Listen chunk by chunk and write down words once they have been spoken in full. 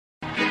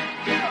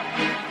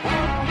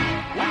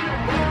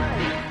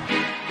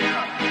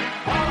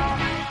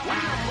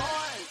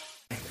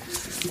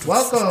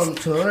Welcome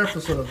to another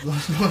episode of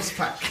Los Boys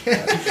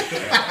Podcast.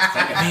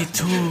 Me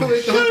too.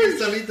 With the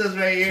pistolitas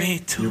right here. Me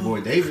too. Your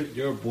boy David.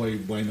 Your boy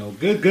Bueno.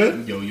 Good.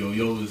 Yo,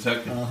 the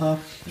second.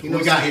 Y Who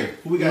we got here?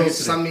 Who we got here Los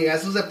today?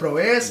 amigazos de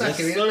Proeza Yes,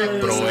 que vienen sir. a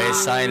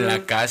Proeza en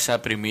la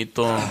casa,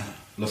 primito.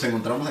 Los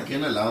encontramos aquí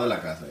en el lado de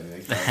la casa.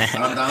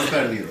 Estaban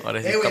perdidos.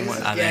 Ahora sí güey, estamos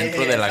es que,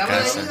 adentro de la estaban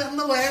ahí casa.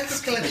 dando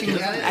vueltas que la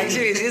chingada.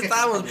 Actually, sí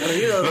estábamos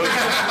perdidos.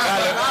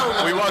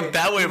 We walked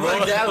that way, bro.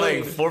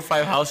 Like 4 or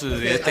 5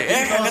 houses. Y Aquí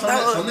acá todos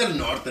estamos. son del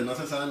norte, no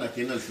se saben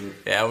aquí en el sur.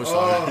 Yeah, we're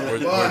Oh,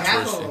 sorry. We're half of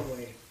thirsty. them,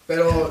 güey.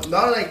 Pero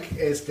no,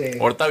 like,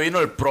 Ahorita vino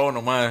el pro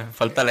nomás.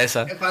 Falta la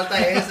esa. falta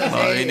esa. No,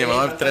 sí, vine,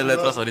 vamos a ver 3 falta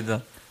letras dos.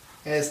 ahorita.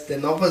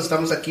 No, pues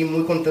estamos aquí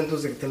muy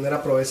contentos de tener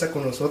a Proeza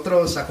con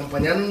nosotros,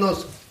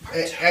 acompañándonos.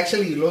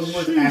 Actually, Los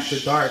Boys After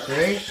Dark,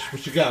 right?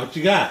 What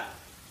you got?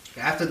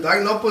 After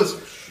Dark, no, pues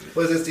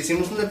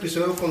hicimos un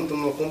episodio con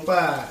tu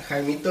compa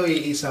Jaimito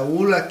y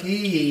Saúl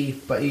aquí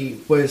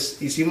y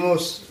pues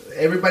hicimos.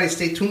 Everybody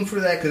stay tuned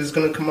for that because it's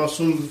going to come out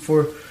soon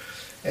before.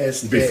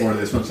 Before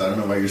this one, so I don't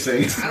know what you're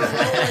saying. I don't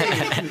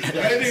know,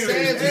 güey.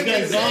 Anyways, you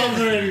guys songs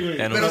already.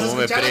 Ya no Pero se como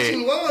me escuchaba pre.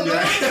 chingón, ¿no?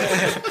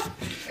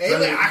 Hey,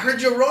 güey, I heard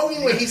Joe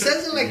Rogan, güey, he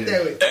says it like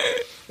that, güey.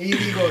 Y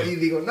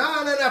digo, no,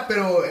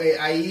 pero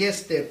ahí,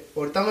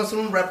 ahorita vamos a hacer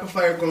un rapid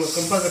fire con los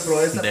compas de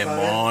Proeza.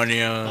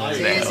 Demonios.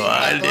 Sí, me sí,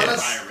 vale. para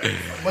todas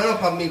bueno,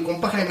 para mi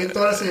compa Jaime,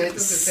 todas las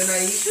señoritas que estén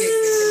ahí, que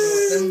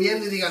nos estén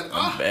viendo y digan,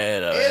 A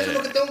ver, a ver. eso es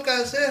lo que tengo que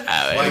hacer.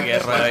 A ver, Swipe qué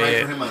right for rabia.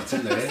 him on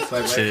Tinder, eh?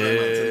 Swipe right Sí. for him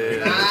on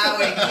Tinder. Nah,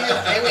 güey,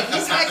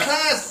 he's high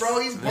class, bro,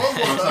 he's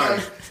bumble, I'm sorry.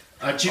 dog.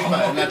 A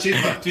chispa, una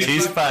chispa.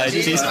 Chispa.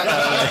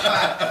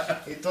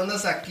 Y tú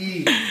andas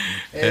aquí,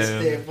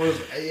 pues,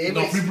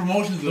 No free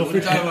promotions, no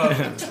free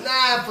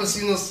nah, pues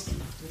si nos,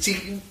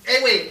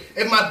 güey,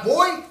 if my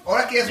boy,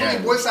 ahora que ya son Yeah.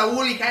 mi boy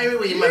Saúl y Jaime,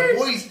 güey, my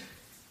boys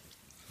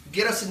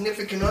get a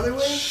significant other,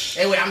 güey,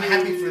 güey, I'm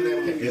happy for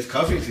them, güey. Es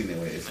coffee season,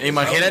 güey. Es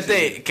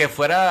Imagínate que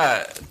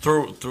fuera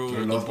through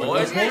los the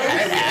boys.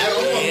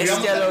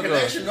 Bestia, loco. No,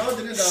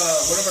 didn't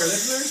one of our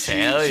listeners?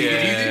 Hell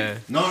yeah.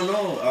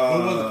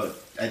 No,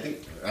 I think,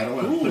 I don't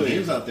want to put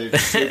names out there.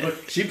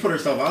 She put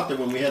herself out there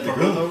when we had the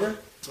girls over.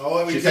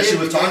 Oh, we She said did, she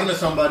was we talking did. to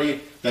somebody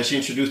that she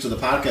introduced to the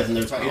podcast, and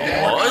they were talking. It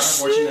didn't Oh, work out, shit.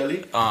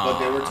 unfortunately, but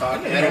they were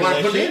talking. I don't want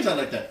to put names out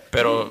like that.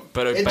 Pero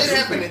It did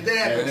happen, it did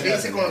happen.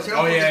 Sí, se conocieron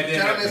Oh, porque yeah, it did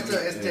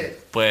escucharon happen.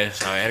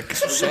 pues a ver qué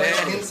sucede.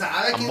 ¿Quién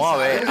sabe?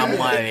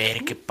 Vamos a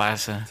ver qué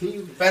pasa.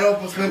 Pero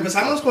pues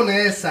empezamos con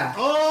esa.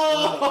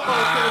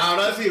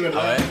 Ahora sí, A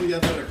 ¿verdad? ver. Ya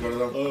te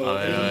recordó. A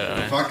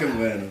ver. Fucking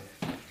bueno.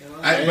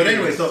 But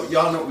anyway, so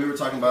y'all know we were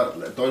talking about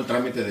todo el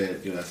trámite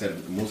de ser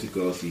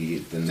músicos y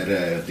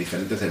tener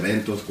diferentes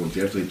eventos,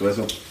 conciertos y todo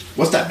eso.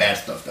 What's that bad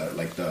stuff?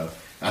 Like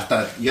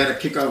hasta you had to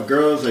kick out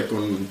girls like,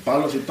 con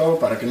palos y todo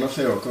para que no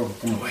sé o como.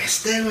 Güey.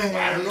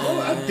 I don't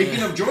know. I'm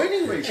thinking of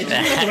joining, güey. So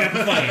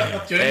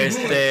I'm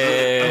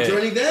Este.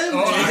 joining them.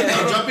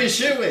 I'm jumping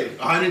shit, güey.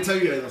 Oh, I didn't tell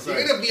you guys. I'm sorry.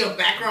 You're gonna be a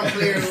background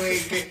player, güey,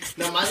 que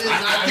nomás es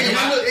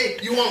hey,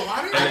 you want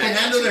water? I can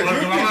handle their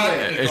groupies,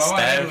 güey.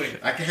 Está.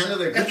 I can handle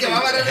their Es que va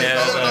a valer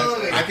groupies. todo,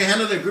 güey. I can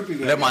handle their groupies,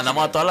 güey. Le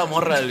mandamos a toda la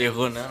morra del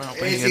viejo. No,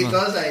 Sí,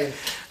 todas ahí.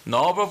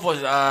 No, pero pues,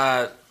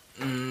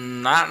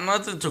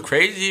 nothing too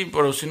crazy,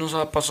 pero sí nos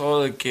ha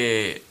pasado de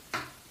que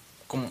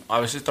como a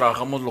veces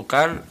trabajamos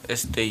local,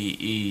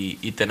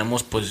 y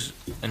tenemos pues,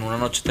 en una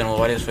noche tenemos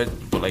varias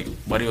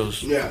varios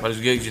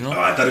gigs, you know?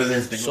 Ah, tal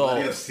vez tengo So,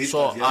 varias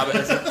citas,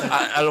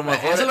 ya. a lo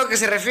mejor... Eso es lo que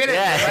se refiere.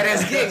 Yeah.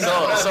 Varias gigs.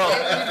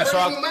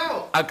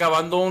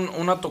 Acabando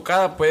una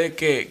tocada puede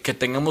que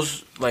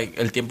tengamos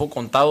el tiempo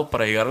contado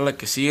para llegar a la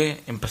que sigue,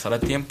 empezar a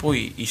tiempo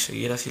y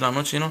seguir así la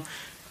noche, ¿no?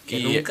 Que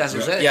nunca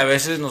sucede. Y a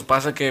veces nos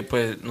pasa que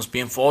pues nos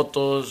piden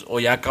fotos o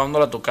ya acabando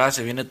la tocada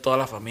se viene toda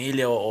la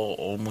familia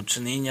o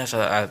muchas niñas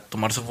a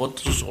tomarse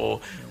fotos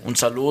o un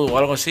saludo o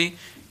algo así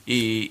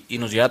y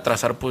nos llega a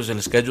trazar pues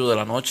el schedule de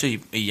la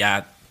noche y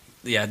ya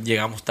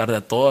llegamos tarde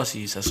a todas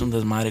y se hace un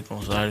desmadre con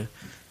los horarios.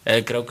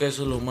 Creo que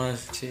eso es lo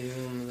más...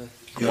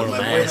 Yo, Como my lo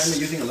boy más.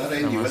 Jaime using a lot of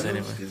Lo más innuendos,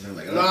 serio, que son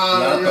like, No,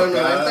 él está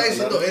tocadas,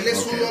 diciendo, él es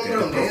un okay, hombre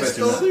okay,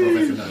 honesto,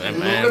 profesional.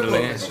 un hombre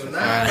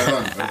profesional,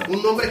 Perdón.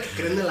 un hombre que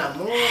cree en el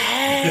amor,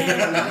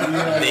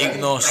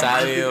 digno,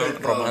 sabio,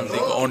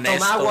 romántico, honesto.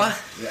 Toma agua.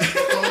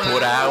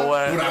 Pura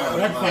agua.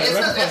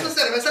 Esas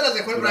cervezas las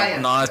dejó el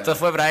Brian. No, esta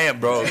fue Brian,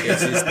 bro. ¿Qué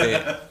hiciste?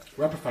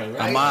 Rapid fire,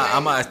 right?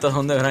 Ama, estas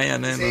son de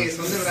Brian, Sí,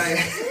 son de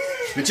Brian.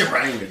 Pinche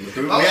Brian,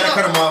 güey. We had to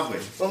cut him off, güey.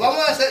 Pues vamos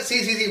a hacer,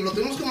 sí, lo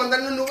tuvimos que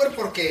mandar en un Uber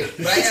porque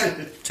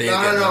Brian, Sí,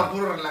 no,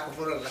 puro relajo.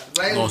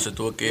 Brian, No, se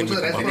tuvo que ir, muchas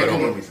mi gracias compa, por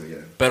pero-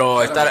 venir. Pero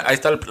ahí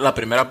está la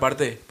primera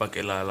parte para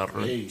que la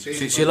role.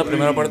 Sí, es la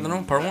primera parte,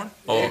 ¿no? Part 1.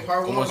 ¿O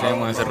Part cómo one, se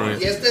llama ese rollo?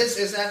 Y este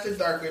es After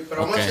Dark, güey,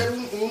 pero vamos a Ok.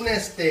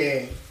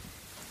 hacer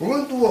we're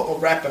going to do a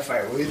rapid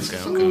fire, güey. It's Okay,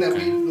 something that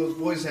okay. those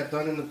boys have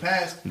done in the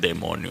past.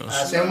 Demonios.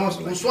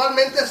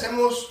 Usualmente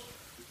hacemos,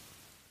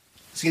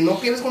 si no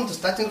quieres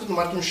contestar, tienes que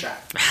tomarte un shot.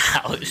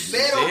 Oh, shit,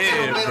 Pero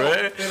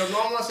bro. no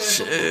vamos a hacer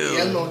eso Shit. porque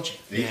ya es noche.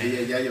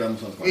 Ya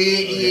llevamos unos cuantos.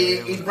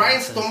 Y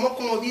Brian se tomó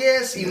como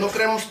 10 y no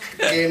creemos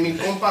que mi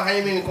compa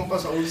Jaime y mi compa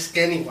Saúl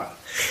estén igual.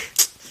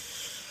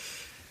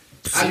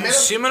 Al menos.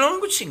 Sí me lo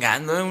vengo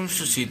chingando, un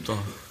chocito.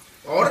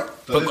 ¿Ahora?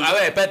 Pues, a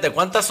ver, espérate,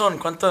 ¿cuántas son?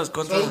 ¿Cuántas?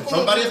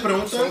 Son varias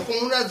preguntas. Son como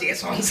unas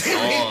 10, 11.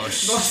 Oh, No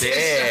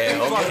sé.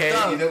 shit,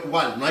 ok. Y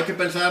igual, no hay que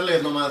pensarle,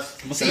 es nomás.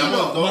 Sí, tenemos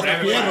no, dos.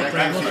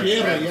 traemos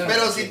fierro ya.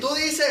 Pero si tú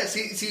dices,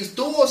 si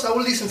tú o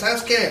Saúl dicen,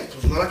 ¿sabes qué?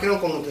 Pues no la quiero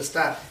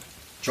contestar.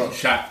 Shot.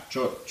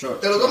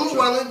 Te lo damos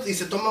jugando y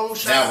se toma un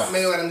shot agua.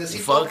 medio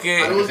grandecito. Fuck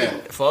it. Al último.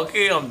 Fuck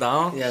it, I'm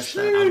down. Ya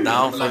está. I'm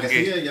down, La que fuck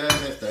it. sigue ya es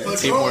esta,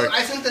 Pues Teamwork. no,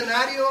 hay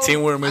centenario,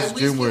 Teamwork hay is whisky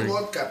teamwork. o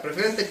vodka.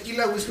 Prefieren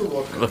tequila, whisky o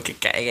vodka. Lo que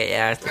caiga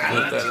ya, esta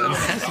puta. Ya,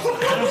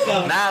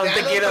 Nah, un no,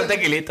 tequila, pues, un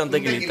tequilita, un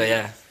tequila.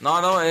 ya.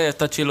 No,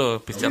 está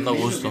chilo, pisteando a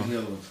gusto.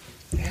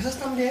 Esas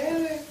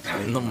también,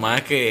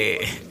 Nomás que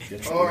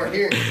Over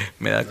here.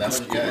 me da I don't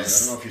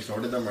cuscús. know if you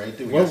sorted them or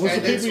anything. What was the I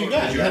did paper you so.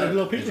 got? Did You you had a have-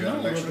 little did paper, you have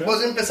no? lecture?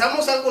 Pues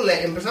empezamos algo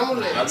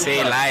empezamos Sí,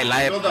 la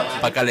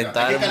para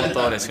calentar los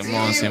motores,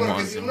 Simón, Sí, porque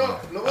Simón, si Simón. no,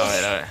 luego- A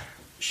ver.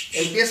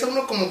 Empieza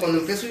uno como cuando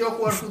empiezo yo a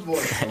jugar fútbol.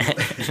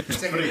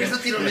 Se me empieza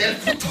a tironear el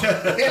puto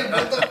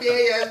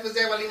pie y ya después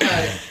ya valí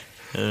madre.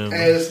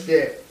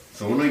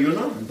 ¿Son 1 y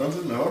 1?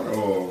 Entonces,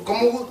 mejor.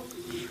 ¿Cómo?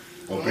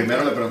 O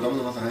primero le preguntamos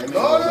nomás a Jaime.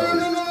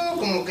 No,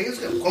 como que ellos,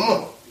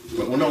 ¿cómo?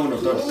 1-1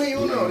 todos. Uno y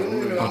uno,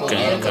 vamos Ok,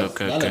 viendo. ok,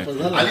 Dale, ok. pues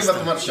dale. Alguien va a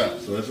tomar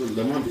shot. So eso,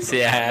 demos-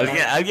 Sí,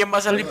 alguien va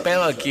a salir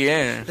pedo aquí,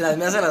 Las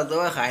mías se las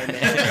doy a Jaime.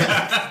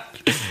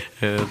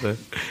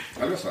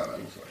 Algo suave,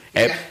 algo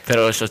suave.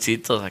 Pero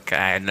chocitos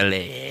acá,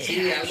 ándale.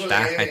 Sí, algo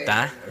Está, leve.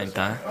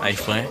 ahí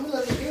fue. ¿Dónde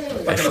las dejé?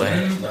 Ahí fue.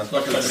 Más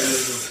para que la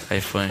prendas.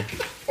 Ahí fue.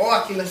 Oh,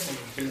 aquí las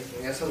tengo,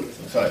 ya son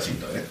lisas.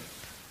 Suavecito,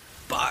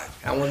 Fuck,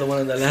 I want the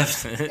one on the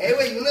left.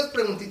 Güey, unas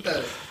preguntitas.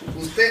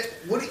 ¿Usted,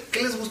 Woody,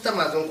 qué les gusta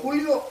más, Don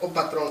Julio o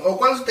Patrón? ¿O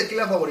cuál es su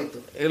tequila favorito?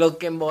 Lo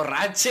que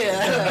emborrache,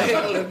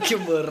 lo que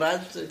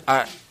emborrache.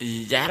 Ah,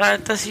 y ya la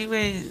neta sí,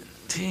 güey.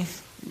 Sí.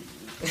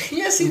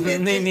 Y así,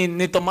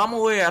 Ni tomamos,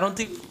 güey. I don't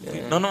think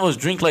none of us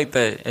drink like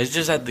that. It's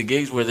just at the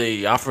gigs where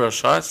they offer us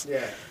shots. Yeah.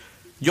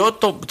 Yo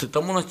te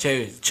tomo unas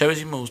chéves. Chéves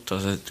sí me gusta, o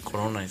sea,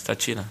 Corona, está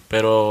chida.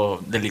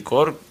 Pero de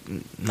licor,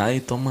 nadie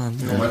toma.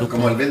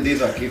 Como el Ben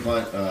dice aquí,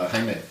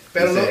 Jaime.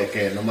 Pero dice no-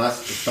 que nomás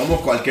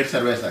tomo cualquier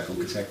cerveza, con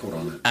que sea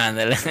Corona.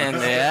 Ándale,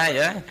 ya.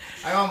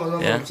 Ahí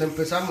vamos, Ya.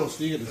 empezamos.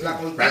 La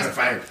Rapid contesta.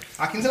 fire.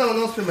 ¿A quién se la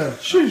mandamos primero? Va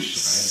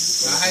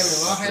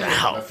Jaime.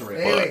 Wow. Left to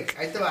right. Güey,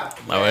 ahí te va.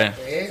 A ver.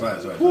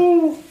 Suave, suave.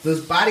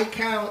 Does body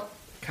count?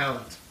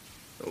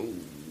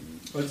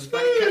 Or does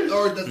body count?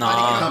 Or does No.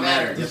 body Doesn't count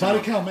matter. matter? Yes Does or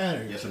body no? count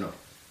matter? Yes or no?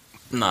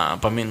 No,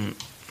 para mí.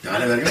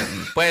 Dale, verga.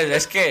 Pues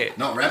es que.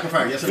 No, rapid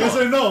fire. Yes or Yes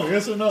or no? no?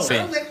 Yes or no? Sí,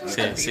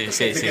 Sí.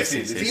 sí.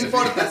 Sí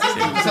importa, sí.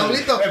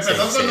 Saulito.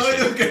 Empezó con no,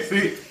 digo que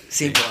sí.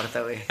 Sí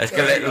importa, güey. Es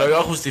que lo iba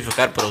a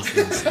justificar, pero sí.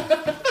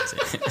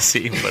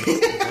 Sí, importa.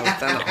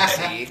 Importa, no,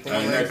 sí.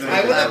 Hay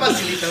una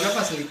facilita.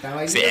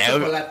 Hay Sí, de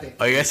chocolate.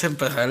 oiga, es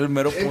empezar el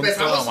mero punto.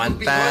 Empezamos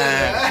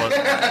Aguanta. con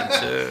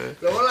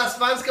Luego las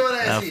fans, ¿qué van a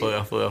decir?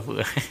 Fuga.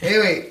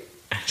 Güey,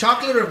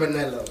 chocolate o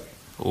vanilla, güey.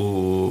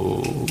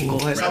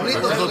 Saulito,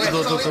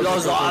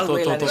 Los dos,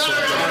 güey. la neta.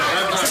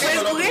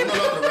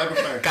 Rapid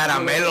fire.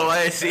 Caramelo va a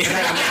decir.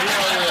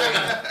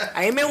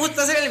 A mí me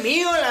gusta hacer el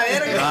mío, la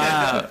verga.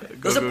 Ah,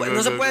 No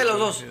se puede los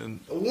dos.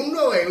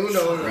 Uno, güey, uno.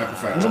 Rapid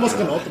fire. Uno más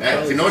que el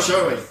otro. Si no,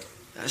 show, güey.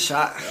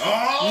 Ya.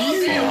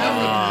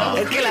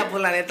 Es que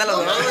la neta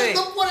los dos, güey.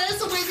 No por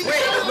eso, güey. Güey,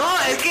 no,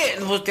 es que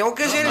pues, tengo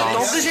que ser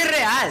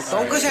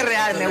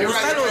real. Me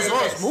gustan los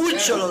dos,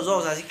 mucho los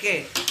dos, así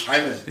que.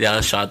 Jaime. Ya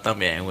el shot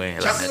también, güey.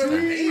 La neta.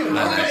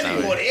 La neta,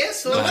 Por güey.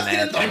 eso. La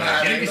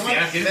neta.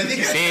 Les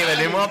dije- Sí,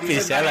 venimos a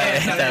pisear la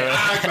neta, güey.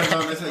 Ay,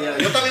 perdón, eso ya.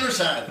 Yo también un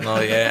shot.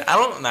 No, ya.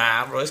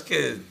 Nah, bro, es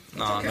que.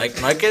 No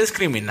hay que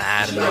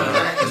discriminar, no.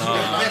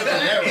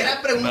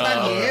 Era pregunta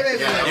No. nieve,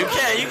 You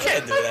güey.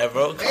 can't do that,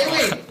 bro.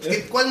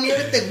 Güey, ¿cuál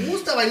nieve te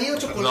gusta? ¿Vainilla o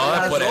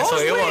chocolate? No, por Las eso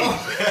dos, digo. güey.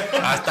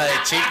 Hasta de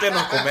chicle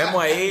nos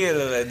comemos ahí,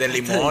 de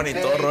limón y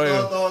todo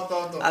rollo.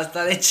 Todo.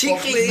 Hasta de chicle,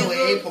 Poquito,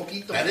 güey, dijo.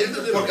 poquito. That is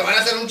the- Porque van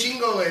a ser un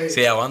chingo, güey.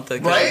 Sí, aguanta.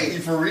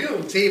 Right? For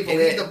real. Sí,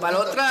 poquito. Para la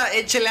otra,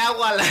 échele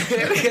agua a la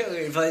verga,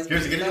 güey.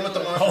 Here, si quieres yo me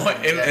tomo.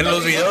 En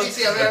los videos.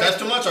 Sí, a If ver. that's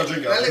too much, I'll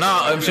drink it. Dale.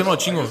 No, sí, no,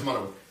 chingo. Small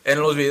one. En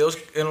los videos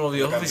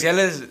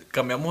oficiales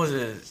cambiamos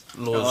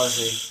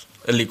los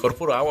el licor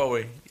por agua,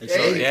 güey.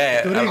 Ey,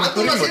 Yeah, Ah,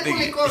 tú lo hacías con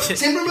licor.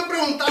 Siempre me he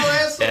preguntado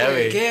eso, Yeah, güey.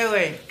 güey. ¿Qué,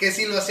 güey? Que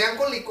si lo hacían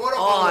con licor o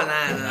Oh, con...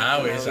 nada. Ah,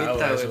 güey, es agua,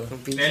 Ahorita, eso. güey,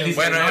 con pinche- Él dice,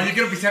 Bueno, no, yo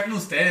quiero pistear con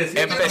ustedes.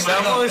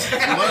 Empezamos. You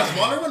want a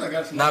smaller one? I got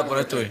a smaller Nada, one. con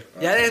esto, güey.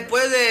 Ya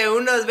después de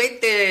unas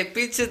 20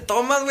 pinches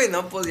tomas, güey,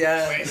 no, pues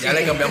ya. Ya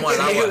le cambiamos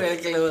al Sí, agua.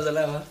 güey, que le gusta el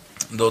agua.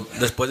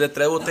 Después de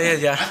 3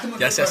 botellas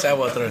ya se hace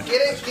agua otra vez.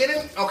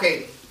 ¿Quieren? Ok.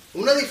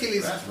 ¿Una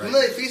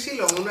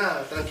difícil o una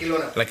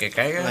tranquilona? La que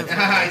caiga.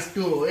 Ah,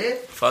 estuvo,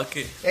 Fuck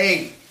it.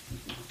 Ey,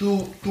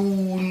 tu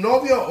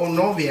novio o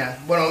novia,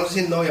 bueno, vamos a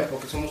decir novia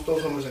porque somos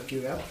todos hombres aquí,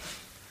 ¿verdad?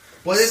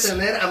 ¿Puede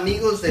tener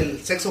amigos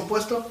del sexo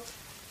opuesto?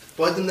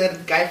 ¿Puede tener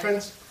guy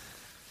friends?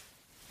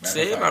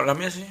 Sí, la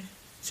mía sí.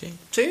 Sí.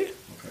 Sí.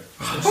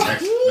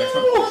 Next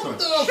one.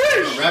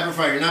 Rapid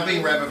fire. You're not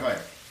being rapid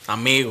fire.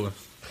 Amigos.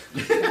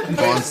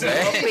 Oh,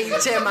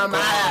 pinche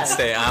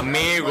mamada.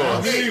 Amigos.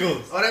 Amigos.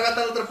 Ahora va a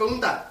estar otra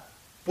pregunta.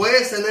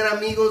 Puedes tener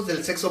amigos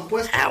del sexo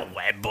opuesto. Ah,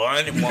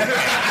 huevón, ni modo.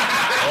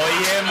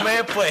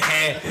 Óyeme, pues,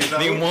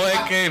 ni modo de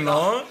que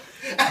no.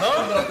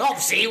 No,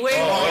 sí, güey.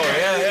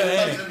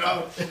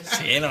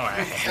 Sí, no,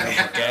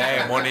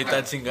 qué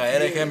bonita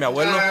chingadera es que mi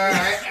abuelo.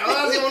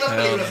 Ahora hacemos una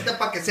peligrosita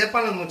para que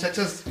sepan los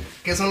muchachos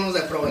que son los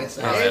de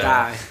Provenza.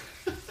 Ay,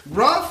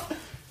 Rough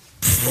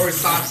or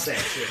soft sex.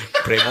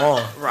 Primo,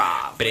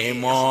 Rob.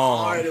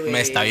 primo, Hard, güey.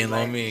 me está viendo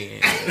mi.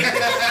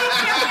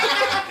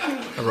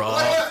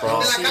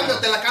 Rough,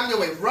 Te la cambio,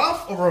 güey.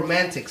 Rough or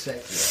romantic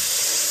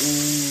sex.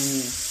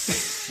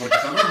 Porque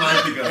son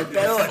románticos. El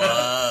pedo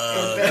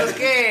es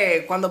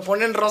que cuando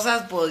ponen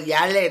rosas, pues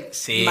ya le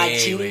Sí,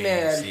 machín güey,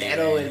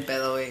 entero, sí, güey, el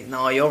pedo, güey.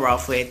 No, yo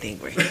rough, güey,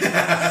 think, güey.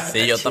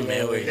 Sí, yo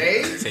también, güey.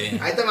 ¿Sí? Sí.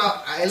 Ahí te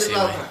va. Ahí les Sí,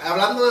 va güey. otra.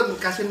 Hablando de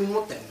casi el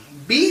mismo tema.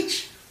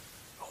 Beach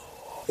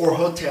or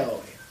hotel,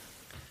 güey.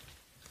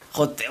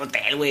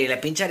 Hotel, güey,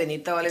 la pinche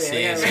arenita vale Sí,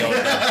 verga, sí, güey.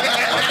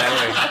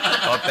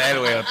 hotel,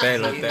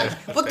 güey.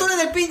 Pues tú eres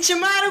del pinche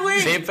mar,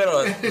 güey. Sí,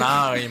 pero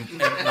no,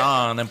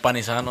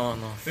 empanizada no.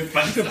 No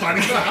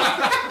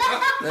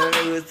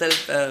me gusta el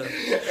pedo.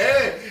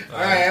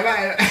 Ahí va.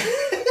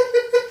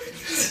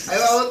 Ahí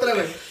va otra,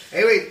 güey.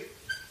 Güey.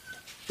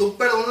 Tú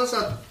perdonas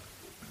a.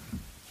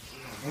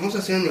 Vamos a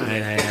hacer un.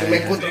 Ay, ay, Porque ay, me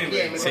ay. encuentro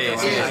bien. Sí.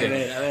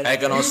 A ver. Es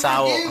que no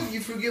sabo.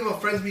 You forgive a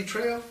friend's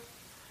betrayal?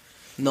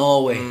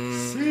 No, güey.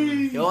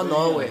 Yo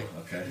no, güey.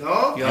 Okay.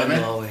 ¿No? Yo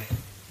no, güey.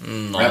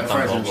 No, Rap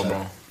tampoco, friends,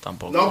 bro.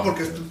 Tampoco. No,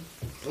 porque es tu.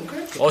 Ok.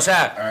 O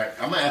sea, Alright,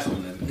 I'm gonna ask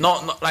one then.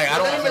 no, like, I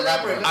Let him don't.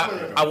 elaborate.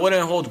 I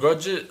wouldn't hold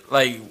grudges.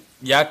 Like,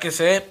 ya que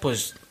sé,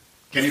 pues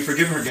Can you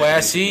forgive her? fue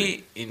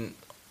así. Y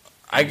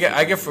I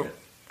get for.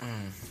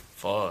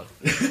 Fuck.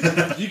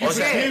 You can O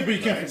sea, forgive, but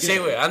you can't forget. Sí,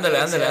 güey, ándale,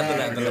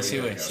 sí,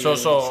 güey.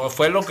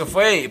 Fue lo que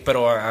fue,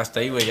 pero hasta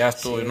ahí, güey, ya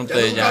estuvo. No ¿Ya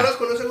te, nunca ya. hablas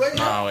con ese güey?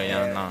 No, güey,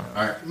 ya no.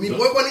 Alright. Mi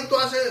güey Juanito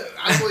hace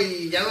algo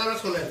y ya no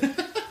hablas con él.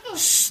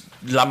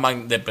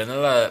 Depende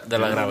de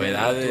la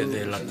gravedad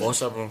de la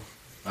cosa, bro.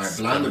 Alright,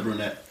 blonde or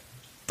brunette?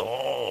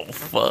 Oh,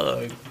 fuck.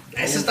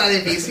 Eso está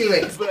difícil,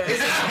 güey.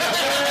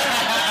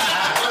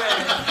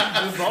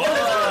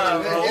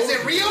 ¿Es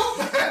it real?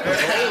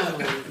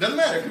 Doesn't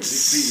matter.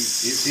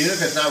 Even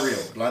if it's not real,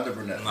 blonde or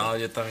brunette. No,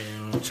 yo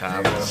también,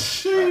 chavo.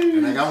 Alright,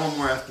 and I got one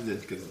more after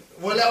this. Cause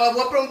Voy a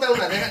preguntar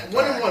una.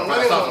 One and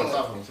one.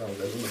 Stop one.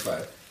 There's one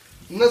side.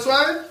 ¿Una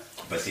suave?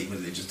 But see,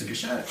 they just took a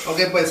shot.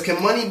 Ok, pues,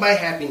 can money buy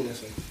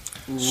happiness, güey?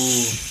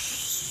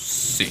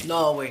 Sí.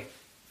 No, güey.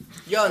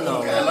 Yo no,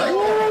 Okay, güey. I like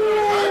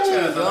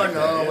that. Yo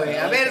no, güey.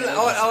 A ver,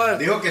 ahora.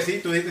 Dijo que sí,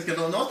 tú dices que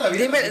no. No, está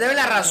bien. Dime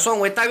la razón,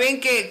 güey. Está bien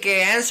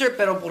que answer,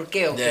 pero ¿por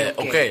qué? Yeah,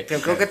 okay.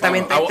 Pero creo que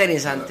también está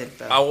interesante. el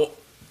pedo.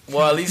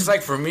 Well, at least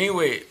like for me,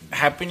 güey,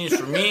 happiness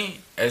for me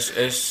es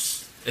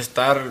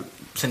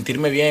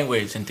sentirme bien,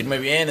 güey,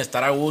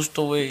 estar a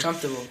gusto, güey.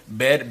 Comfortable.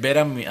 Ver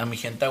a mi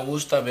gente a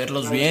gusto,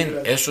 verlos bien,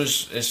 eso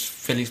es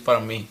feliz para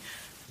mí.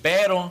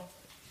 Pero,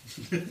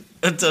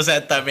 o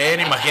sea, también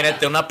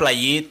imagínate una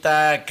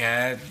playita,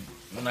 acá,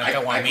 una Hay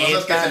cosas que se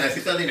caguamita.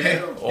 necesita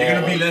dinero. You're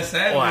gonna be less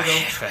sad, o-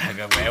 güey,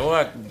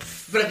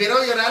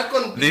 Prefiero llorar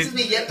con pinches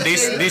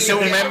billetes. Dice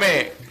un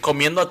meme,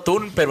 comiendo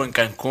atún, pero en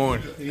Cancún.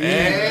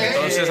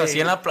 Entonces,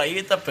 así en la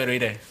playita, pero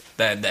mire,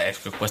 es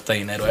que cuesta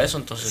dinero eso,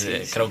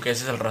 entonces creo que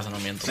ese es el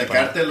razonamiento.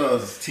 Sacarte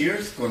los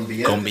tears con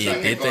billetes. Con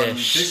billetitos. Con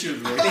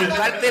tissues, güey.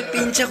 Pintarte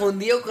pinche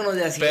jundido con los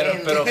de así.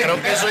 Pero creo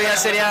que eso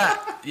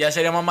ya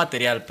sería más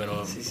material,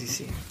 pero...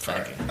 Sí.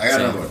 fuck it. I got Sí.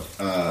 another one.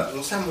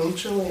 No sea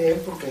mucho, güey,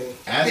 porque.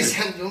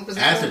 Yo empecé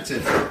Acid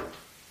tip.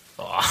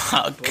 Oh,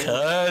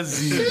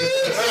 casi.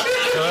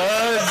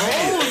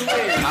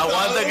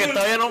 Aguanta que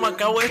todavía no me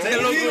acabo este,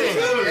 loco. Hey,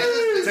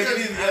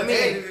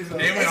 wait,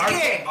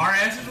 que- our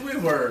answers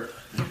were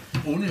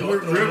uno y Real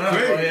otro, quick. ¿verdad? Oh,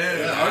 yeah.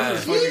 Yeah, ours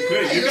is fucking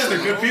quick. You guys are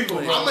good people.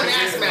 I'm an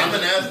ass man. I'm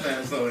an ass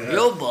man, so yeah.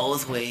 Yo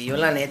both, güey. Yo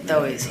la neta,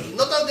 güey, sí.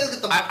 No te lo tienes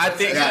que tomar. I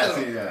think- Yeah,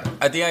 sí, yeah.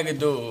 I think I could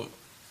do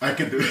I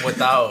can do it.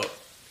 without.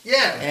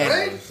 Yeah,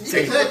 right?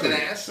 Sí. You can fucking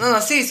ass.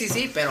 No,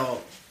 sí,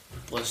 pero.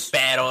 Pues.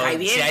 Pero Cae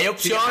bien. si hay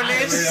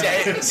opciones,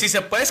 si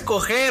se puede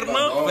escoger,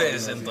 ¿no?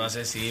 Pues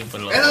entonces sí,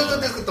 pues lo... Eso no te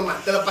tienes que tomar.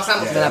 Te lo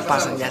pasamos. Me la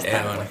pasan, ya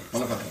está. bueno.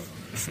 Ponle para atrás.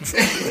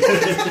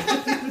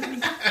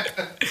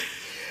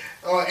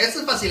 Oh, eso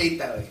es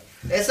facilita, güey.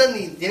 Esa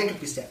ni tienen que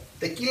pistear.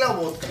 Tequila o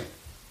vodka.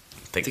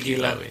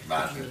 Tequila, güey.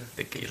 Vale.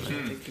 Tequila.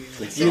 I'm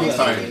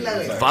sorry. Tequila,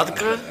 güey.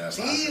 ¿Vodka?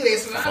 Sí, güey,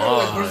 es raro,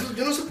 güey. Por eso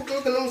yo no sé por qué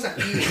lo tenemos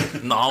aquí, güey.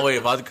 No, güey,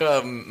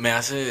 vodka me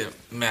hace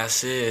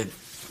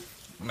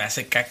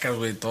cacas,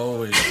 güey, todo,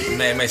 güey.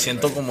 Me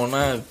siento como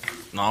una...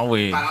 No,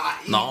 güey. Y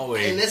No,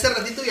 güey. En ese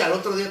ratito y al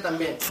otro día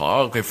también.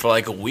 Fuck, güey, for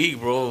like a week,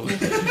 bro.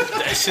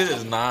 That shit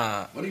is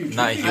not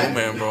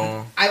human,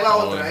 bro. Ahí va No,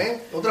 otra, güey.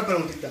 Otra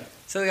preguntita.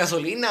 Esa es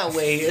gasolina,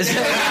 güey. Esa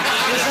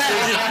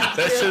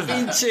Eso es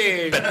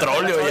pinche.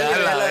 petróleo ya,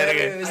 la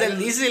verga. Es el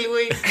diésel,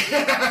 güey.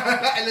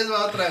 Ahí les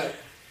va otra.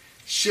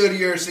 Should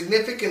your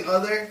significant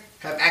other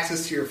have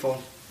access to your phone?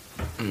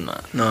 No.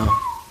 No.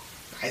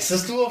 Eso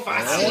estuvo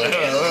fácil.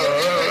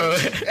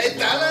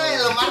 Está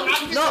lo más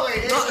rápido,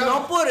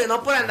 güey.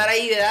 No por andar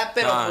ahí, ¿verdad?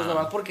 Pero Ah. pues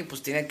nomás porque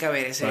pues tiene que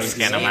haber ese. Es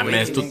que no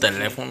mames, tu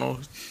teléfono. O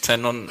sea,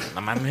 no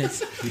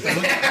mames.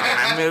 No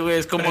mames, güey.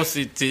 Es como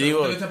si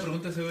digo. Esa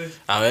pregunta ese güey.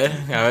 A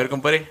ver,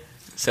 compadre.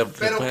 Se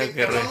Pero puede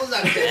que vamos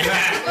a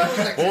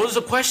ver. What was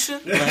the question?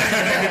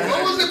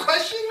 What was the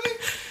question, güey?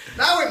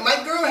 No, güey,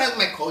 my girl has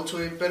my coach,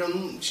 güey, pero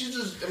she's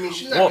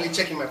not Well- really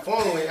checking my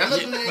phone, güey. I'm not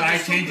doing But I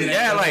anything changed it.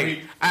 Yeah,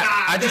 like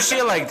I just see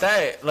it like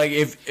that. Like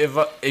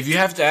if you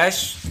have to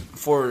ask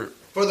for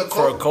For the a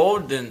code.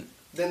 code, then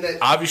Then that,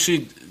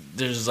 obviously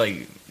there's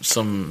like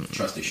some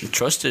Trust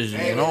issue.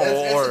 Hey, you know, that's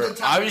a or good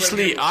topic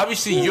right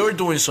obviously there. you're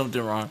doing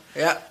something wrong,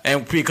 Yeah.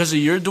 and because of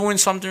you're doing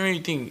something wrong,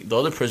 you think the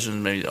other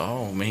person maybe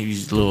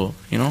he's a little,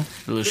 a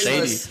little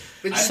shady.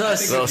 but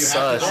Sus. So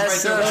sus.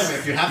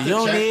 If you have to You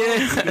don't check, need it.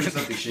 you're doing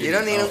something shady You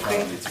don't need yourself, it,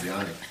 probably, to be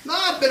honest. no,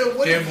 pero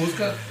what? ¿Qué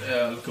buscas?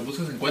 Lo que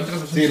buscas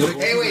encuentras. Sí, lo-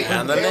 Hey, wait,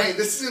 Ándale. hey, wait,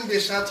 this is gonna be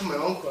a shout to my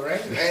uncle,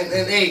 right?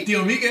 And hey,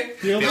 Tío Miguel.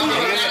 Tío, no, not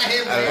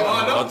him, Al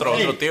güey.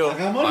 otro tío,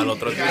 hagamos- al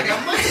otro tío.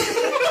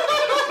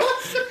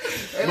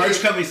 Hey,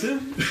 Merch coming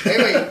soon. Hey,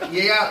 wait,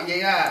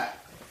 llega,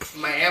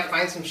 my aunt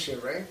finds some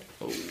shit, right?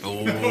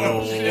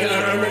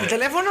 ¿En el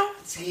teléfono?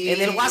 Sí.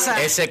 En el WhatsApp.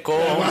 Ese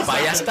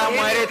compa ya está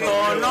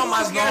muerto, no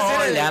más ¿Qué hacer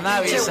no en le el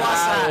han pinche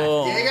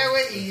avisado. Llega,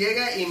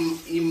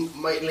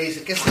 güey, le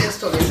dice, ¿qué es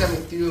esto? Le dice a mi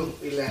tío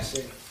y le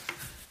hace,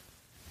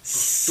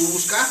 ¿tú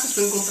buscaste?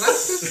 ¿Tú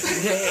encontraste?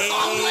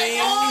 I'm like,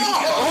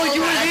 Oh,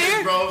 you were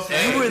there? Bro,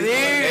 You were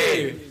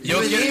there.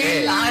 Yo You were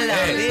there. A la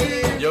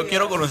verga. yo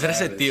quiero conocer a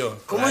ese tío.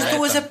 ¿Cómo la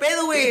estuvo neta. ese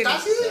pedo, güey? ¿Está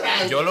así de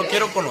grande? Yo lo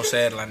quiero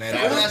conocer, la ¿Cómo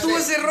neta. estuvo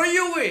ese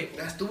rollo, güey?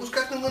 Tú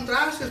buscaste,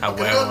 encontraste. A ¿Por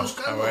qué huevo, estabas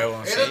buscando? a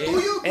huevo, ¿Era sí.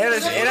 tuyo?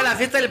 ¿Era la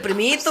fiesta del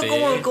primito? Sí,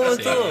 ¿Cómo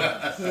sí. estuvo?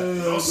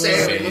 No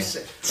sé, güey, no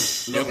sé.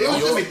 Lo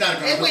vamos a invitar.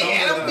 Güey,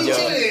 era un pinche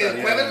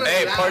jueves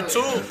Hey, regular,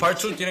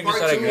 part 2 tiene que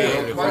Part estar two,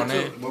 aquí, part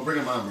viejones. We'll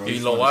bring him on, bro. Y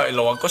lo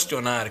va a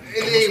cuestionar. ¿Cómo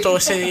Eh, estuvo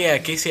ese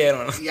día? ¿Qué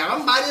hicieron? Ya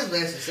van varias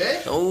veces,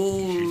 ¿eh?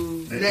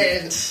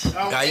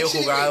 Gallo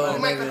jugado.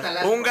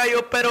 Un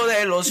gallo pero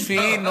de los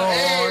finos.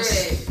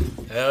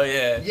 Hell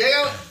yeah.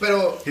 Llega,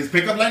 pero... His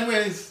pickup line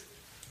was,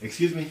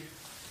 excuse me,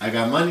 I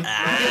got money.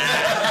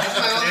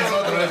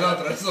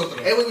 Es otro.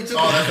 Hey, we took,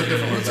 Oh, that's a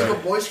different we one, took a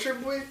sorry. boys trip,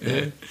 güey.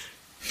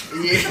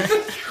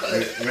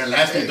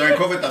 Last year, during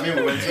COVID también,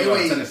 we went Hey, to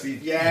güey, Tennessee.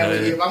 ya,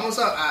 güey, vamos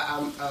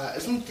a...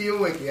 Es un tío,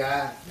 güey, que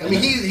ya... I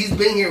mean, he's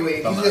been here,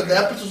 güey. The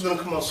episode's gonna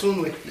come out soon,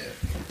 güey.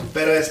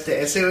 Pero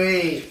ese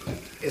güey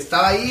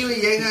estaba ahí,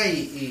 güey, llega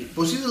y...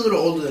 Pues he's a little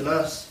older than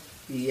us.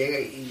 Y llega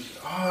y...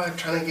 Oh,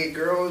 trying to get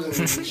girls and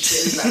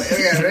shit, la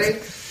verga,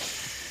 right?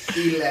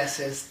 Y las,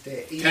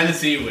 y-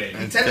 Tennessee, güey.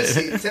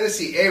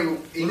 Tennessee,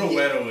 y Puro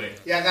güero, güey.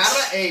 y agarra,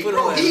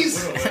 Puro bro,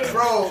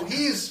 güero,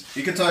 he's...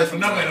 You can tell he's from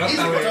Una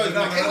Mexico. güerota, You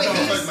can güey. tell he's Una Mexican. Hey, You can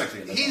tell güey, he's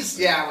Mexican. he's,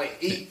 yeah, güey,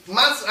 y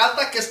más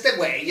alta que este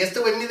güey, y este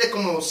güey mide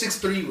como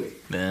 6'3", güey.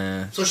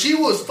 Nah. So she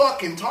was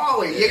fucking tall,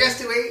 güey. Llega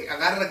este güey,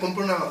 agarra,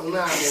 compra una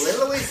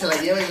modelo, güey, se la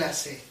lleva y le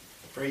hace,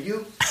 for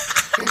you.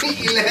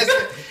 Y le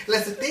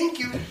hace, thank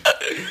you.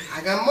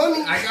 I got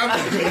money.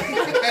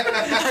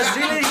 ¿Así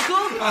le dijo?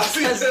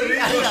 Así a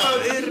la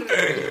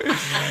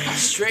verga.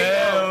 Straight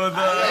up.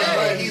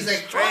 Yeah, he's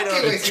like, fuck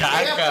it, güey. si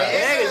Chaca. pega,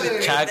 pega, güey.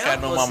 Chaca,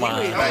 no Pues sí, mamá.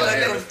 güey. Vamos a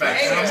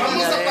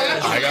vamos a pagar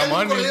por I got el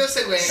money. corrido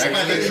ese güey. That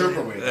guy's a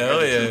trooper, güey.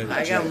 Hell yeah.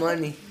 I got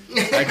money.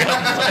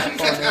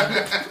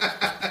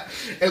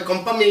 El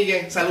compa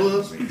Miguel,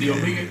 saludos. Tío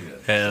Miguel.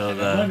 Hell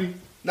nah.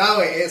 No,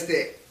 güey,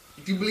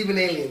 do you believe in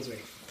aliens, güey?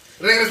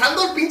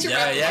 Regresando al pinche Ya,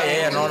 rato, ya, güey,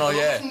 ya, no, nos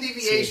ya. fuimos un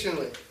deviation,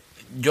 güey.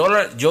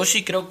 Yo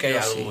sí creo que hay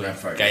algo, sí. güey.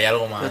 Que hay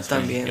algo más. Yo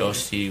también, Yo güey.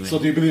 sí, So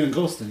güey. do you believe in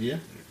ghosting, yeah?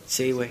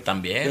 Sí, güey.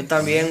 También. Yo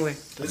también, güey.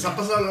 ¿Les ha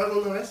pasado algo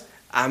alguna vez?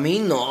 A mí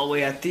no,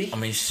 güey. ¿A ti? A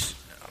mí,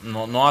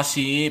 no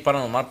así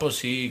paranormal, pues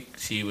sí,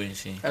 güey,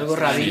 sí. ¿Algo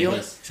rarillo?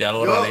 Sí,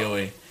 algo Yo- raro,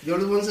 güey. Yo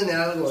les voy a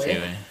enseñar algo, Sí, eh.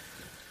 güey.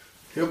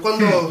 Yo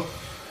cuando...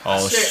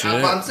 Oh, shit.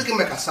 antes de que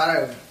me casara,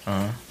 güey.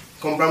 Ajá.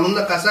 Compramos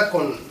una casa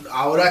con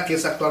ahora que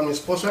es actual mi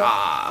esposa.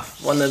 Ah,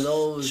 one of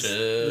those. Shit.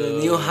 The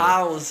new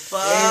house. Fuck.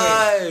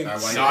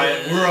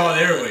 We're all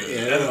there,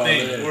 güey. That's the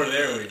thing. We're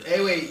there,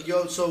 güey.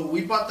 Güey, so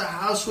we bought the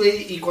house,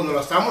 güey, y cuando lo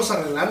estábamos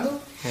arreglando,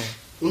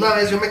 una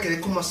vez yo me quedé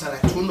como hasta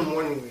las 2 in the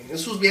morning, güey.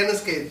 Esos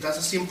viernes que estás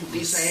así en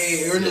putiza,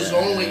 hey, you're in the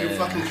zone, güey, you're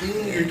fucking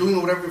cleaning, you're doing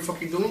whatever the fuck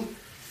you're doing.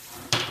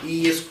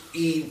 Y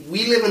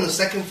we live in the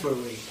second floor,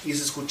 güey, y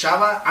se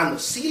escuchaba on the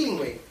ceiling,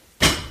 güey.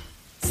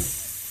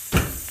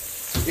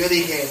 Yo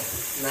dije,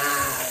 nah,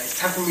 it's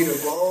time for me to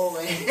go,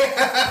 güey.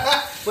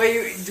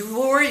 Wait,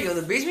 where were you? In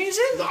the basement, you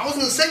said? No, I was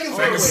in the second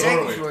floor, Oh, güey.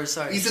 second floor,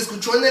 sorry. Y se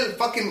escuchó en el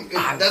fucking,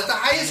 that's the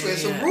highest, güey,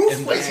 es un roof,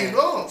 güey, si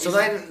no. So no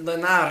hay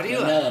nada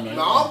arriba. Nada, no.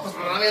 No, pues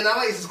no había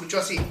nada y se escuchó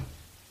así.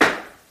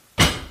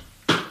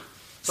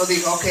 So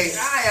dije, ok,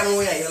 ya me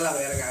voy a ir a la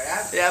verga,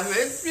 ¿verdad? Ya,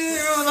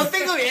 no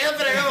tengo miedo,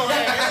 pero me voy.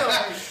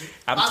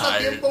 I'm Pasa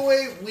tired. tiempo,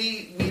 güey,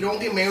 we don't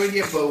get married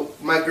yet,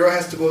 but my girl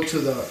has to go to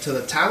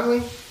the town,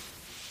 güey.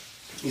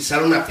 Y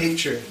sale una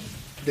picture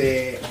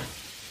de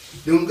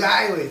un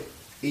guy, güey,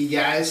 Y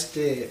ya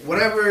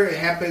whatever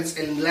happens,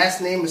 el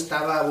last name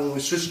estaba, when we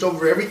switched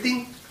over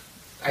everything,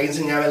 ahí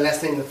enseñaba el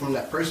last name from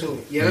that person,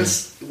 güey. Y era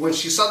when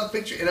she saw the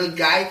picture, era el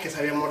guy que se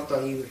había muerto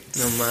ahí, güey.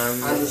 No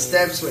mames. On the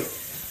steps, güey.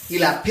 Y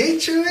la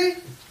picture, güey.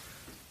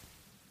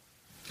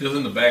 It was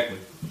in the back, güey.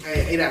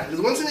 Mira, les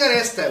voy a enseñar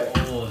esta,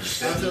 güey.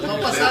 Se los voy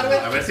a pasar, güey.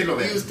 A ver si lo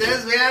ven. Y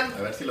ustedes vean.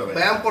 A ver si lo ven.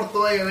 Vean por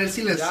todo y a ver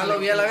si les... Ya lo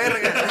vi a la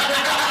verga.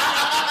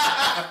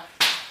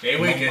 Hey,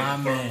 güey, que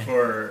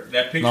for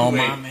that picture,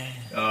 güey.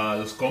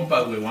 Los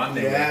compas, güey, one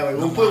day. Yeah, güey.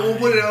 We'll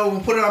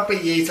put it up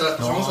y se las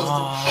pasamos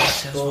a...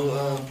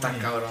 Está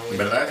cabrón, güey.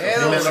 ¿Verdad?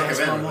 Eso es lo que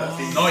ven, ¿verdad?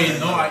 Sí. No,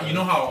 you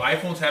know how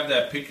iPhones have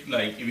that picture,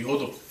 like, if you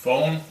hold the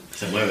phone,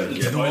 Se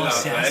mueve. se mueve la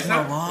esa.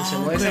 Se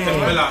mueve Se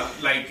mueve la,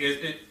 like,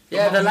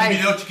 Yeah, the un live,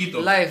 video chiquito.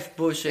 live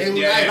bullshit.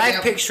 Yeah, live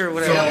yeah. picture, So,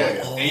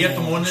 whatever. ella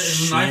tomó en un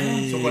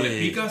iPhone, so cuando le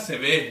pica se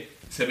ve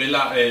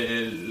la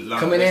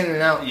Coming in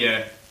and out.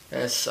 Yeah.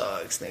 That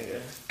sucks, nigga.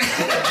 Holy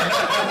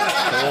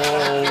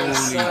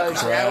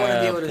Sucks. I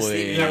wouldn't be able to crap,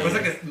 sleep. Y la cosa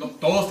es que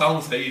todos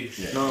estábamos ahí.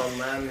 No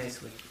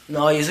mames, güey.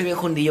 No, yo soy bien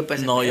jundillo para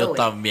ese No, pedo, yo güey.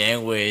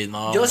 también, güey.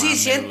 No, Yo sí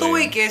mames, siento,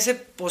 güey, que ese,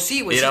 pues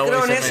sí, güey, sí Mira, creo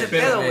güey, en se ese me-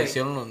 pedo, me güey.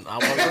 hicieron-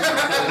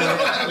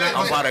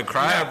 I'm about to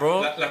cry,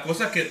 bro. La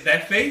cosa es que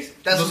that face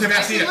That's no se ve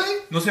así, güey.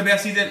 no se ve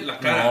así de la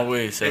cara. No,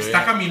 güey, se Está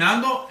ve.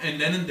 caminando and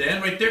then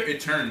right there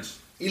it turns.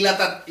 Y yeah,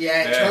 it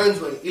Yeah. turns,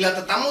 güey. Y la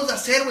tratamos de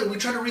hacer, güey. We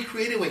try to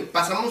recreate it, güey.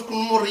 Pasamos con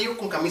un morrillo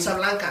con camisa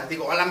blanca.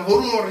 Digo, a lo mejor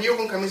un morrillo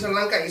con camisa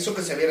blanca hizo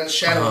que se viera el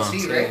shadow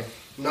así, right?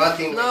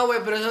 Nothing, No, güey,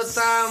 pero eso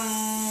está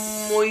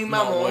muy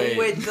mamón, güey.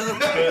 güey.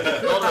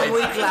 Está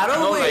muy claro,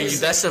 No, güey. like,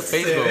 that's a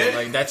face, bro.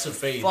 Like, that's a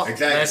face. Fuck.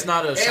 Exactly. That's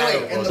not a Hey, shadow,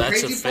 güey, bro. and the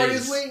That's a crazy part is,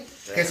 face. güey,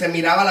 que se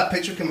miraba la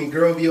picture que mi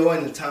girl vio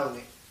en the town,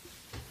 güey.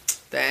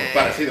 Damn.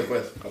 Parecido,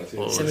 pues.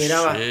 Parecido. Oh, Se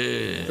miraba.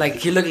 shit. Like,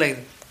 he looked like,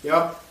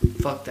 Yup.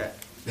 fuck that.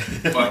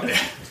 Fuck that.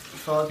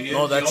 Fuck. Sí,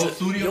 No, the that's old a-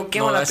 studio. Yo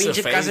quemo No, la that's a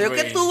pinche face, casa. Yo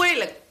que güey. tú,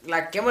 güey,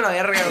 la quemo la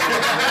verga.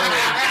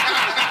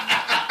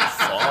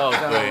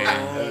 Fuck, güey.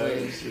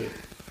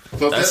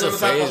 So, That's ¿ustedes no a les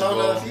ha face, pasado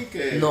bro. nada así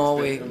que- No,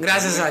 güey.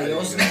 Gracias a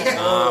Dios.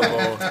 Nah,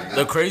 bro.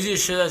 The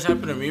craziest shit that's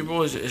happened to me,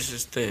 bro, is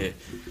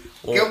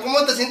well,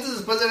 ¿Cómo te sientes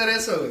después de ver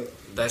eso, güey?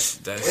 that's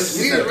It's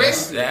weird, right?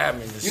 yeah, I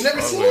mean, it's You never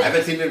fucked, seen güey. I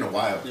haven't seen it in a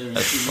while.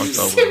 That's fucked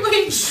up, Sí, güey.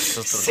 güey.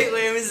 Sí,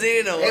 güey, me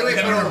sigue, no. Hey, güey,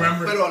 I don't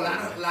remember. pero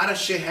a lot of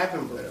shit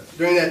happened, bro.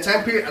 During that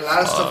time period, a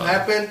lot of stuff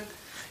happened.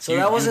 So You-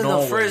 that you wasn't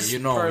know, the güey, first you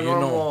know.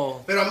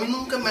 paranormal. Pero a mí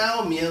nunca me ha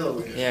dado miedo,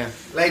 güey. Yeah.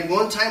 Like,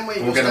 one time, güey,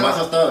 Como yo que nomás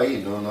ha estaba... estado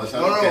ahí, no es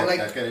algo No, que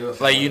like- ha querido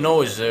hacer. Like, you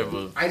know it's there,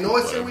 but I know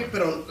it's there, güey,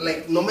 pero,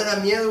 like, no me da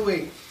miedo,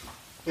 güey.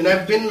 And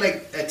I've been,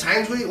 like, at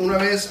times, güey, una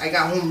vez, I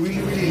got home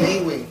really, really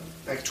late, güey.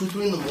 Like, 2,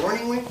 3 in the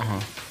morning, güey.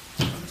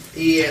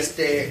 Y, I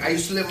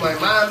used to live with my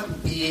mom,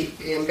 y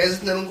en vez de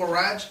tener un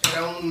garage,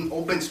 era un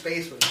open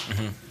space, güey.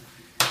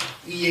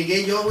 Y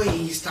llegué yo, güey,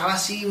 y estaba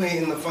así, güey,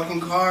 in the fucking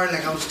car,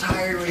 like, I was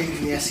tired, güey,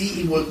 y así,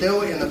 y volteo,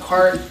 güey, in the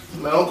car,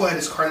 my uncle had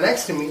his car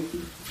next to me.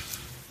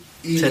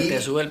 Y Se te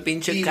sube el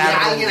pinche y vi carro,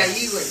 a alguien güey.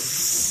 ahí, güey.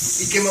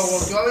 Y que me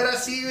volteó a ver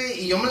así, güey,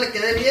 y yo me le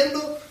quedé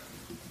viendo,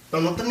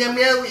 pero no tenía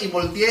miedo, güey, y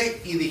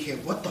volteé y dije,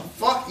 what the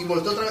fuck, y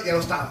volteé otra vez, y ya no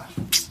estaba.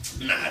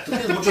 Nah, tú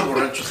tienes muchos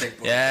borrachos ahí.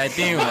 yeah, I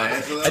think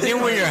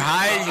when you're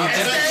high, you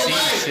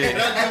just see shit.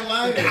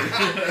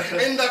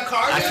 In the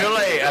car. I feel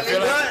like A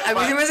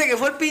mí se me hace que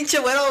fue el pinche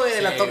güero, güey,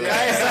 de la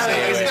tocada esa,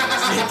 güey, que se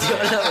sintió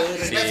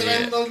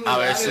la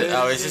verga. sí,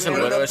 a veces el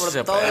güero a veces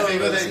se Por todo. pega. Te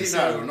ibas a decir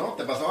algo, ¿no?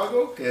 ¿Te pasó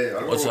algo? Que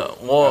algo O sea,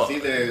 wow. así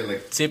de...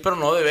 like, Sí, pero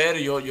no de ver,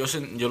 yo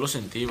lo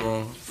sentí,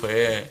 bro.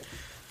 Fue...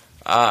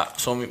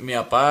 mi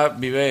papá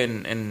vive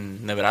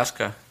en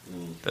Nebraska.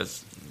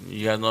 That's,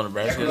 you guys know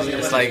Nebraska. Ya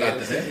It's conocíamos like, sus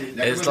tates, ¿eh?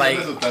 Ya it's conocíamos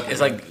like, sus tates, it's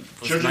 ¿no? like,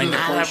 pues, Children no hay of the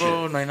nada, corn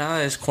bro, no hay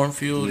nada. Es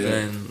cornfield Yeah.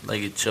 and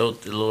like a chill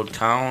little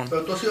town.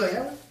 Pero tú has ido allá,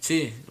 güey.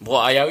 Sí,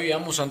 bueno, allá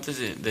vivíamos antes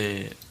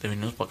de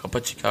venirnos para acá,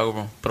 para Chicago,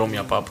 bro. Pero mi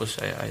papá, pues,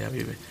 allá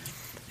vive.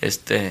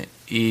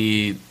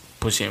 Y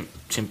pues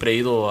siempre he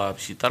ido a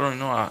visitarlo,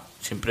 ¿no?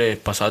 Siempre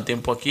pasaba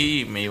tiempo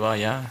aquí y me iba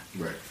allá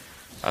right.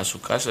 a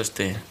su casa,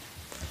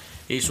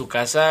 Y su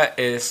casa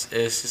es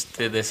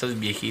de esos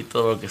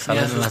viejitos bro, que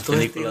salen en las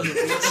películas.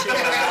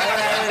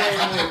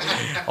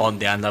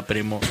 ¿Dónde anda,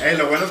 primo?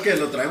 Lo bueno es que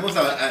lo traemos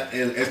a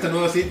este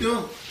nuevo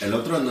sitio. El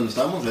otro en donde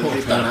estábamos es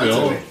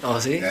Instagram, güey. Oh,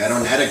 ¿sí? Era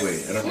un attic,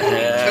 güey. Era un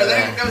 ¿Verdad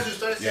que acabas su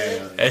historia?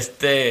 Yeah,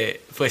 yeah.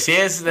 Pues sí,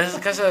 es de esas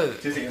casas,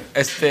 Sí, señor.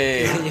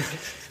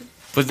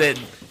 pues de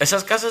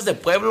esas casas de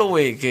pueblo,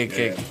 güey,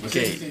 que Pues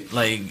sí.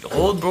 like,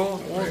 old,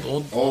 bro,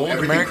 old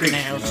everything American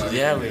creaks, houses, you know,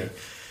 yeah, güey.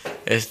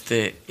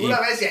 Tú la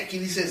ves y aquí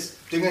dices,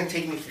 they're gonna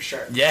take me for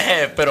sure.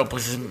 Yeah, pero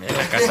pues es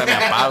la casa de mi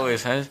papá, güey,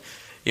 ¿sabes?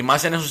 Y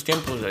más en esos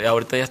tiempos, y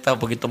ahorita ya está un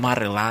poquito más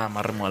arreglada,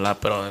 más remodelada,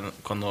 pero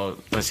cuando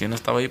recién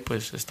estaba ahí,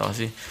 pues estaba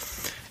así.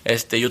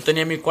 Yo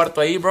tenía mi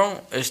cuarto ahí,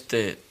 bro,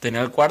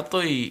 tenía el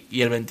cuarto y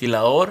el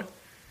ventilador.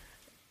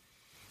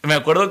 Me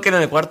acuerdo que en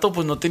el cuarto,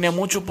 pues no tenía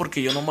mucho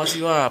porque yo nomás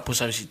iba,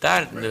 pues a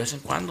visitar de vez en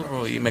cuando,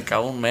 bro, y me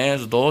quedaba un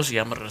mes, 2 y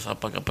ya me regresaba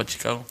para acá, para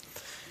Chicago.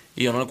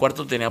 Y yo en el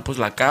cuarto tenía, pues,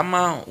 la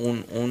cama,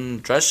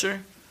 un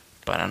dresser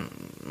para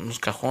unos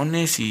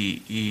cajones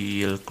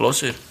y el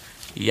closet.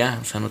 Y ya,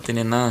 o sea, no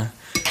tenía nada.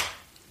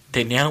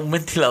 tenía un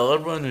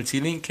ventilador, bro, en el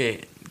ceiling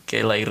que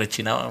like,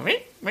 rechinaba.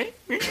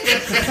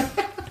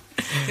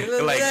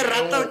 De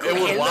rato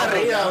cogiendo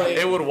arriba, güey.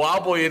 It would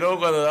wobble, you know,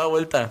 cuando daba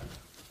vuelta.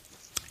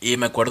 Y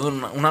me acuerdo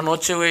una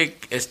noche, güey,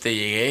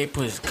 llegué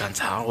pues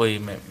cansado, güey.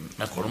 Me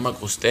acuerdo me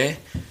acosté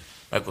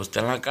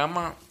en la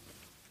cama.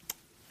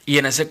 Y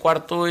en ese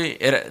cuarto, güey,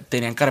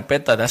 tenían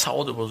carpeta. That's how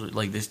old it was.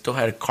 Like, they still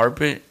had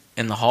carpet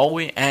in the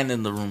hallway and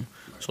in the room.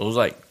 So it was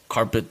like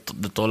carpet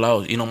de todos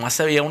lados. Y nomás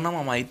se veía una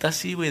mamadita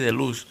así, güey, de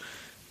luz.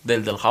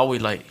 Del hallway,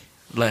 like,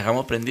 la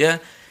dejamos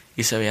prendida.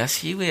 Y se veía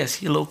así, güey,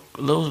 así,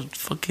 little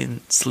fucking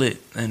slit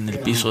en el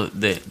piso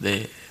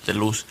de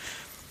luz.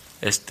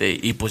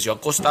 Y pues yo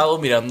acostado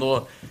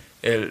mirando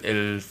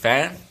el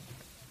fan,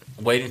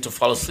 waiting to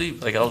fall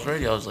asleep. Like, I was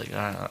ready. I was like,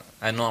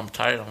 I know I'm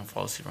tired. I'm gonna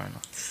fall asleep right now.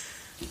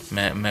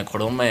 Me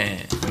acuerdo,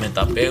 me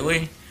tapé,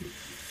 güey.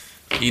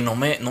 Y no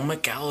me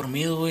quedé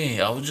dormido, güey.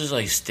 I was just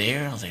like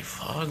staring. I was like,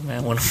 fuck,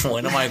 man,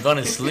 when am I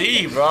gonna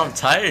sleep, bro? I'm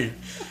tired.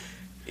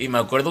 Y me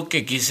acuerdo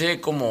que quise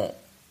como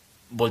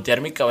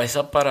voltear mi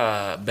cabeza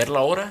para ver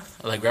la hora.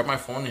 Like, grab my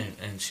phone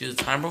and see the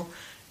time, bro.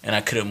 And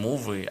I couldn't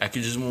move, güey. I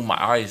could just move my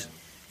eyes.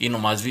 Y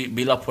nomás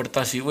vi la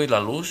puerta así, güey, la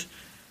luz.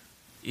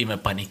 Y me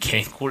paniqué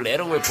en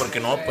culero, güey, porque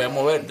no me podía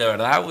mover. De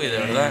verdad, güey,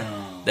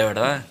 de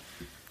verdad.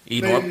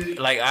 Y no,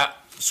 like,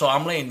 so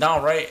I'm laying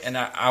down, right? And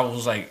I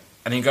was like,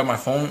 I didn't get my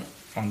phone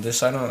on this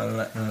side.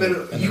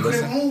 Pero you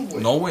couldn't move,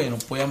 güey. No, güey, no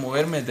podía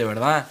moverme, de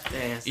verdad.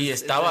 Y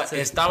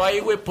estaba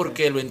ahí, güey,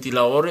 porque el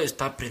ventilador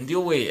está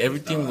prendido, güey.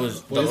 Everything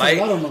was, the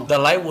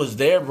light was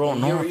there, bro.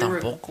 No,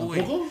 tampoco,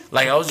 güey.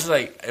 Like, I was just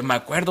like, me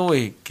acuerdo,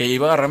 güey, que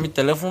iba a agarrar mi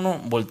teléfono,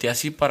 volteé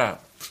así para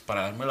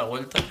darme la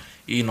vuelta.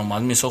 Y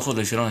nomás mis ojos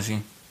le hicieron así.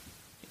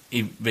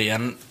 Y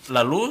veían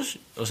la luz,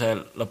 o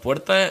sea, la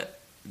puerta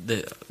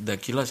de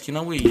aquí a la esquina,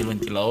 güey, y el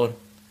ventilador.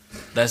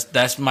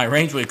 That's my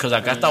range, güey, porque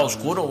acá está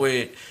oscuro,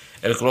 güey.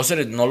 El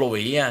closet no lo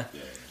veía.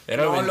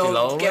 Era el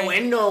ventilador, qué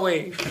bueno,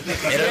 güey.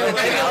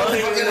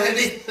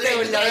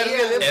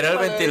 Era el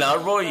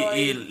ventilador, bro,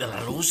 y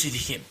la luz, y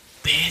dije,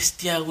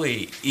 bestia,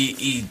 güey.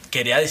 Y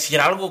quería decir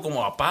algo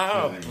como,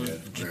 papá, pues,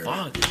 ¿qué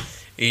fuck?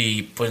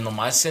 Y pues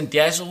nomás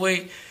sentía eso,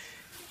 güey.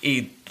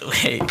 Y,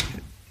 güey,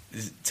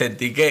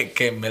 sentí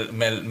que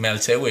me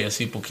alcé, güey,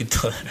 así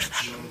poquito, de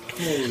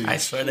verdad. I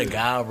swear to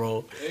God,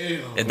 bro.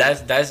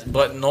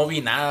 But no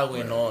vi nada,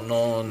 güey, no,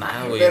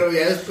 nada, güey. Pero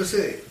ya después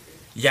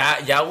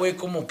Ya, güey,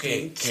 como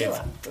que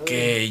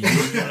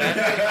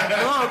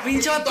no,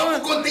 pinche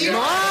vato. Contigo.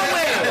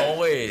 No,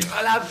 güey.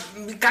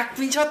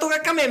 Pinche vato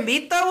caca me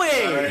invita,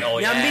 güey.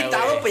 Me han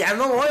invitado, güey. pues ya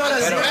no voy, ahora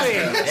sí, güey.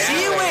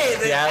 Sí,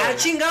 güey. Ya, Ha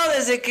chingado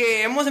desde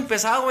que hemos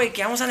empezado, güey,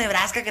 que vamos a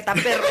Nebraska, que está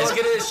perro. Es que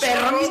eres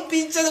perro mis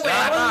pinches, güey.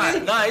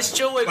 No, es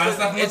chill, güey.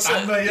 Está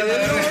flotando ahí,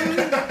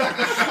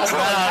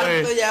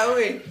 Ya,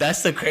 güey.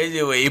 That's the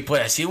crazy, güey. Y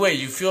pues así, güey,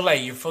 you feel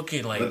like you're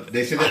fucking like. But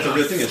they say that's a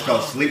real thing. It's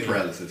called sleep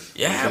paralysis.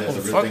 Yeah, They say that's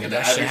a well, real thing. fuck,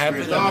 that shit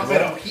happens. No,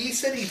 pero he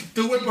said he...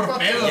 Tú, güey, por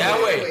pedo. Ya,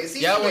 güey.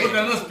 Sí, Ya, güey. Porque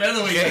andas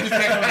pedo, güey. He was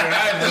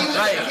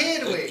a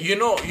kid, güey. You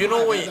know,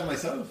 güey.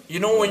 You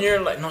know when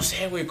you're like, no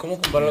sé, güey,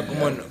 cómo compararlo,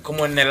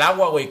 como en el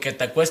agua, güey, que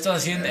te acuestas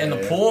así en the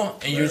pool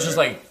and you're just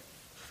like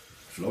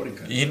Floating,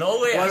 kind of. you know,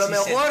 güey, O a lo así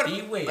mejor,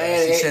 sentí, güey,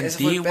 así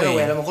sentí, güey.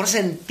 A lo mejor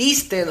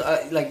sentiste,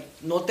 like,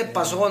 no te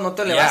pasó, no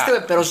te levantaste,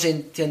 güey, pero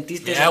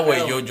sentiste. Ya,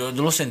 güey, yo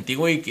lo sentí,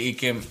 güey, y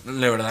que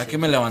la verdad que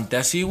me levanté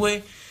así,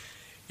 güey,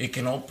 y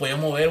que no podía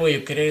mover, güey.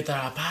 Yo quería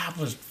gritar, papá,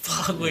 pues,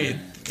 fuck, güey,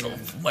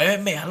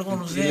 muéveme algo,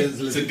 no sé. Es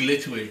un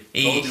glitch, güey.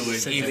 Y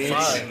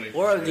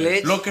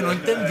Glitch. lo que no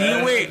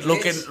entendí, güey, lo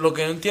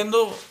que no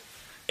entiendo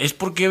es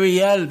por qué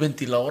veía el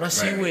ventilador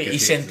así, güey, y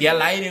sentía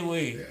el aire,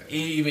 güey,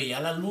 y veía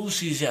la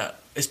luz y decía,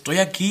 estoy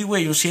aquí,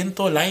 güey, yo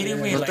siento el aire,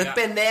 güey. No estoy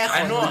pendejo.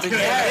 I know,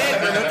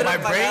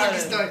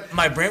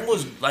 my brain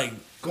was like,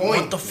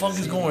 what the fuck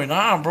is going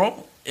on,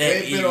 bro?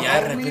 Y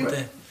ya de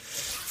repente,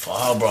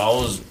 fuck, bro,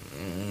 I was,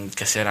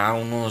 ¿qué será?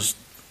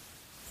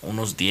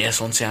 Unos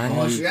 10, 11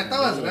 años. Ya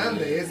estabas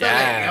grande.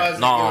 Yeah,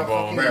 no,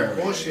 bro.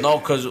 No,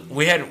 because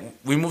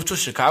we moved to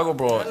Chicago,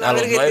 bro. La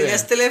verga,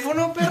 ¿tenías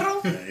teléfono,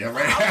 perro? Yeah,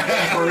 right.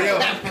 For real.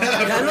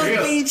 Ya los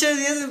pinches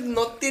días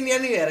no tenía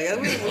ni vergas,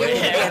 güey.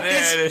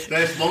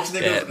 That smoke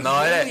stickers.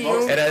 No,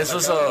 era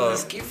esos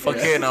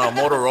fucking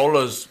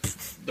Motorola's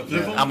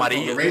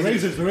amarillos.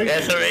 Razors. Es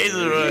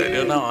Razor, bro.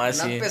 Yo no,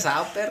 así. Está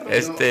pesado, perro.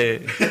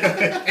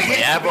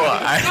 Yeah, bro.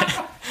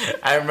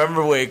 I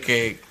remember, güey,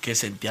 que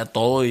sentía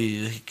todo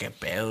y dije, qué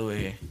pedo,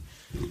 güey.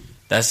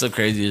 That's the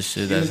craziest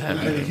shit that's ¿Le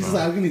happened. dijiste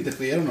a alguien y te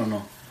pidieron o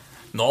no?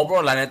 No,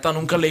 bro, la neta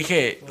nunca le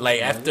dije,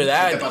 like, after ¿Te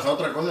that. pasó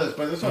otra cosa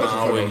después de eso? ¿O eso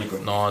No, fue lo güey. único?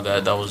 No,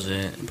 that was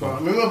it. A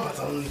mí me ha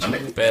pasado un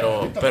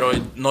chingo. Pero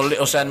no le,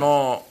 o sea,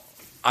 no,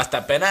 hasta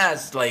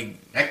apenas, like,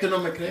 Héctor no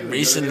me cree,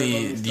 güey.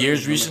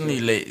 years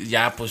recently,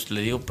 ya, pues,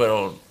 le digo,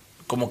 pero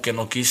como que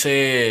no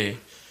quise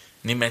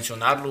ni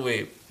mencionarlo,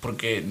 güey.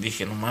 Porque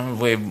dije, no mames,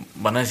 güey,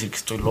 van a decir que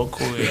estoy loco,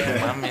 güey,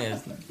 no mames.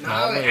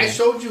 No, güey, I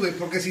showed you, güey,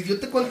 porque si yo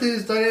te cuento esa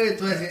historia,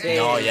 tú vas a decir...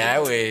 No, ya,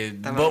 güey.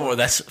 Bobo,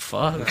 that's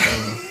fuck.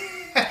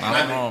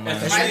 No, man.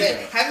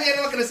 Jaime ya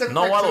no va a crecer.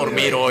 No voy a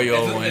dormir hoy yo,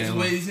 Esos güey.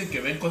 güey dicen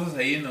que ven cosas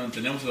ahí en donde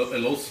tenemos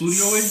el old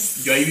studio, güey.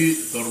 Yo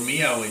ahí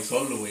dormía, güey,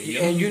 solo, güey.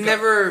 And you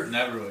never...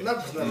 Never, güey. No,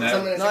 pues no.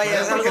 Never. No,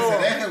 ya es Porque algo... se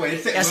deja,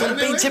 güey. Ya es un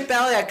pinche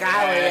pedo de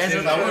acá,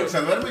 güey.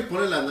 Se duerme y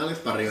pone las nalgas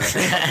para arriba.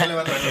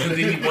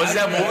 Was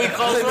that movie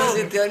called? No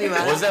sintió ni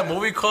madre. Was that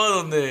movie called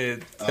donde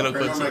se lo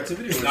Paranormal contó?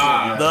 Activity.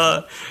 Nah.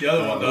 No, The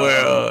other one, no.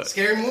 where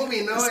Scary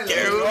movie, ¿no?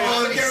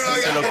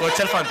 se lo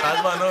cocha el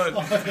fantasma, ¿no?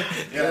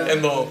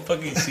 En the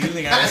fucking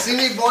ceiling. Así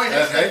mi boy.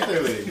 Es gente,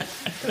 güey.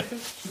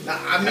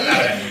 A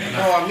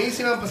mí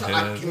sí me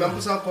han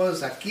pasado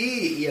cosas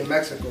aquí y en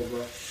México,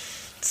 bro.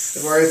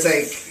 Where it's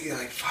like, you're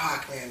like,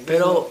 fuck, man.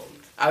 Pero,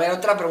 a ver,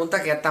 otra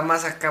pregunta que ya está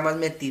más acá, más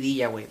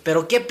metidilla, güey.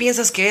 Pero, ¿qué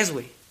piensas que es,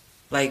 güey?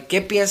 Like,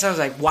 ¿qué piensas?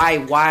 Like,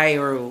 why,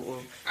 or what do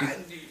you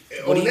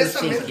think?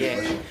 Honestamente, Yeah.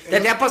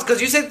 güey.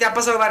 Because you said te ha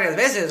pasado varias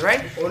veces,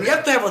 right? You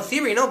have to have a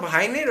theory, no,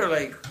 behind it, or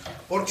like...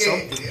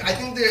 Porque I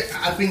think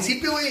al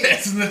principio, güey.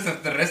 Es un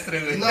extraterrestre,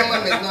 güey. No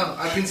mames, no.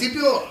 Al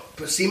principio,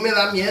 pues sí me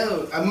da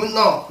miedo. A mí,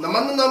 no, nada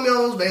más me da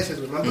miedo 2 veces,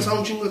 güey. Me han pasado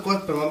un chingo de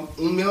cosas, pero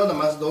un miedo nada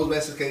más 2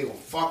 veces que digo,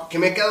 fuck. Que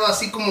me he quedado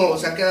así como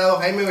se ha quedado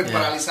Jaime, güey,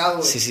 paralizado,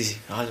 güey. Sí.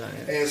 Oh,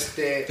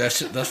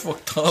 That's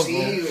fucked up, Sí,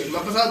 bro. güey. Me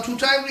ha pasado 2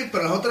 times, güey,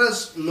 pero las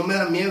otras no me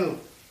dan miedo.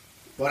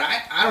 But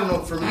I don't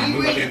know, for me, Muy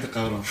güey. valiente,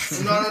 cabrón.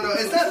 No,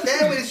 it's not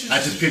that, güey. It's just. I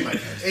just peed my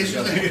pants. It's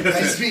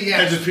just, yeah.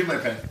 I just peed my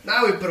pants.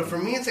 Nah, güey, pero for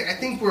me, it's like, I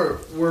think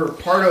we're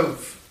part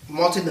of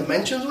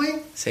multi-dimensions, güey.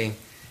 Sí,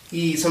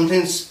 Y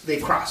sometimes they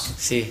cross.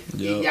 sí.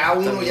 Y ya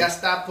uno ya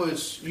está,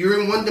 pues, you're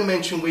in one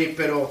dimension, güey,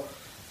 pero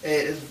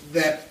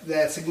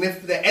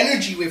the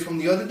energy, güey, from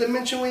the other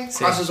dimension, güey, Sí.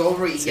 crosses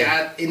over y Sí.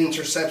 ya it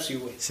intercepts you,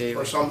 güey, Sí,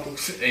 or güey. something.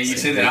 And you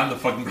say that I'm the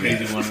fucking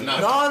crazy one.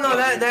 No,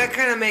 that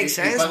kind of makes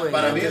sense, güey.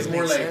 Para mí That es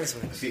more makes like, sense,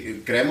 güey.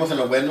 si creemos en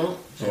lo bueno,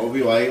 so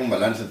obvio hay un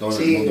balance en todo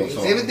Sí, el mundo.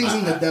 So, everything's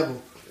in the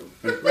devil.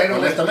 Right,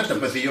 honestamente,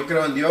 pues si yo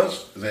creo en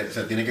Dios,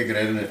 se tiene que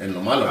creer en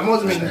lo malo.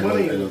 Vamos, güey, En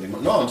lo demás.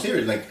 No, I'm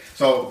serious. Like,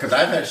 so, because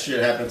I've had shit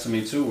happen to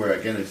me too, where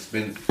again, it's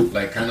been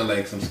like kind of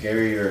like some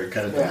scary or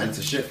kind of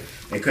defensive shit.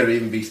 It could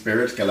even be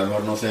spirits que a lo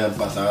mejor no se han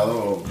pasado,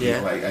 o Yeah.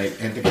 like, hay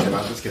gente que se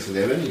mata que se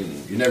deben,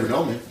 y you never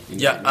know, man. You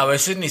Ya, never know. a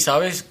veces ni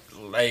sabes,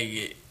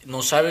 like,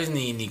 no sabes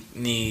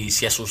ni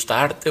si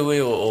asustarte, güey,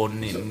 o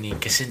ni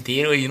qué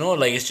sentir, güey, you know,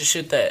 like, it's just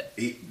shit that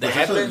Y, that pues,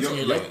 eso, happens, yo- and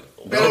you're yo- like,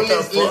 Pero what the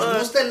les fuck?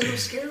 gusta el little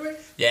scary, güey.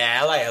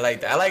 Yeah, I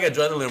like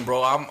adrenaline,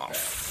 bro.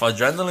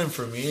 Adrenaline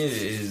for me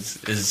is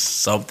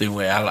something,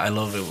 güey. I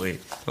love it, güey.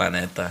 La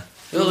neta.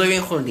 Yo soy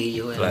bien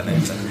jundillo, güey. La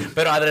neta.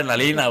 Pero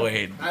adrenalina,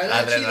 güey. Adrenalina,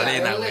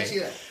 Adrenalina, chida, güey.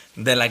 chida.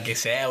 De la que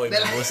sea, güey. Me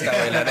De la- gusta,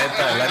 güey. La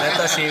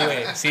neta sí,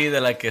 güey. Sí,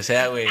 de la que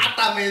sea, güey.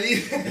 Hasta me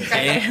dice.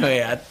 Sí, güey.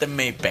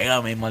 Áteme y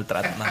pégame y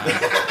maltrata.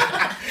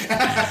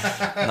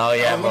 No,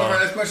 ya, I'm gonna bro.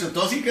 run this question.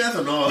 ¿Tú sí crees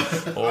o no?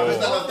 Oh. Ahora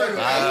está la otra, güey.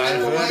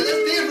 That's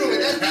different, güey,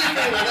 that's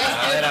different, güey,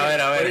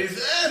 that's A ver.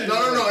 different.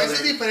 No, ese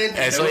es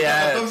diferente. Eso ¿Te ya.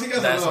 gustan las tóxicas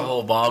o That's a no?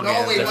 whole ball game.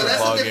 No, güey, That's but a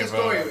that's a ball game,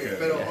 different bro. story, güey. Okay,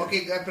 Pero,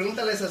 okay. ok,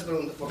 pregúntale esas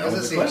preguntas, porque That es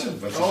was así. the question,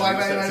 pues, No, ahí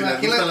va. si les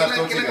 ¿Quién gustan las la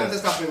tóxicas.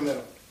 contesta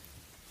primero?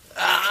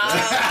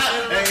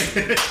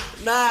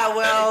 Nah,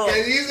 well...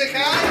 ¿Qué dice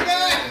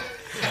Jaime?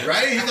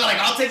 Right? He's like,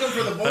 I'll take them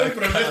for the boy,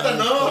 pero en esta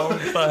no.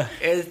 Compa.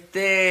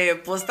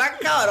 Pues está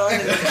cabrón.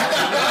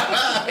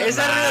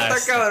 Esa risa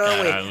está cabrón,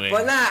 güey.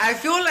 But nah, I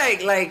feel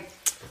like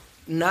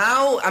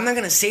now I'm not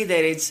gonna say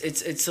that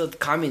it's a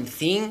common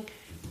thing,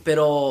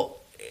 pero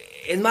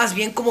es más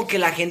bien como que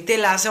la gente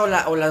la hace o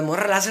las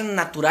morras la hacen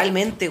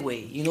naturalmente,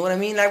 güey. You know what I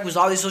mean? Like with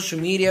all this social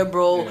media,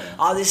 bro,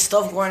 all this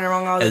stuff going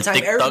around all the El time.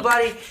 TikTok.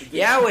 Everybody,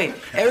 yeah, güey.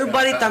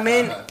 Everybody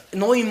también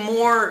knowing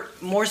more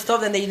stuff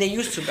than they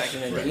used to back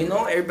in the day. You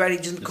know, everybody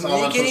just It's all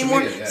on communicating social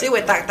more. media, yeah. Sí,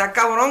 güey, está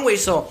cabrón, güey.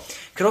 So,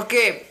 creo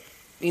que,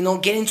 you know,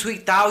 getting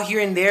tweaked out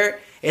here and there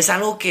es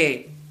algo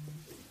que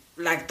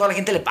toda la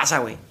gente le pasa,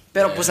 güey.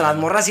 Pero pues a las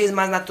morras sí es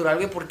más natural,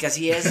 güey, porque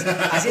así es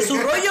su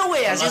rollo,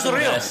 güey, así es su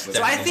rollo. So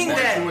I think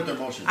that,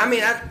 I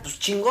mean, pues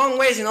chingón,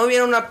 güey, si no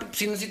viene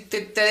si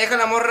te deja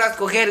la morra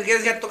escoger,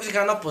 ¿quieres ser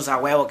tóxica? No, pues a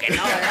huevo que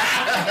no,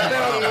 ¿verdad?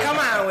 Pero, come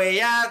on, güey,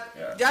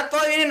 ya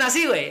todos vienen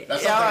así, güey.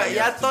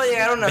 Ya todos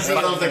llegaron así.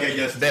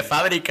 De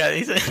fábrica,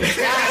 dice. Ya, sí,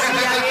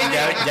 ya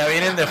vienen. Ya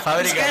vienen de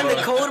fábrica, Scan the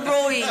bro. code,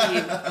 bro, y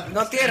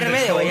no tiene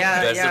remedio, güey,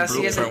 ya That's the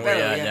sí es el blueprint,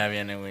 güey. pedo, Ya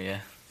viene, güey,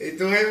 ya. ¿Y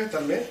tú, Jaime,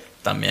 también?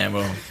 También,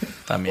 bro.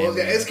 También. O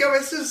sea, güey. es que a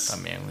veces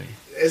También, güey.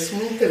 es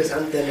muy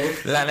interesante,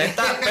 ¿no? La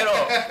neta, pero...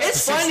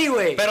 Es funny,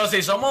 güey. Pero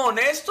si somos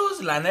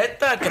honestos, la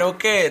neta, creo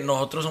que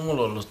nosotros somos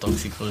los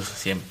tóxicos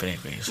siempre,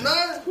 güey. O sea,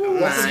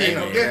 No sé,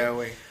 ¿por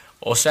qué?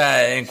 o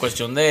sea, en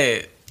cuestión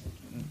de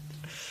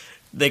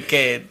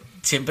que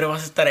siempre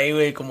vas a estar ahí,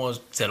 güey, como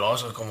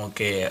celoso, como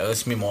que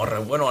es mi morra.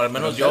 Bueno, al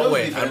menos Pero yo,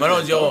 güey. celos Al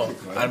menos yo.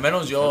 diferentes, Al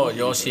menos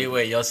yo sí,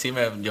 güey. Yo sí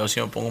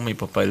me pongo mi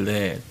papel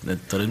de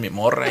tú eres mi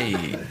morra y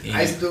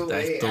Ahí estuvo,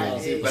 ahí tú.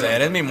 ahí sí, O sea,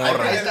 eres mi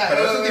morra. Ahí está,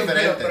 Pero eso es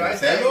diferente, pero ahí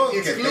está, celos que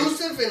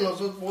exclusive en los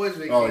dos boys,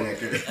 güey. Oh, yeah,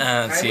 que...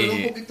 Ah, Jaime es un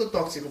sí. poquito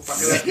tóxico, para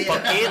que la quieran.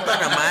 Poquito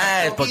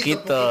nomás,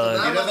 poquito.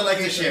 nada He doesn't like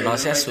to poquito. share. No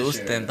se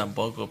asusten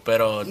tampoco,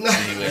 pero sí,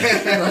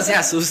 güey. No se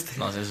asusten.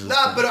 No se asusten. No,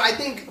 pero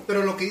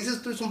pero lo que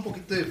dices tú es un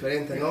poquito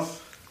diferente, ¿no?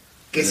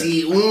 Que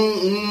si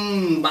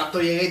un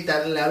vato llega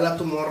y le habla a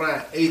tu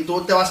morra y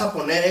tú te vas a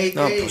poner, hey,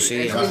 No, hey, pues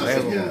sí, es, a mi,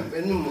 huevo.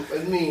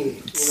 es mi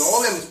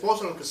novia, mi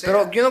esposo, lo que sea.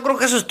 Pero yo no creo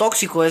que eso es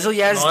tóxico, eso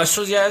ya es... No,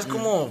 eso ya es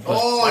como pues,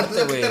 oh, parte,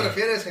 entonces, ¿a qué güey. te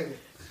refieres, güey?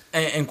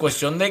 En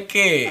cuestión de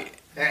que...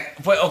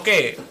 Pues,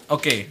 Pues,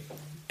 ok.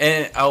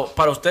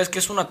 Para ustedes, ¿qué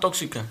es una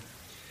tóxica?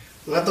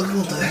 una tóxica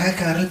no te deja de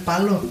cagar el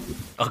palo.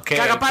 Okay,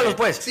 Cagapalos,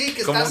 pues. Sí,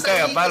 que ¿Cómo estás un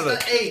ahí, cagapalos?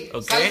 ey,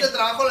 Ok. sales de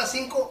trabajo a las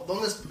 5,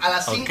 a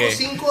las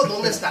 5:05,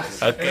 ¿dónde estás?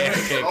 Ok.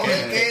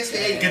 ¿Dónde qué es?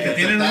 Ey, Que te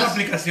tienen una estás-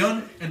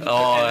 aplicación en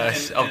Oh, en-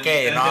 es- en- ok,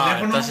 en el no,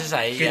 teléfono entonces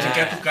ahí que ya.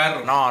 chequea tu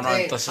carro. No,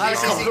 Sí. entonces Ay,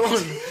 no.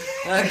 cabrón.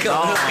 Ay,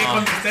 cabrón. Que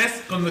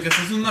cuando estés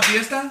en una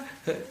fiesta,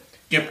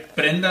 que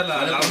prenda la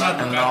alarma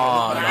de tu carro.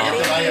 No, Para que no.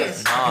 te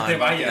vayas. No, Que te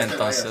vayas.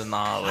 entonces no,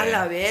 A güey.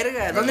 la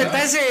verga. ¿Dónde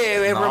está ese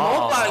No.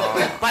 remote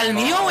para el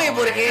mío, güey?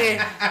 Porque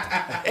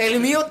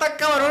el mío está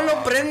cabrón,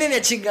 no prende ni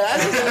a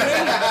chingadas.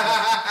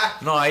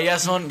 No, ahí ya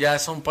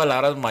son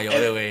palabras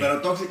mayores, güey.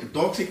 Pero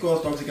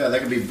tóxicos, tóxicas, that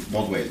can be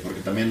both ways, porque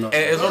también no.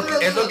 Es lo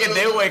que te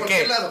digo, güey, ¿Por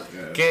qué lado?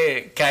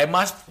 que hay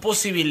más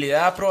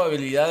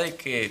probabilidad de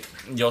que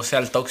yo sea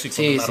el tóxico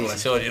Sí, en una sí, sí.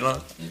 relación, you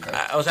know?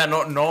 O sea,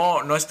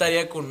 no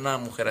estaría con una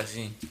mujer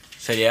así.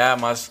 Sería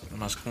más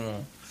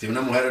como... Si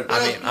una mujer.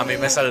 A mí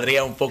me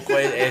saldría un poco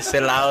ese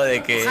lado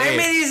de que...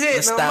 Jaime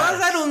dice, no nomás está-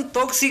 dar un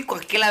tóxico,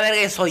 aquí la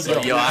verga soy yo.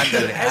 Soy yo,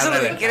 ándale. Eso es lo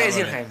ándale, que quiere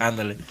decir ándale, Jaime.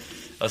 Ándale.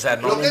 O sea,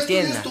 no... Lo que es tuyo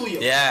entienda. es tuyo.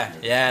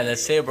 Yeah,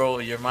 that's it,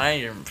 bro. You're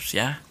mine, pues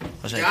ya.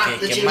 O sea, Ya,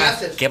 te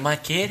chingaste. ¿qué más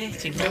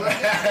quieres? Yo te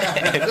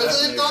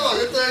doy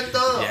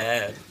todo.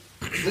 Yeah.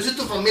 No soy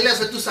tu familia,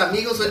 soy tus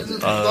amigos, soy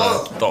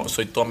todo.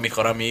 Soy tu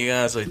mejor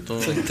amiga, soy tu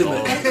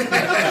todo.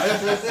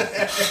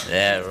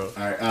 Yeah, bro.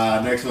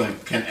 Alright, next one.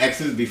 Can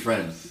exes be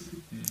friends?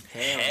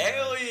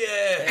 Hell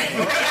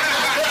yeah.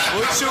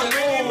 What you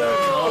mean,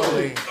 bro?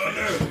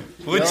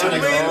 What you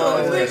mean,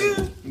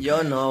 bro?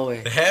 Yo no,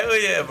 güey. Hell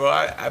yeah, bro.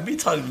 I be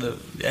talking to...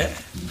 Yeah.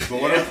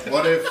 But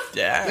what if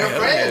Yeah. They're hell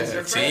friends, yeah.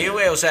 they're Sí, friends.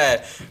 güey, o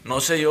sea, no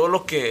sé yo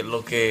lo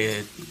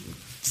que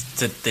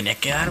se tenía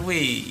que dar, güey,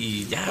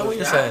 y ya, güey,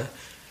 o sea...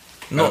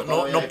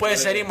 No puede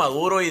ser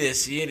inmaduro y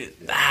decir,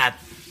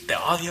 te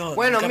odio.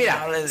 Bueno, nunca me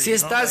mira, hables",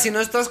 si no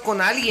estás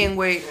con alguien,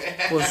 güey,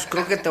 pues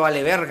creo que te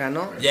vale verga,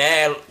 ¿no?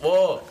 Yeah,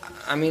 oh,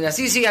 A mí,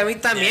 así, sí, a mí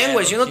también, Yeah,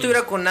 güey. Si yo no sí.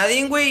 estuviera con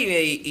nadie, güey,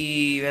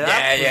 y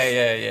 ¿verdad?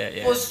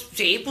 yeah. Pues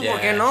sí, pues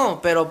 ¿por qué Yeah. no?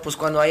 Pero pues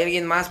cuando hay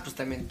alguien más, pues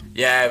también.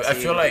 Yeah, I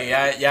Sí, feel like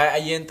ya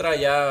ahí entra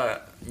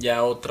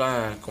ya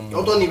otra como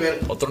Otro nivel.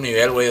 Otro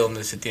nivel, güey,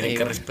 donde se tiene Sí,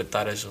 que güey.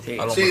 respetar eso. Sí.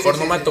 A lo Sí, mejor sí,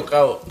 no sí, me sí. ha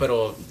tocado,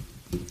 pero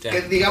ya.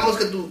 Que digamos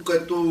que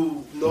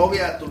tu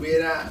novia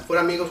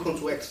fuera amigos con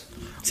su ex.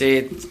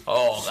 Sí.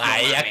 Oh,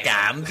 ahí ya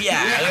cambia,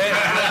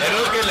 güey. Es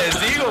lo que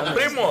les digo,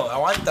 primo,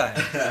 aguanta.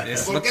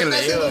 Es ¿Por lo qué que está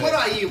le ese digo. número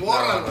ahí?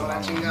 Bórralo,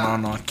 la chingada.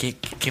 No, ¿qué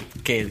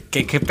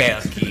pedo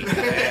aquí?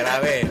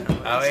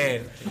 A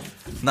ver.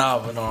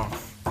 No,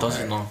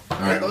 entonces no.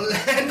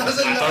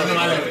 Entonces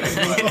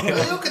no. Yo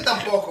digo que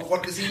tampoco,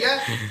 porque si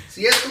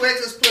es tu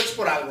ex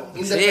por algo.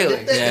 Independiente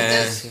de que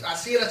Yeah. estés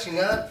así de la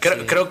chingada.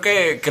 Creo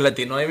que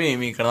latino ahí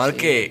mi canal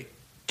que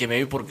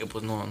maybe porque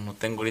pues no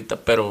tengo ahorita,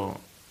 pero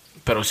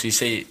sí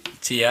si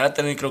ya a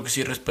tener, creo que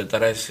sí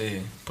respetar a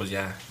ese, pues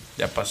ya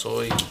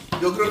pasó y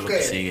Yo creo lo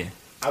que sigue.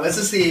 a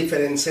veces se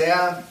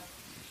diferencia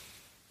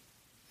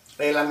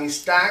la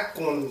amistad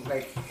con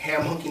like, hey,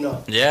 I'm hooking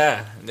up.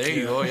 Yeah, there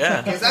you go,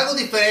 yeah. Es algo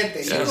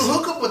diferente. You Yes. can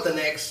hook up with an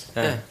ex,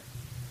 Yeah.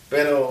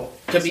 pero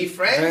to be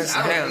friends,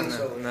 I don't think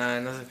so.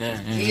 No sé.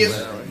 Yeah, Y es-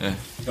 yeah.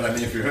 But I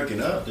mean, if you're hooking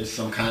up, there's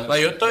some kind of. No,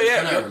 yo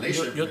todavía there's kind of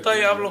relationship yo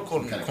todavía there. hablo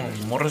con Kind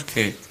of morras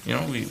que, you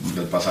know, we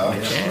del pasado.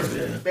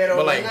 Pero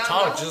but like nada,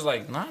 talk, no. just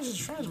like nah, just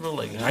friends, bro.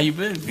 Like how you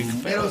been?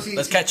 Pero sí,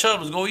 Let's sí. catch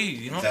up, let's go eat,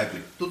 you know.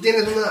 Exactly. Tú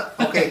tienes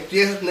tú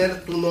tienes que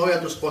tener tu novia,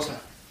 tu esposa.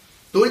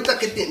 Tú ahorita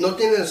que no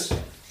tienes,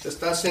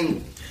 estás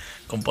en...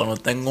 Compa, no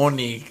tengo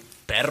ni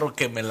perro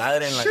que me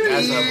ladre en la casa,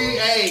 bro.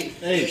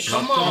 Hey,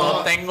 come on.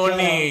 No tengo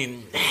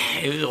ni.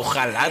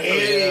 Ojalá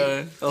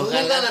tuviera.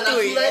 Ojalá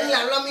tuviera. le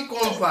habla a mi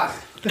compa.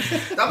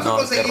 Estamos No, a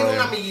conseguir qué una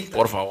rollo. amiguita.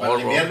 Por Para favor, el bro.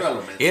 invierno, a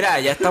lo menos. Mira,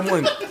 ya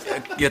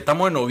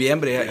estamos en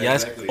noviembre, ya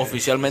es exactly.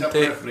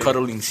 oficialmente Está frío.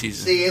 cuddling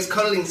season. Sí, es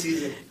cuddling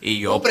season. Y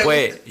yo, Tú pregunta.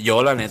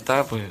 pues, la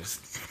neta, pues,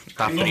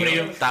 está Tengo frío.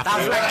 frío. Está Está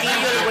frío. flaquillo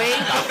el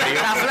güey.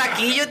 Está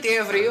flaquillo,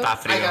 tiene frío. Está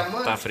frío. I got money.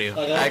 Está frío.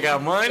 I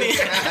got money.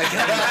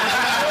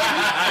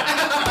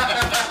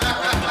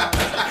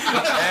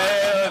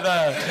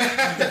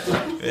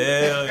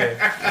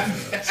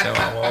 Se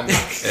mamó.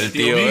 El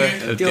tío,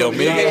 el tío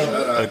Miguel,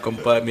 el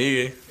compa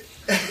Miguel.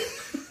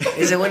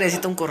 Ese güey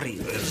necesita un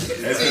corrido.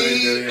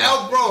 Sí,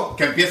 oh, bro.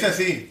 Que empiece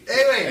así.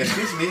 Hey, güey.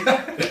 Excuse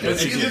me.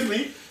 Excuse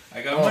me.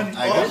 I got money.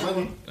 I got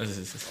money.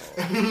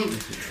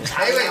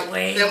 Hey,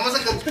 güey. Te vamos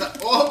a contar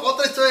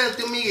otra historia del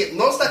tío Miguel.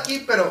 No está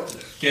aquí, pero...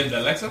 ¿Quién? ¿De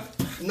Alexa?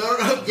 No,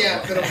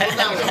 ya, pero no,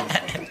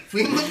 güey.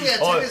 Fuimos, güey, a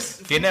Oh, Chávez.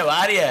 tiene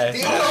varias.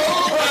 Sí, no,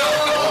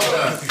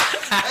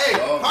 Hey,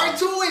 part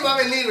 2, güey, va a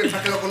venir, güey,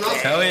 para que lo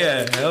conozcan. Hell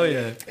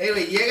yeah. Hey,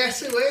 güey, llega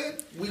ese güey,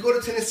 we go to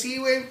Tennessee,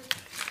 güey.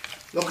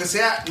 Lo que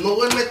sea, no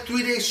duerme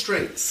 3 days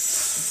straight.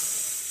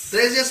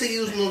 3 días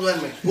seguidos no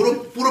duerme.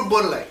 Puro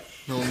Bud Light.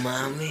 No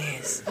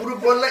mames. Puro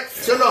Bud Light,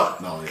 ¿sí o no?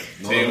 No, no Sí,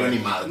 durmió güey. ni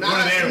madre.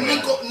 Nada,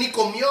 güey. ni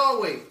comió,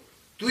 güey.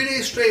 3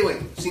 days straight, güey.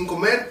 Sin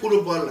comer,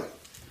 puro Bud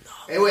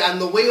Light. Güey, on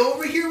the way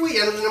over here, güey,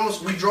 ya nos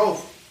tenemos, we drove.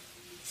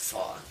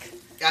 Fuck.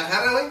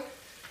 Agarra, güey.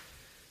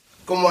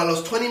 Como a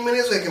los 20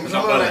 minutes de que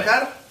empezamos a Bud Light.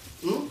 manejar.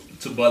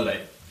 It's a Bud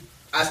Light.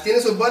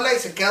 Tiene su Bud Light y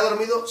se queda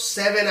dormido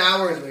 7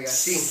 hours, güey,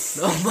 así.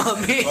 No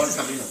mames. Todo el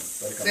camino.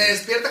 Se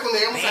despierta cuando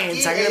llegamos Man,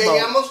 aquí, talking ya about-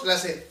 llegamos, la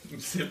hace.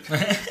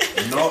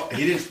 No, he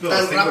didn't spill a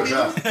Tan single rápido.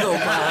 drop. No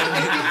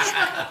mames.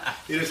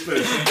 He didn't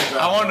spill a single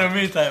drop. want to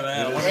meet that,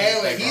 man.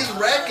 Güey, he's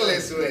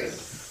reckless, güey.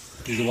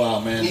 He's a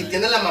wild man. Y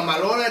tiene la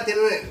mamalona,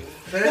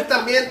 pero él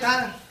también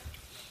está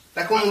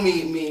como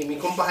mi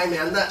compa Jaime,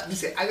 anda,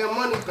 dice, haga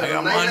money, pero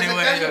Haga nadie money, le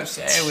güey. hace Yo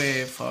caso. sé,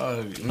 güey.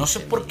 Fuck. No sé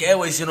por qué,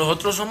 güey. Si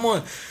nosotros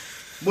somos.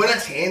 Buena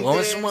gente.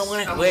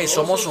 Güey,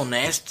 somos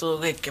honestos,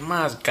 güey. ¿Qué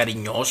más?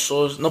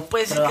 Cariñosos. No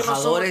puede ser que no somos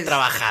Trabajadores.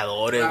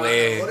 trabajadores,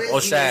 güey. O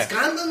sea.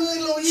 Escándalo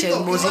del oído. Che, ¿qué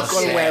músico va a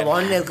hacer?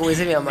 huevones, como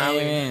dice mi mamá,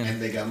 güey. man. And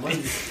they got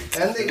money.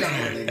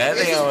 Ande,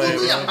 Ande, eso es güey.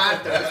 punto y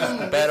aparte, eso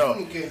es Pero-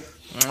 ni qué.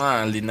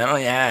 El dinero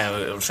ya,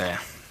 güey, o sea.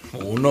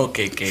 Uno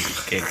que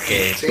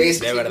Sí,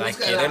 de verdad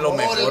busca el quiere lo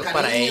amor, el mejor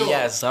para cariño.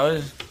 ellas,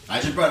 ¿sabes? I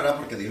should brought it up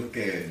porque dijo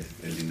que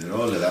el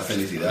dinero le da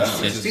felicidad. A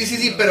veces-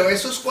 Sí, pero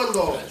eso es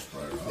cuando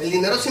el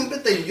dinero siempre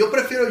te... Yo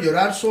prefiero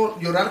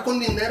llorar con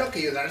dinero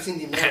que llorar sin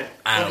dinero.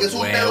 Ah, Porque es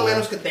un huevo. pedo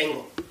menos que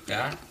tengo.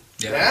 Ya.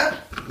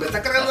 ¿Verdad? Me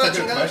está cargando That's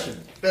la a good chingada.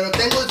 question. Pero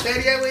tengo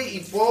feria, güey, y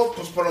puedo,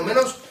 pues por lo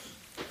menos,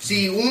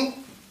 si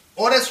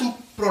ahora es un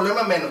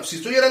problema menos. Si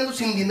estoy llorando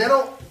sin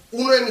dinero,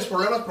 uno de mis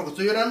problemas porque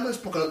estoy llorando es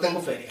porque no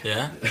tengo feria.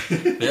 Yeah.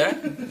 Yeah.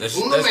 That's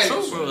Uno true,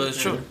 menos. bro. That's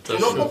true. Si That's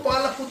no true. puedo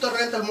pagar la puta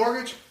renta, el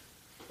mortgage.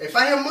 If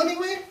I have money,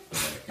 güey,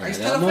 ahí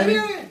está la money.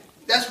 feria, güey.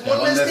 That's Yeah,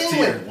 one less thing,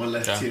 güey. One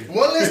less Ya. tier.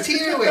 One less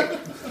tier, güey.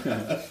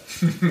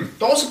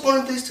 Todos se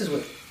ponen tristes,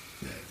 güey.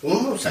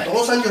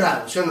 Todos han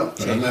llorado, ¿sí o no?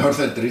 Pero es mejor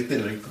ser triste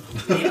y rico.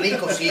 Y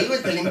rico, sí, güey,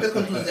 te limpias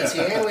con tus de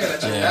 100, güey, la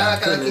chingada,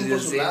 cada quien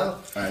por su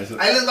lado. Eso-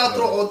 Ahí les va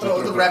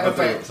otro rapid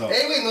fire. so-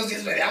 Güey, nos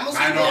desvariamos.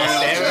 Ah, no, güey. ya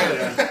sé,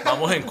 güey.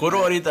 Vamos en curva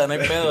ahorita, no hay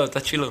pedo, está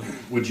chilo.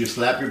 Would you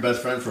slap your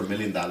best friend for $1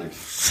 million?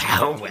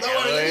 No, güey,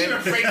 you're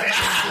afraid to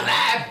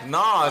slap.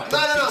 No, No.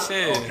 sí.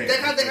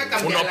 Deja Un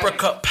cambiar.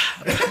 uppercut.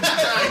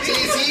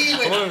 Sí,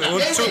 güey. Un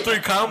Güey,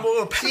 2-3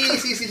 combo.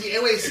 Sí,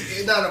 güey.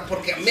 No,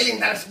 porque $1 million.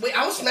 Güey,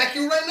 I'll smack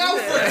you right now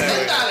for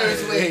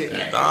 $10, güey.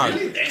 No,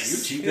 You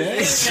cheap.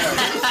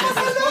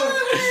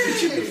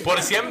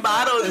 por 100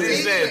 varos,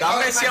 dice.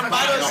 Dame 100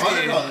 varos. Sí.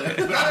 No,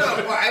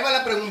 pues, ahí va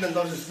la pregunta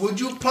entonces. Would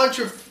you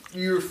punch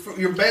your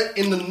bet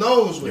in the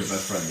nose, Your güey,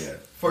 best friend, yeah.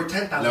 for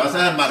 $10,000? Le vas a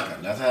dar marca,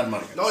 le vas a dar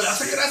marca. No, le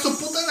vas a quedar su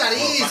puta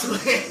nariz,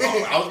 güey. No,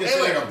 I was gonna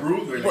say like a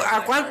bruise. or like-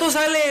 ¿A cuánto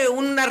sale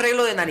un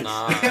arreglo de nariz?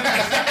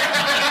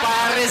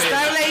 Para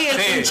restarle ahí el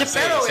Sí, pinche sí,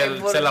 pedo, güey.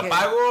 se la porque-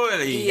 pago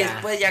y Y ya.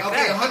 después ya Ok,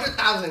 creo.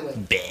 100,000, güey.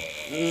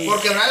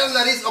 Porque quebrar la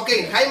nariz. Ok,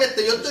 Jaime,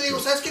 yo te digo,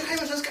 ¿sabes qué,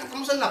 Jaime? ¿Sabes qué?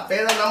 Estamos en la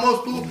peda,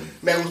 hablamos tú.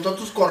 Me gustó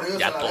tus corridos.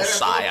 Ya a la tú verga,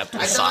 sabes, todo. ya tú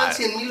Ahí te dan sabes.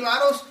 100,000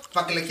 varos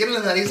para que le quieras la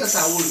nariz a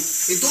Saúl.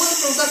 Y tú vas a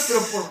preguntar,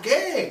 ¿pero por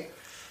qué?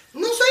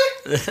 No sé.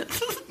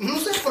 No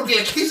sé,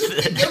 porque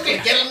quiero que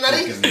le quieras la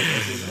nariz.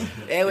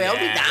 Güey, I'll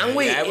be down,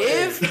 güey. Ya,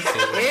 güey. If.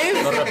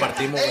 Lo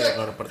repartimos, Ey, güey, güey,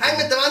 lo repartimos.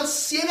 Jaime, te van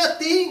 100 a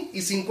ti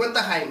y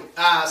 50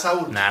 a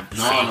Saúl. Nah, pues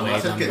No, sí, no, güey, va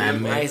a ser no que-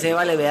 mames. Ahí se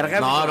vale verga.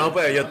 No,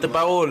 pero yo te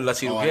pago la ahí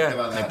cirugía. te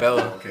va a No dar. hay pedo.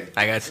 Ok. I got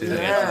you, I got you.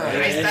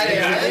 Ahí está, Hay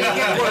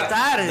que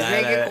cortar, Dale,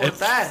 hay que dale.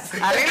 cortar.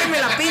 Arréglame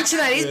la pinche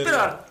nariz,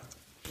 pero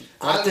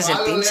cortes el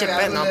Algo pinche leve,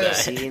 pedo. algo No, leve.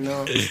 pero sí,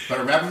 no. But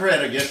a rapid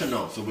fire, yes or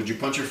no? So would you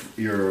punch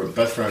your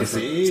best friend for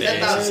Sí. Sí,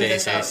 $10,000, sí,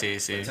 $10,000. sí,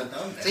 sí.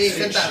 Sí,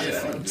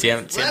 100,000.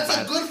 100 Well, that's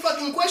a good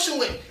fucking question,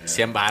 güey.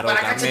 100 varos,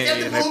 Para dame,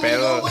 cachetearte no hay por $1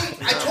 pedo. millón, güey.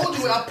 I told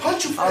you, I'll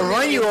punch you for I'll $1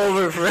 run you million.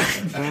 over,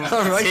 friend.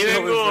 I'll run Sí you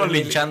vengo over.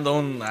 linchando a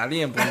un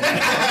alien. Pues.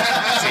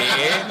 Sí,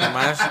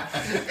 nomás.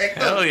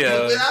 Héctor, Hell yeah.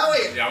 ten cuidado,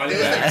 güey. Ya vale,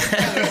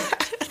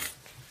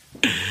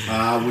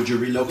 Would you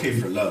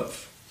relocate for love?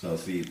 So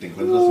si te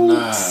encuentras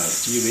una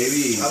chibi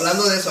baby.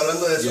 Hablando de eso.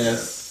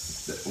 Yes.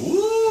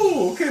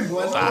 Okay,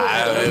 bueno.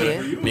 Ah, Good güey,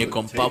 for you. mi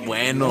compa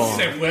bueno.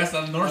 Se fue hasta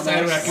el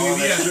Northside, güey, aquí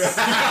vivía.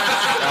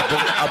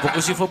 ¿A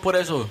poco sí fue por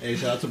eso? Hey,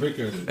 shout out to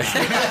Breaker.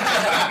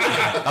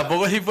 ¿A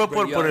poco sí fue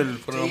por el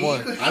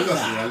amor? Algo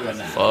así, algo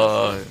así.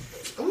 Fuck.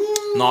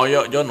 No,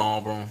 yo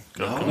no, bro.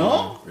 Creo que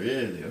No?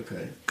 Really?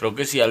 Okay. Creo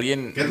que si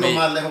alguien... ¿Qué es lo me-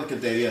 más lejos que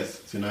te dirías?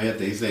 Si una ella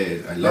te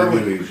dice, I love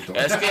you. y todo.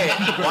 Es que,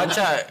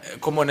 guacha,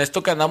 como en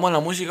esto que andamos en la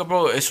música,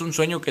 bro, es un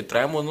sueño que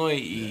traemos, ¿no?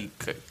 Y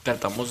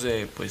tratamos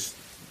de, pues,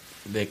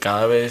 de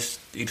cada vez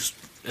ir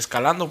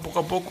escalando poco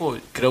a poco.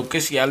 Creo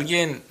que si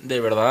alguien de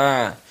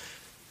verdad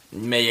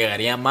me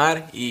llegaría a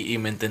amar y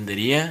me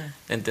entendería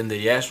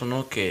eso,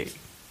 ¿no? Que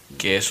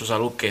eso es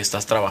algo que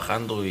estás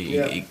trabajando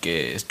y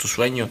que es tu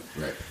sueño.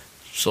 Right.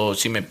 So,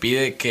 si me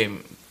pide que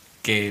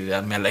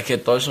me aleje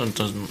de todo eso,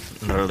 entonces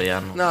en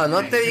realidad no.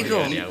 No te digo.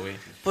 llegaría, güey.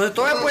 Pues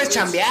todavía puedes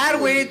chambear,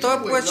 güey.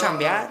 Todavía puedes No,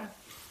 chambear.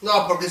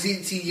 No, porque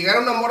si llegara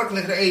una morra que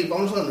le dijera, hey,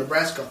 vamos a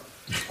Nebraska.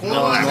 ¿Cómo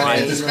No, vas a no, hacer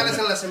ahí estos no. jales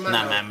en la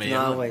semana? No mames,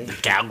 No, yo güey.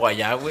 ¿qué hago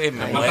allá, güey? Me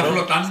Va a estar muero.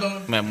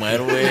 flotando. Me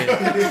muero, güey.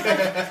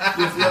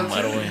 Me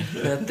muero, güey.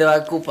 No te va a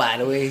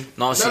ocupar, güey.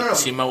 No, sí, no.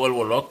 sí me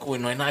vuelvo loco,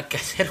 güey. No hay nada que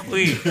hacer,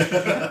 güey.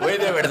 Güey,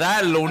 de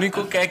verdad, lo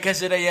único que hay que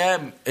hacer allá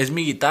es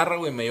mi guitarra,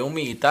 güey. Me llevo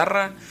mi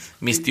guitarra.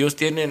 Mis tíos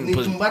tienen, Ni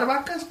pues, tumbar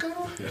vacas,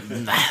 cabrón.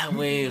 nada,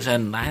 güey. O sea,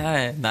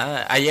 nada,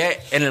 nada. Allá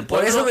en el Por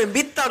pueblo. eso me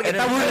invita, porque en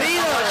está el-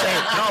 aburrido,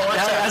 güey. No,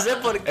 guacha. Ya sé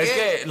por qué. Es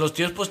que los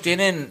tíos, pues,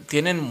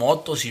 tienen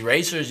motos y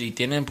racers y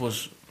tienen,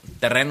 pues,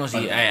 terrenos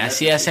y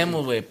así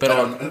hacemos, güey.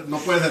 Pero, no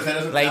puedes hacer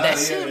eso like, cada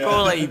that's día, it, ya.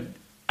 bro. Like,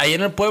 ahí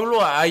en el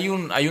pueblo hay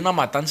una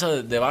matanza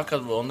de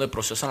vacas, bro, donde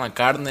procesan la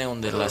carne,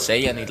 donde la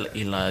sellan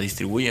y la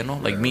distribuyen, ¿no?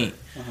 Like me.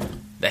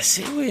 That's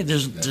it, güey.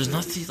 There's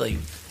nothing, like...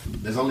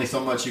 There's only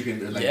so much you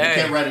can, like, Yeah.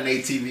 you can't ride an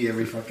ATV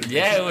every fucking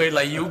Yeah, güey,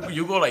 like,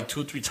 you go, like,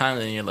 2-3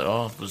 times and you're like,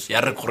 oh, pues, ya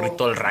recorrí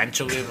todo el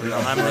rancho, güey. Pues,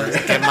 no mames,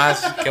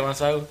 ¿qué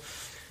más hago?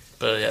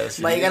 Pero ya,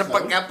 sí. Va a llegar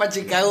para acá, para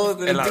Chicago,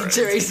 con En el la-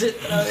 pinche racer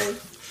otra vez.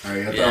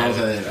 Alright, ya te Yeah. vamos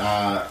a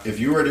ver. If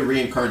you were to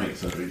reincarnate,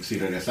 so, si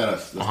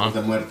regresaras después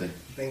de muerte,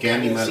 ¿qué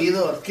animal?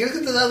 Encarnecido. ¿Quieres que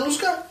te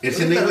traduzca? It's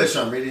in English,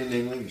 I'm reading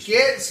in English.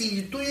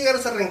 Si tú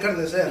llegaras a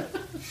reencarnecer,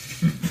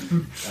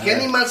 ¿qué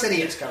animal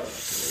serías, cabrón?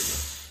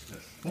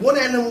 What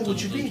animal would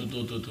you be?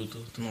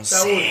 No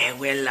Saúl. sé,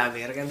 güey, la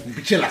verga. Un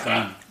pinche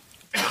lacrán.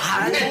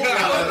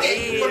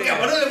 Ay, Porque a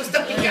Bono le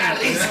gusta picar.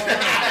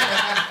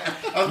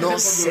 no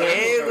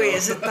sé, güey,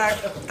 ese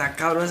está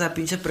cabrón esa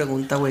pinche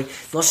pregunta, güey.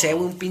 No sé,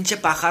 güey, un pinche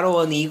pájaro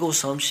o un eagle,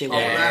 some shit,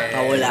 güey.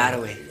 Para volar,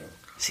 güey.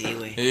 Sí,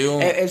 güey. Yo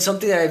digo- It's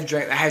something that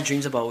I have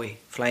dreams about, güey.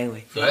 Flying,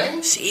 güey.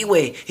 ¿Flying? Sí,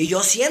 güey. Y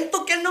yo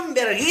siento que no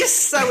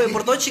enverguiza, güey,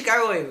 por todo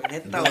Chicago, güey.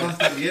 Neta, güey.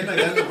 Está bien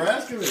allá en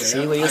Nebraska, güey. Sí,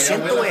 güey, yo Allá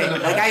siento, vuelas güey. en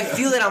Like, I Nebraska.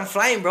 feel that I'm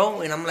flying,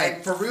 bro. And I'm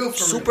like, For real, for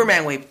real.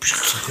 Superman, güey.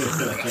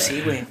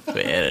 Sí, güey.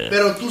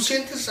 Pero tú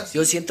sientes así.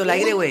 Yo siento el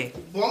aire, güey.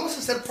 Vamos a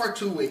hacer part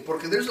 2, güey,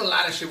 porque there's a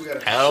lot of shit we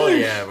gotta Hell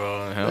yeah,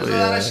 bro. Hell There's a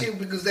lot of yeah. shit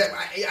because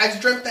I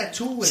dreamt that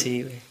too, güey.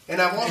 Sí, güey.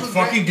 And I've also It's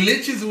fucking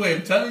glitches, güey.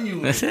 I'm telling you.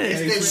 güey.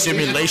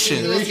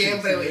 Simulation.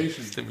 Siempre, güey.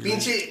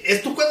 Pinche,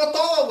 es tu juego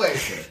todo, güey.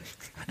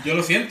 Yo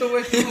lo siento,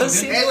 güey. Yo lo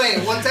siento. Hey,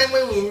 güey, one time,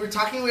 güey, when we were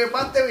talking, we were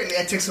about that, güey,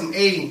 I took some,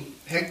 hey,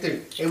 Hector,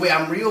 hey, güey,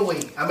 I'm real, güey.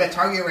 I'm at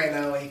Target right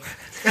now, güey.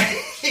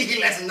 Y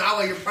le hace, no,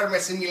 güey, you're part of my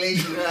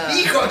simulation.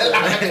 Hijo de la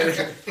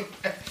verga.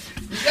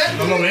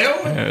 No lo veo,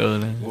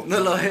 güey. No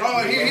lo veo. Oh,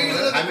 here's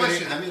another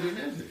question. I mean,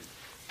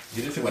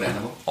 you didn't say what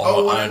animal.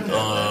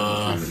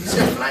 You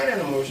said flight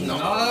animals. No,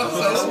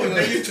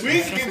 güey. You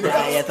tweaking, bro.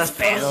 Ya estás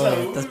pedo,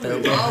 güey. Estás pedo.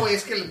 No, güey,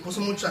 es que le puso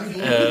mucho ají.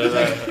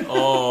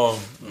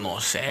 No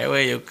sé,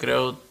 güey, yo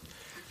creo...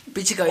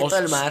 Pinche cabito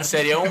del mar.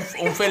 Sería un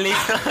feliz...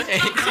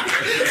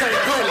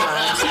 Cabito del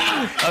mar.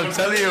 I'm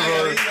telling you,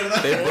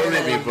 bro. They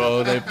bully me,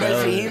 bro. They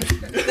Delfín.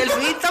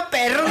 Delfín está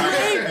perro,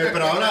 güey.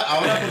 Pero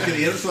ahora porque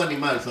dieron su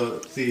animal.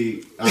 So,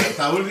 si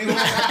Saúl dijo un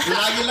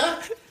águila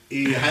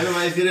y Jaime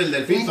va a decir el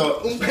delfín.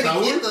 So, Un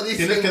Saúl, periquito,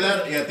 dice.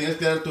 tienes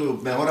que dar tu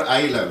mejor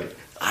águila, güey.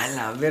 A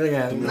la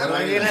verga. Una Una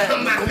águila.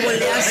 verga. ¿Cómo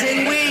le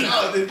hacen, güey?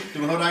 No, tu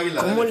mejor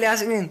águila. ¿Cómo le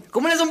hacen?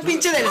 ¿Cómo le hacen un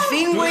pinche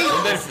delfín, güey?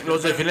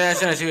 Los delfines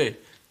hacen así, güey.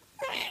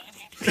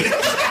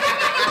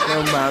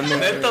 No mames.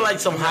 Neta, like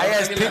some high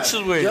ass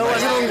pitches, güey. Yo voy a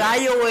hacer un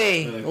gallo,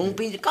 güey. Un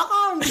pinche.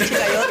 Un pinche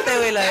gallote,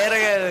 güey, la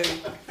verga,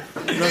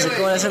 güey. No sé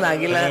cómo le hacen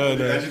águila.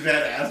 That's just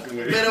badass,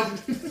 güey. Pero,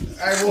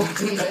 I will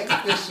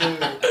connect this shit,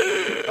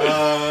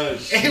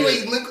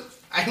 güey. Güey,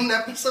 hay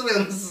una pieza de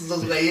esos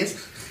dos güeyes.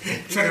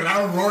 Se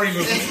agarraron Rory,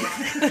 los dos.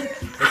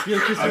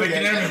 A ver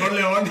quién era el mejor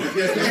león. A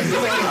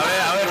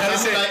ver,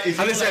 jálese,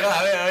 a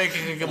ver,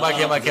 ¿qué más?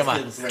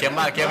 El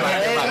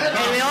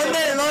león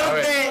del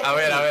norte. A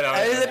ver. A ver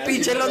ese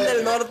pinche león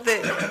del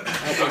norte.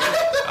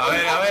 A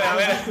ver.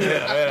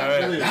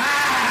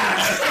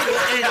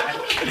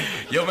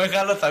 Yo me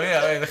jalo también,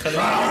 a ver, déjalo.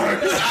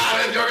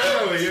 Yo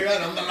gano, güey. Yo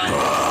gano.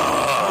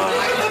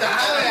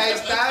 Ahí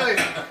está, güey.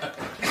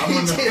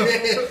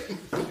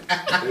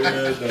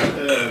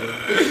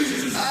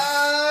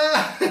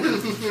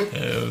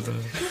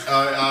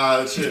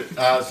 Shit.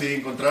 Si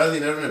encontraras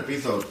dinero en el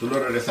piso, ¿tú lo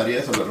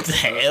regresarías o lo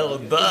regresarías? Hell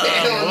no, boy.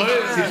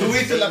 Si tú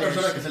viste la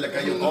persona que se le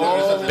cayó, ¿tú Oh,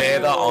 regresas?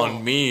 better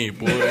on me,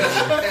 boy.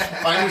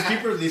 Finders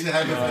Keepers dice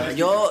Jaime.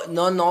 Yo,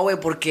 no, güey,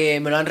 porque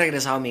me lo han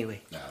regresado a mí,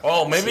 güey.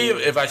 Oh, maybe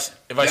if I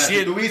Ya, see si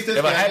it, tú viste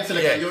if que I a had, él se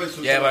le yeah, cayó,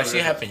 eso yeah, if se lo I see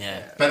it regresa. happen,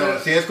 yeah.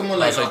 Pero si es como No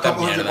like soy a tan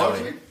couple of mierda, bucks,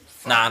 güey. güey.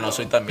 Nah, no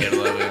soy tan mierda,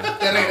 güey.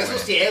 Te regreso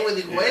ciego, güey.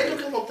 Digo, güey, lo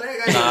que encontré,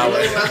 güey. Nah,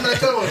 güey. Manda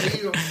esto al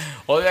bolsillo.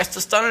 Oiga, esto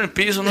está en el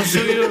piso, no es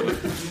suyo.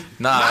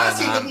 Más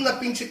si Nah, encuentro una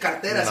pinche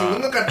cartera. Si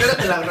encuentro una cartera,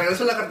 te la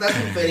regreso la cartera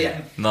sin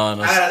feria. no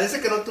Agradece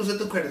que no te usé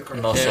tu credit card.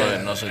 no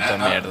soy tan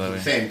mierda,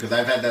 güey. Same, because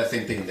I've had that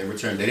same thing. They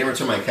didn't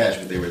return my cash,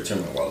 but they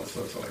returned my wallet.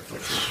 So like, fuck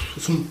it.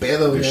 Es un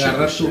pedo, güey. Shit,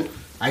 Agarrar shit. tu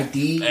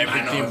ID.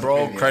 Everything, it's bro.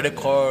 crazy, Credit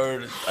yeah.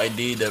 card,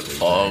 ID,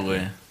 all,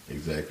 güey.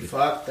 Exactly.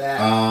 Fuck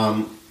that.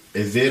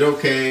 Is it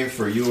okay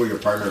for you or your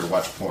partner to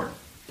watch porn?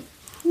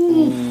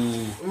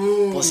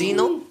 Pues sí,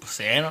 ¿no? Pues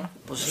sí, ¿no?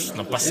 Pues sí.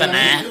 No pasa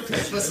nada.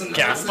 Pues,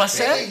 ¿Qué va a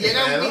pasar?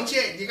 Llega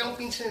un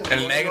pinche.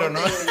 El negro, ¿no?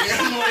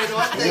 Llega un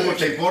morenote, güey.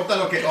 ¿Te importa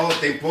lo que,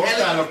 te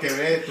importa lo que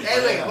ve tu Güey,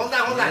 pareja? hold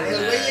on.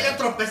 El güey llega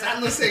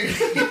tropezándose.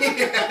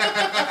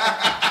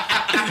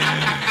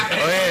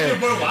 Oye,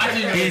 We're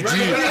watching it. PG.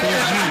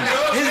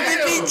 Este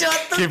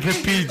pinchoto. ¿Qué fue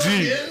PG?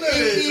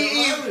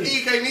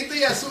 Y Jaimito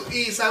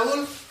y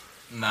Saúl.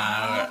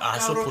 Nah, a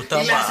su Cabrón,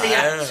 puta y le hace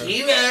ya, madre.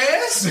 ¿sí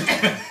ves?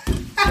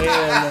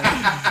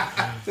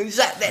 Un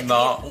shot de-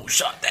 No, un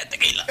shot de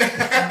tequila.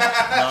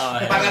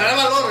 No, Para ganar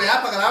valor,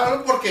 ¿ya? Para ganar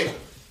valor porque...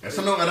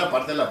 Eso no era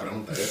parte de la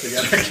pregunta. Eso ya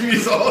está aquí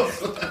mis ojos.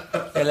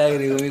 Él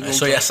agregó mi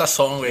eso ya es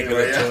sazón, güey, que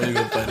le echó mi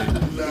compadre.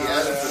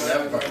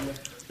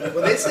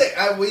 Well, they say,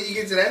 wait, you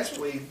get to answer,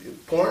 wait,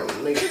 porn,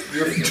 like,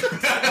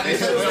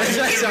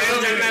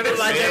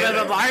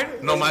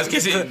 No más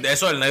que sí,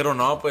 eso del negro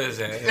no, pues.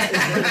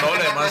 Todo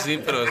lo demás sí,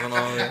 pero eso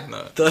no.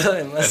 Todo lo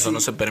demás. Eso sí. no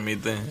se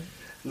permite.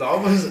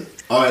 No, pues,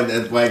 Oh,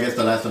 and well, I guess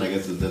the last one,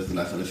 this is the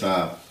last one.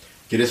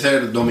 ¿Quieres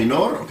ser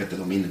dominor o que te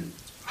dominen?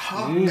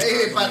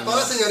 para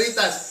todas las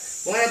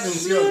señoritas, pongan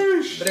atención,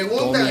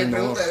 pregúntale,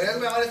 voy a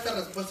grabar esta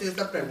respuesta y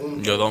esta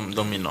pregunta. Yo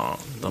dominó,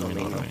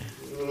 güey.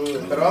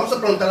 Pero vamos a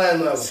preguntarla de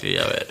nuevo. Sí,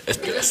 a ver,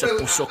 esto ¿Qué ya les se pregun-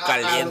 puso a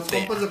los caliente.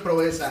 compas de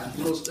Proeza,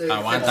 los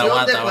Aguanta,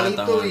 sección de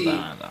aguanta. Juanito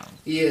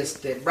y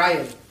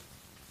Brian,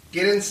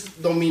 ¿quieren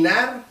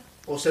dominar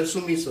o ser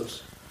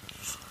sumisos?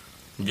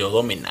 Yo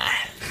dominar.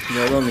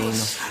 Yo domino.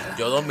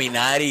 Yo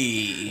dominar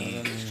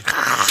y.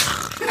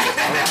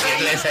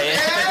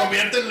 Se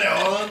convierte en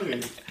león, güey.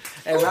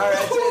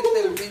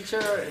 El pinche.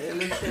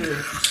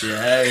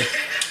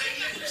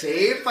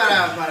 Sí,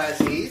 para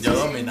sí. Yo sí.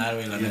 dominar,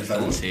 güey, la neta.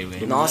 Sí,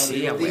 güey. No,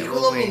 sí, a Dijo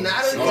huevo, güey.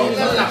 dominar, güey.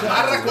 Llega la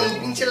barra con un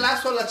pinche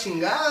lazo a la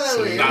chingada,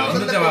 güey. ¿A No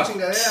dónde anda te con vas?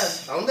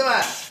 chingaderas. ¿A dónde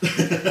vas?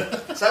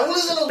 Saúl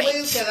es de los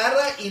güeyes que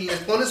agarra y les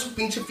pone su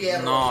pinche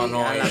fierro. No, así,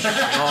 no, a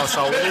la- no,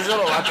 Saúl es de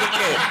los vatos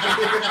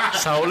que.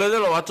 Saúl es de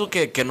los vatos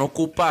que no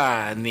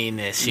ocupa ni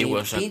sí,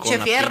 güey. O sea, pinche con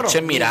la fierro,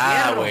 pinche ni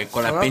mirada, fierro. güey.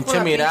 Con No, la con pinche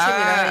la pinche mirada.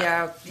 mirada,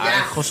 ya. Ay,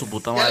 hijo de su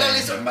puta Ya la madre.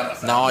 hizo.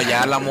 No,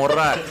 ya la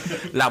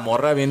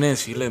morra viene a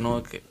decirle,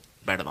 ¿no? Que,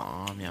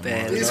 perdón, mi amor.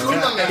 Perdón.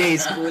 Discúlpame.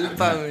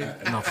 Discúlpame.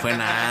 No fue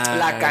nada.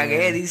 La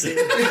cagué, dice.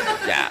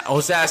 Ya,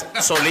 o sea,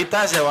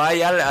 solita se va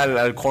ya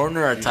al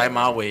corner, al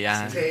timeout, güey,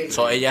 ya. Sí.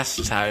 Ella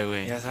sabe,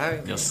 güey. Ya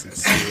sabe. Sí,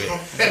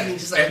 güey.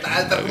 Pinche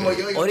saltada, está como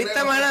yo.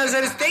 Ahorita van a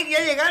hacer steak ya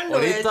llegando.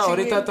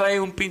 Ahorita trae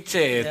un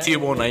pinche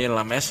T-bone ahí en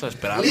la mesa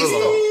esperándolo.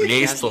 Listo.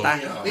 Listo. Ya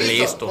está.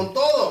 Listo. Con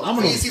todo.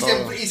 Vámonos, Y si todo.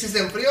 se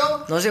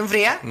enfrió, ¿No se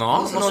enfría?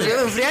 No, ¿No se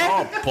enfría?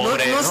 No,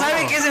 pobre, No no.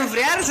 sabe qué es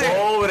enfriarse.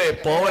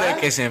 Pobre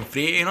que se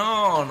enfríe.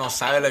 No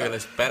sabe lo que le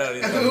espera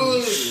ahorita.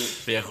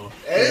 Viejo.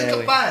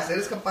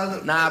 eres capaz.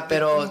 de- Nah,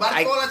 pero tumbar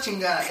hay- toda la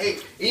chingada.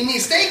 Ey, ¿y mi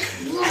steak?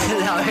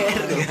 A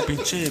ver.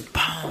 Pinche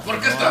pan. ¿Por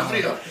qué está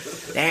frío?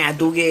 Damn, I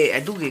do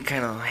get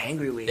kind of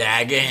angry, güey.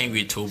 Yeah, I get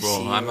angry too, bro.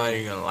 Sí, I'm not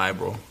even gonna lie,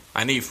 bro.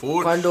 I need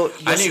food. Cuando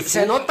I need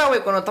se nota,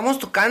 güey, cuando estamos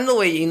tocando,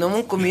 güey, y no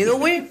hemos comido,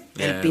 güey,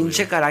 Yeah, el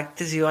pinche güey.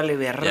 carácter sí vale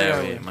Yeah, verga,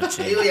 güey, güey.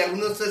 machín. Digo, y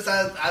algunos de ustedes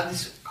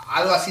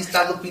algo así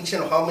estando pinche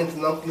enojado mientras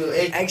no han comido.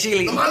 Ey,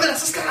 Actually- no mames, la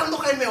estás cagando,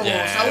 Jaime, o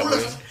Yeah, Saúl. güey.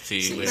 estás-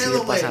 Sí, sin güey. pedo, Sí,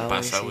 me güey. ha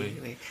Pasa, sí,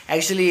 güey.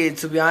 Actually,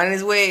 to be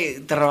honest, güey,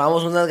 te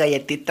robamos unas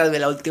galletitas de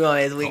la última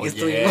vez, güey, Oh, que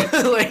yeah.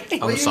 estuvimos, güey.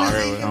 I'm Oye, sorry,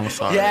 les güey. dije- I'm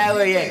sorry. Yeah,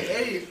 güey, yeah.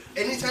 Ey,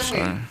 anytime, güey.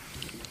 Sorry.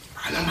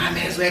 No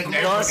mames, güey. ¿cómo?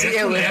 No, sí, Es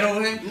güey. culero,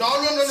 güey. No.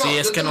 Sí,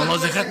 es yo que te no lo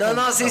nos digo, deja. No,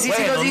 no, sí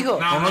Güey, nos dijo.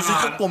 No nos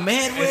deja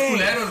comer, Es güey.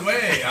 culero,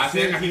 güey.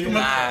 Aquí como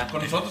Nah.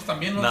 con nosotros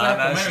también no No, nos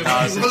deja no, comer, no,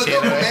 güey. sí. No les chido,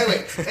 puedo comer,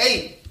 güey.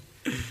 Ey,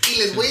 y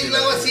les voy a ir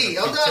luego así.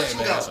 ¿A dónde vas, Pinche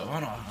chingado? beso,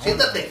 vámonos.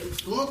 Siéntate.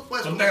 Tú no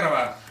puedes. Ponte a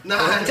grabar.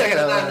 Ponte a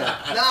grabar.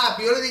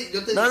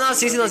 Yo te No, no,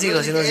 sí nos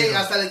dijo, sí nos Ey, dijo.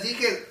 hasta les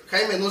dije,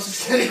 Jaime, no sé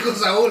si te dijo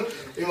Saúl.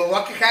 Y me voy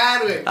a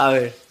quejar, güey. A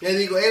ver. Les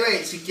digo,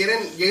 güey, si quieren,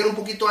 lleguen un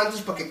poquito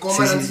antes para que coman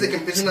Sí, sí, antes sí. de que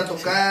empiecen a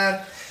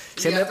tocar.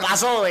 Se Y me hasta-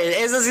 pasó, güey.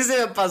 Eso sí se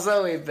me pasó,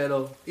 güey,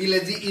 pero. Y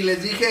les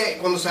dije,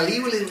 cuando salí,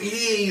 güey, les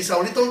dije, ¿y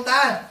Saúlito dónde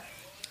está?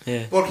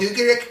 Yeah. Porque yo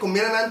quería que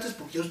comieran antes,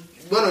 porque yo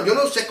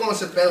no sé cómo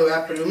es el pedo,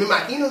 ¿verdad? Pero yo me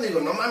imagino,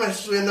 digo, no mames,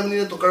 esos güeyes han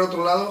venido a tocar a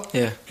otro lado.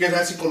 Yeah. Quién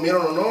sabe si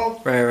comieron o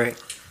no. Right.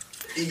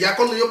 Y ya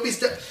cuando yo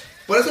pisteo,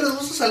 por eso les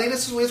gusta salir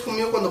esos güeyes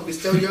conmigo cuando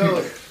pisteo yo,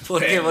 güey.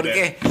 ¿Por qué? ¿Por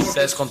qué?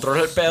 Se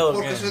descontrola el pedo,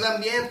 Porque güey. soy de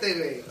ambiente,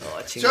 güey.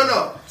 ¿Sí chinga. o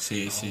no?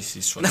 Sí,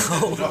 suena.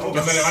 Lo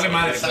que le vale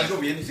madre. Salgo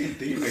bien sin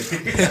ti, güey.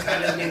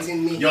 Sales bien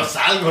sin mí. Yo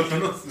salgo, tú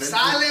no.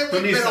 Sale, Tú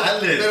güey, ni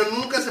sales. pero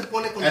nunca se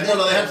pone A él contento. no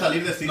lo dejan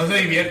salir de Cícero. No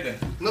se divierte.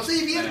 No se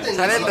divierten.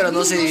 Salen, güey. pero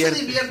no se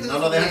divierten. No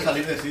lo dejan güey.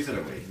 salir de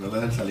Cícero, güey. No lo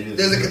dejan salir de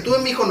Desde que Cícero.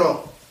 tuve mi hijo,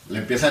 no. Le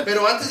empieza.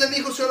 Pero antes de mi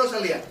hijo, sí o no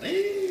salía.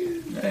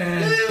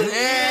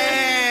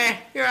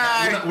 You're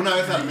right. Una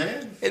vez al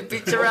mes. El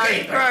pinche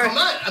Okay, rabbit. come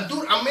on,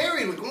 dude, I'm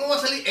married, güey. ¿Cómo va a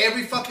salir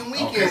every fucking Ok,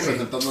 weekend, pues güey?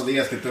 entonces no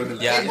digas que tú eres el.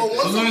 Ya. Hey, but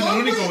once Tú no a eres el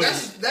month, único, güey, güey.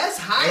 that's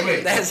high,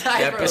 güey. güey. That's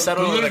high, Ya bro.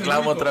 empezaron Tú los eres el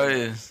reclamos único. otra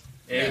vez.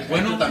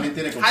 Bueno, también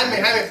tiene compromiso.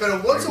 Jaime, pero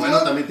once a Bueno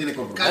month. también tiene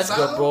compromiso. Let's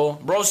 ¿Casado? go,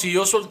 bro. Bro, si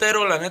yo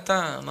soltero, la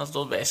neta, unas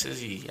 2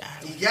 veces y ya.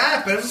 Y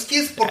ya, pero eso es que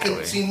es porque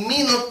güey. sin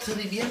mí no te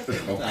diviertes.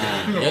 Ok.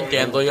 Yo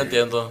entiendo.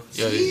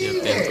 Yo Sí,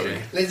 entiendo, güey.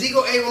 güey. Les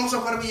digo, hey, vamos a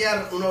jugar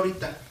billar una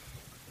horita.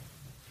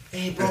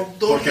 bro, don't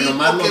Porque leave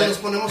nomás porque lo nos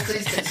ponemos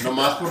tristes.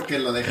 Nomás porque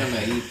lo dejan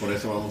ahí, por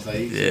eso vamos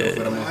ahí. Si Yeah. no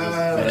fuéramos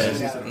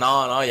Ah,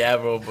 No, yeah,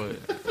 bro, but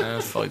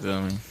fuck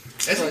that, man.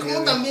 Es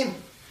como también,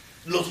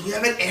 los voy a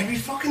ver every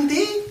fucking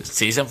day.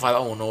 Sí, se enfada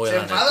uno, güey. Se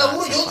la enfada neta,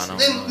 uno. se Yo enfada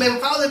me uno.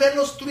 enfado de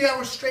verlos 3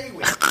 hours straight,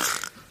 güey.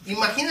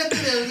 Imagínate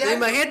del día.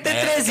 Imagínate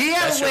Yeah, 3 días,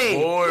 that's your güey.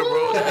 boy,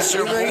 bro. That's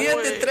your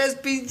Imagínate boy. 3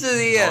 pinches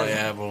días. Oh,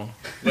 yeah, bro.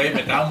 Güey,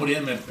 me estaba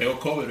muriendo, me pegó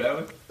COVID,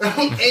 ¿verdad,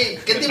 güey? Ey,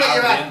 ¿qué te iba a Me estaba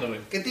llevar? muriendo, güey.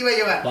 ¿Qué te iba a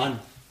llevar?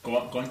 Pan.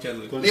 Conchas,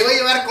 güey. Le iba a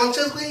llevar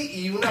conchas, güey,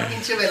 y una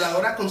pinche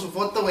veladora con su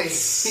foto, güey. Y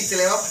se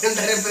le va a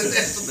prender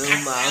enfrente de su No casa,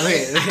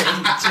 mames,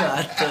 pinche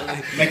vato,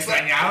 güey. Me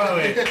extrañaba,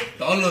 güey.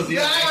 Todos los No,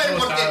 días. güey,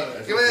 ¿cómo estaba, porque,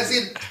 güey? ¿qué voy a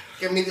decir?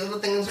 Que mi Dios lo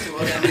tenga en su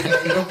gloria,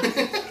 amigo.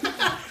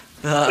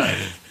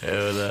 Es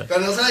verdad.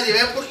 Pero no se la llevé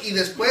y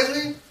después,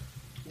 güey,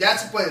 ya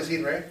se puede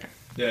decir, right?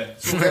 Yeah.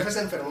 Su jefe se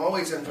enfermó,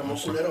 güey, se enfermó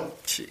culero.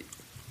 Sí.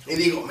 Y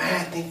digo,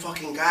 man, thank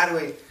fucking God,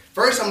 güey.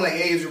 First, I'm like,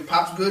 hey, is your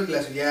pops good? Y le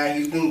digo, yeah,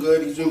 he's doing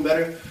good, he's doing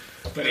better.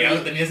 Pero ya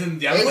lo tenías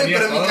ya lo Güey,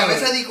 tenías pero en mi todo,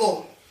 cabeza güey.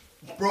 digo,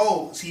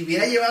 bro, si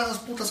hubiera llevado esas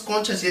putas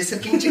conchas y ese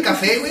pinche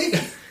café, güey,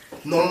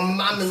 no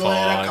mames, no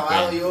hubiera Fuck,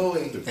 acabado güey. yo,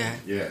 güey.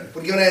 Yeah.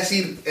 Porque iban a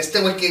decir,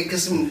 este güey que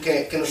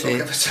nuestro Sí.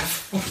 jefe se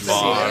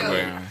Fuck,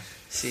 güey.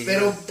 Sí.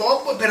 Pero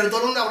todo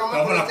una broma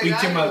Todo con la este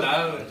pinche gallo,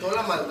 maldad, güey. Toda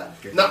la maldad.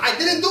 No, I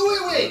didn't do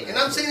it, güey. And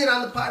I'm saying it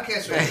on the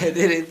podcast, I right?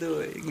 didn't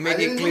do it. I Make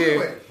didn't it do it, clear.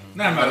 güey.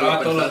 Nada, me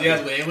hablaba todos los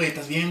días, güey,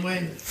 ¿estás bien, güey?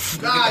 No No, que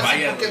te sí,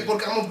 vayas, güey.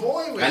 porque I'm a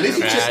boy, güey. At least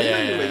he Yeah, just yeah,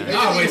 yeah, yeah. güey.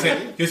 No, güey,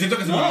 yo siento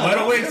que si me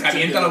muero, güey, se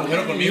avienta el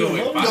agujero conmigo,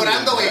 güey. Fácil.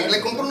 Llorando, güey.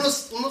 Le compro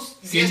unos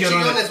 100 10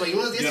 llorones. chillones, güey.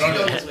 Unos 10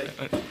 Llorones. chillones,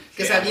 güey.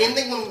 Que se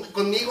avienten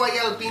conmigo ahí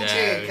al pinche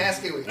Yeah,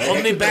 casque, güey.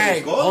 Hold me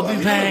back, hold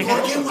me back.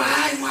 ¿Por qué?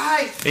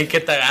 Why? Y que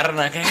te agarran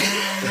acá.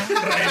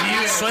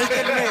 Revive.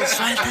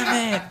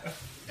 Suéltame.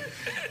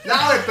 No,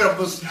 güey, pero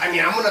pues, a mi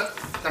amo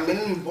también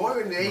en mi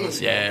boy, güey.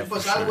 Yeah,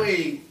 Pues for algo,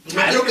 güey. Pues,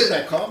 no I creo look at que...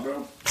 that call,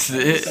 bro. Sos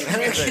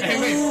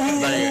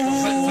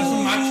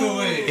un macho,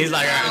 güey. He's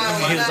like,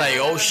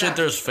 oh shit,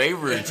 there's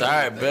favorites. All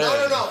right, bet.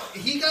 No.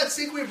 He got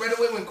sick, güey, right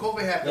away when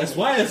COVID happened. That's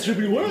why it should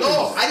be worse.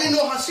 No, I didn't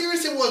know how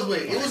serious it was,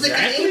 güey. It was like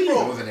Exactly. in It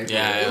April. was in April.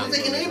 Yeah. It was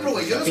like in April,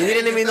 güey. Yo no He sé.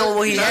 didn't even know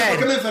what he ¿Sabes por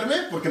qué had. me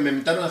enfermé? Porque me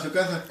invitaron a su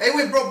casa. Hey,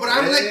 wait, bro, but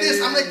I'm like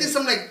this.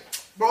 I'm like,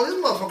 bro, this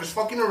motherfucker's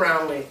fucking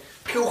around, güey.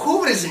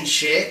 COVID isn't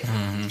shit.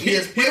 Y He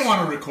después, didn't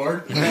want to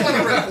record. we want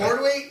to record,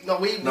 güey. No,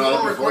 we No, weren't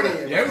before recording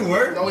that. it. Yeah, we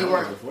were. No, we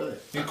weren't. Before that.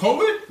 In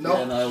COVID? No,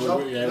 Yeah, no,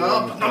 we were-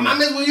 no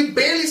mames, we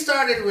barely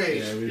started, güey.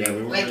 Yeah, we Yeah,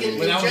 we were. Like in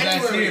Well, that was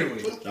last January. year,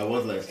 güey. That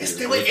was last year.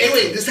 Este, güey, hey,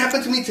 wait, this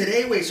happened to me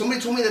today, güey.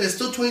 Somebody told me that it's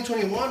still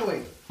 2021,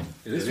 güey.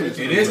 It is It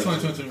is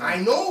 2022. I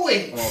know,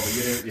 güey. Oh, but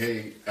you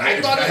didn't. Yeah,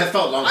 I thought it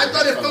felt longer. I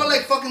thought it felt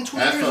like fucking 2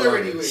 That years felt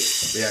already, longer.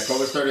 güey. Yeah,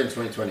 COVID started in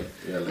 2020.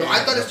 Yeah, No, I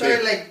thought it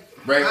started like,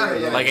 Right, I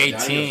don't know. Like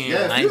 18,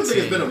 Yeah, it feels like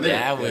it's been a 19. minute.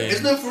 Yeah, güey.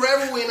 It's been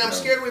forever, güey, and I'm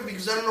scared, güey,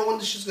 because I don't know when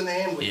this shit's gonna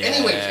end, güey. Yeah,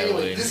 Anyway,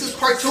 güey. this is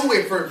part 2,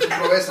 güey, for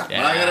Proeza.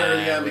 Yeah. I got it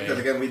early on güey. because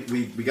again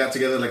we got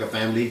together like a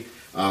family.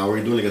 We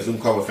were doing like a Zoom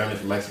call with family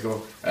from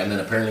Mexico, and then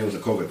apparently it was a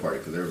COVID party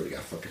because everybody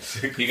got fucking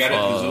sick. He got it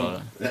through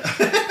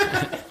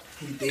Zoom.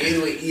 Y te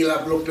güey, y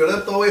lo peor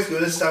de todo, güey, es que yo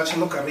les estaba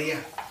echando carrilla.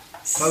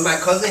 Because my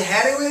cousin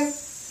had it, güey,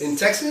 in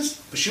Texas,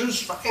 but she was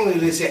fucking, güey,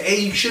 they said,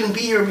 hey, you shouldn't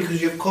be here because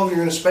you have COVID, you're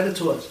gonna spread it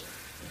to us.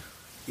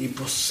 Y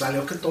pues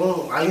salió que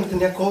todo, alguien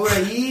tenía COVID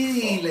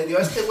ahí y le dio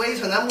a este güey y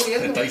se andaba Te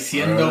muriendo. estoy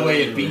diciendo,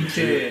 güey, el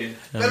pinche.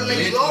 Pero le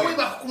ayudó, güey,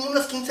 bajó como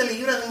unas 15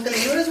 libras, 20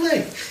 libras,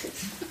 güey.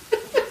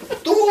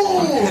 ¡Tú!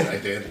 I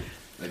did.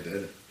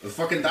 I was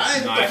fucking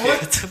dying. No, What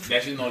the that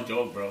fuck? shit no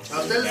joke, bro. ¿A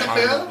ustedes les ha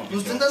pegado?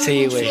 ¿Usted anda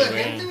Sí, mucho güey.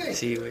 de gente, güey?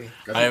 Sí, güey.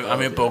 A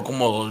mí me pegó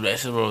como 2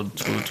 veces, bro.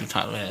 Two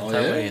times, güey.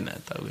 Neta, yeah? güey,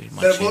 neta, güey.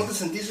 Pero ¿cómo te machín.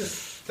 sentiste?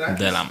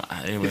 ¿Tranqui? De la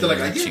madre, güey. It's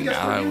like, de la I didn't get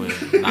chingada,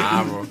 COVID. güey.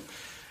 Nah, bro.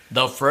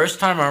 The first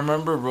time I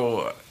remember,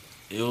 bro,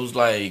 it was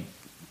like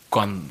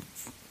cuando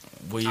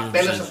we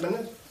Apenas.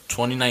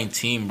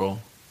 2019, bro.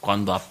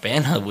 Cuando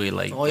apenas, güey,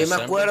 like Oh, yo me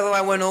acuerdo,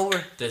 I went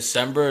over.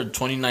 December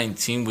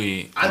 2019,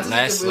 güey. Antes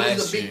de que Last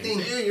was the big year. thing.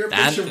 Yeah, you're a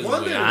Antes, bitch of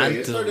wonder, güey, güey. It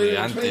antes, started güey, in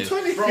antes.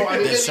 2020. Bro, a mí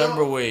me December,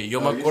 dio, güey. Yo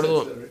Oh, me you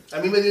acuerdo said that, right? a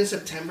mí me dio en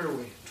September,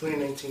 güey,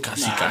 2019.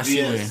 casi, Nah, casi,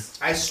 yes.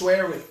 güey. I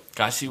swear, güey.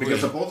 Casi, güey.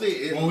 Because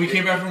supposedly When we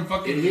came back from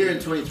fucking. in here in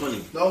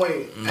 2020. No,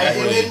 güey.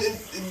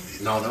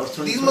 No, that was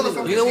 2020. These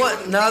motherfuckers. You know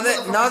what? Now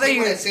that These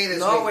you're motherfuckers say this,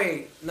 no güey.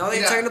 way. Now that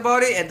you're Mira. talking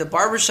about it at the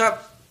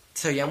barbershop,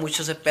 se oía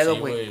mucho ese pedo, Sí,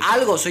 güey. güey.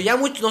 Algo, se oía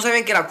mucho, no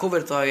sabían que era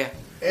cover todavía.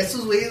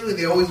 Estos güeyes, güey,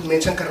 they always me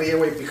echan carrilla,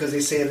 güey, because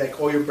they say, like,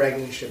 oh, you're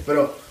bragging and shit.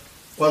 Pero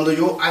cuando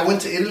I went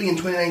to Italy in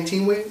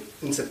 2019, güey,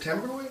 in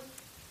September, güey,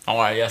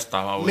 Oh, ahí ya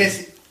estaba,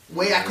 güey.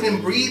 güey, I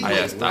couldn't breathe, Ahí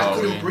güey. estaba, I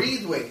couldn't güey.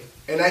 breathe, güey.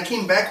 And I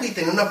came back, güey,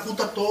 tenía una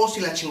puta tos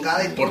y la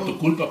chingada y Por todo. tu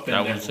culpa,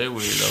 Ya pendejo. abuncé,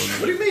 güey.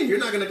 What do you mean? You're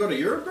not gonna go to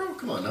Europe, bro?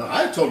 Come on, now.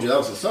 I told you that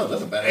was a sub.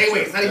 That's a bad. Hey,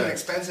 güey, it's not even Yeah.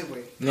 expensive,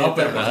 güey. No,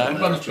 pero por tu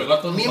culpa nos pegó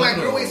a todos Me and my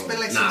girl, nosotros. güey, spent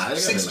like Nah, I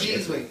 6 gotta like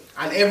G's, it. güey,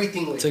 on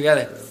everything, güey.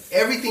 Together.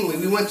 everything.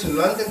 We went to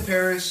London,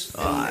 Paris,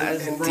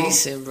 That's and Rome.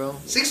 decent, bro.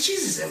 6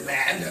 cheese isn't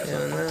bad.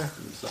 Yeah, nah.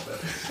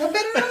 Not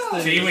bad at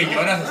all. Sí, güey,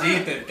 lloras así,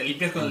 te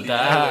limpias con el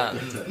Da-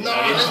 dinero. No,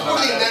 no es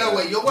por dinero,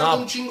 güey. Yo guardo No,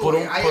 un chingo, por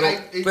güey. un- por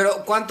un-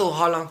 Pero, ¿cuánto?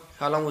 How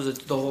long was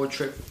the whole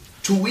trip?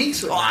 2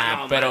 weeks, güey. Ah,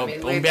 no pero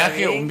mames, güey, un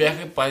viaje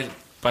está bien.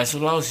 para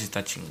esos lados sí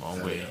está chingón,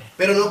 güey.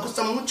 Pero no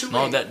cuesta mucho,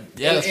 güey. No,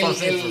 yeah, that's what I'm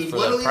saying, el for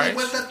vuelo the de ida y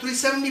price. vuelta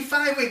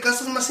 375, güey.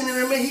 Costas más en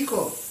el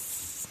México.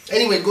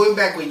 Anyway, going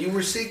back, güey. You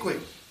were sick, güey.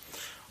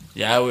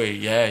 Ya, güey,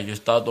 yo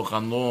estaba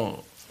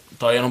tocando,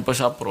 todavía no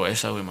empezaba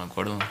Proeza, güey, me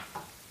acuerdo.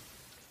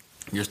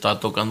 Yo estaba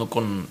tocando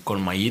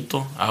con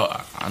Mayito,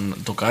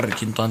 tocaba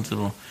requinto antes,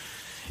 bro.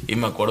 Y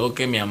me acuerdo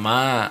que mi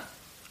mamá,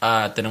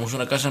 tenemos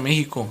una casa en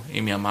México,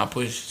 y mi mamá,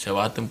 pues, se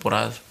va a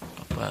temporadas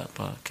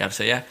para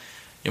quedarse allá.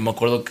 Yo me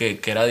acuerdo que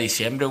era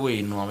diciembre, güey,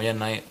 y no había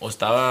nadie. O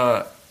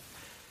estaba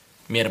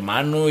mi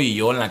hermano y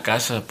yo en la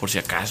casa, por si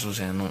acaso, o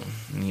sea, no,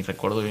 ni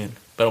recuerdo bien.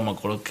 Pero me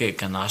acuerdo que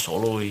andaba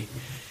solo, güey.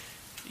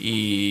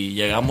 Y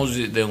llegamos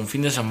de un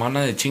fin de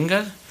semana de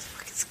chingas.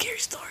 Fucking scary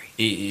story.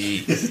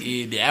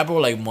 Y yeah, bro,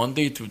 like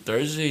Monday through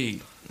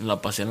Thursday,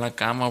 la pasé en la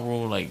cama,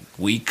 bro, like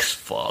weeks,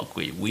 fuck,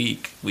 güey,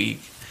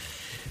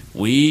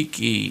 week,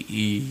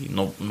 y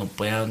no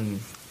podían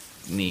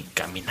ni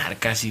caminar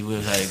casi, güey,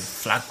 o sea,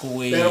 flaco,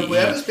 güey. Pero y-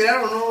 podías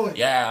respirar o no, güey.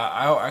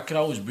 Yeah, I could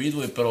always breathe,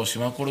 güey, pero sí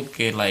me acuerdo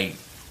que, like,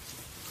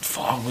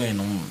 fuck, güey,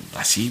 no,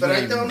 así, Pero ahí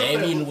güey, te va una débil,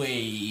 pregunta. güey,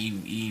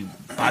 y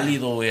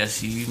pálido, güey,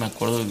 así, me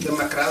acuerdo.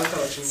 Demacrado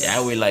estaba chingado. Yeah,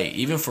 güey,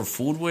 like, even for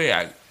food, güey,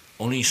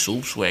 only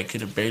soups, güey, I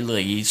could barely,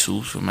 like, eat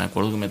soups, güey, me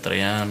acuerdo que me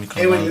traían mi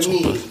Hey, güey, camarón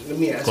sopas. let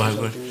me ask Go you ahead,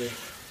 güey. something, güey.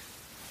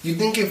 You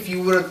think if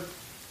you would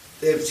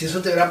si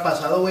eso te hubiera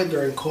pasado, güey,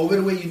 during COVID,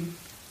 güey,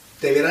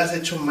 te hubieras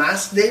hecho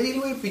más débil,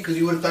 güey, because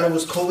you would have thought it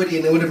was COVID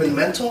and it would have been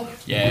mental?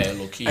 Yeah,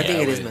 low key, I think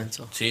yeah, it is güey.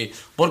 mental. Sí,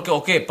 porque,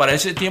 okay, para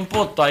ese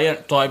tiempo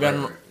todavía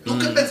no. ¿Tú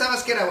qué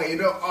pensabas que era, güey? You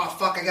know, oh,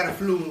 fuck, I got a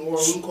flu or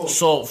un cold.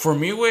 So, for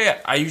me, güey,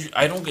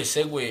 I don't get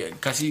sick, güey.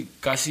 Casi,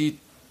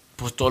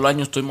 pues todo el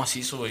año estoy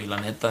macizo, güey, la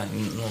neta.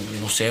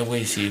 No sé,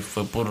 güey, si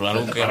fue por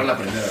algo te que, paró la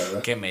primera,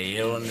 ¿verdad? que me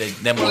dieron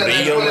de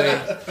morrillo, güey.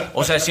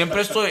 O sea,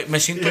 siempre me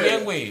siento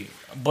bien, güey.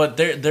 But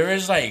there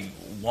is like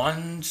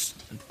once,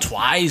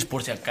 twice,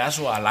 por si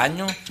acaso, al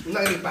año, Una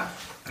gripa.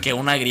 que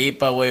una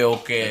gripa, güey,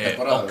 o que,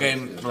 temporada,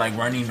 like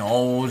runny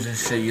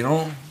nose, you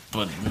know.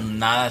 Pues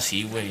nada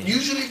así, güey.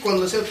 Usually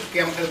cuando se el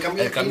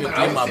cambio El cambio de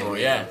 ¿no? clima, bro,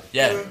 yeah.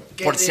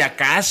 Que Por de- si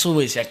acaso,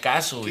 güey, si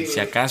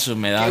acaso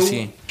me da que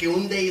así. que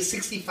un day es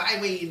 65,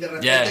 güey, y de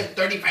repente Yeah.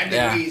 35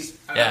 Yeah. degrees.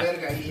 A Yeah. la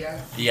verga, y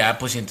ya. Y ya,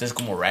 pues sientes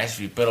como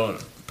raspy,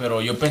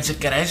 pero yo pensé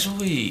que era eso,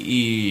 güey,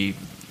 y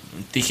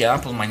dije,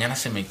 pues mañana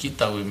se me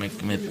quita, güey, me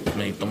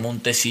tomo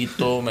un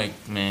tecito,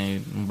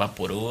 un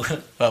vaporú,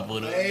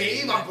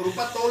 Ey, vaporú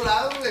para todos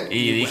lados, güey.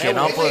 y dije, Huevo,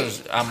 no, ey,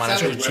 pues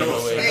amanezco ¿sabes?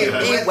 chido, güey. Ey,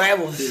 Y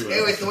huevos.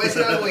 güey, te voy a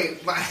decir algo, güey.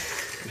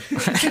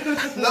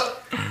 No,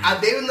 a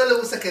David no le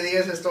gusta que diga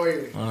esa story,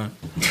 güey. Ah.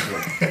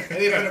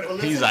 Ey, pero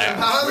cuando He's se like,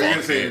 enfermaba, güey, We're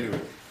gonna say it anyway.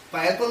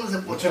 para él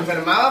cuando se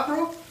enfermaba,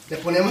 bro, le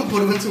poníamos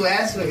por en su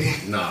ass, güey.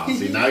 No,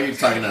 see, now you're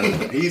talking out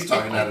of He's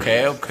talking out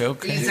of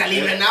Ok. Y se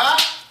alivianaba.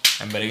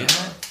 En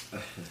vergüenza.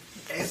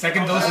 O sea que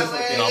entonces-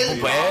 No, pues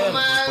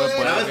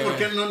puede. ¿Sabes por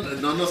qué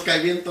no nos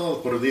cae bien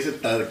todo? Por dice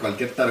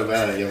cualquier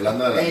tarugada y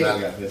hablando de las Ey.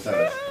 nalgas, ya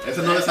sabes.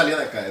 Eso no le salía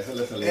de acá, eso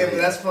le salía de Hey, ahí.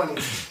 that's funny.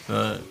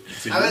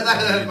 Sí. A ver,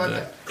 dale,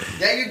 mata.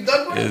 Ya, you're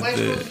done, bro. Why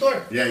close the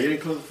door? Yeah, you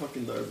didn't close the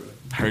fucking door, bro.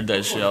 Heard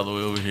that shit all the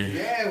way over here.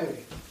 Yeah, güey.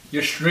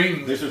 Your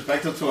stream.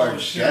 Disrespectful to our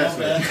guests,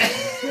 man.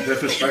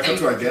 Disrespectful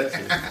to our guests.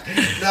 Man.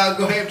 No,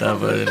 go ahead, Está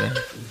bro. padre.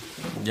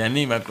 Ya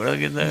ni me acuerdo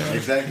que estaba.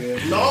 Exactly.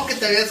 No, que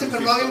te habías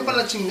enfermado bien para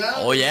la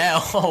chingada. Oh,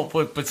 yeah,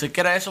 pues pensé que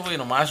era eso, güey,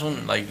 nomás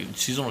un, like,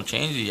 seasonal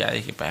change, y ya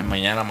dije, pues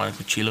mañana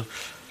amanezco chilo.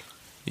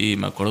 Y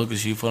me acuerdo que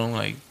sí, fueron,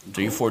 like,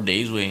 3-4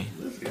 days, güey.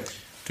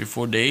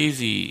 3-4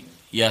 days, y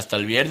hasta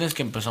el viernes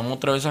que empezamos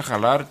otra vez a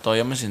jalar,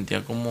 todavía me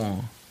sentía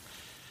como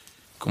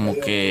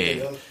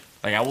que,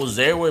 like, I was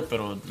there, güey,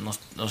 pero, no,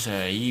 o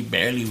sea, ahí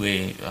barely,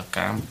 güey,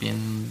 acá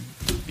bien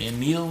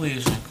ido, güey,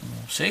 o sea,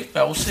 como sick, I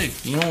was sick.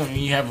 You know,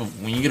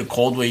 when you get a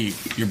cold, güey,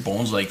 your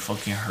bones, like,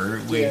 fucking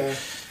hurt, güey. Yeah.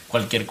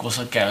 Cualquier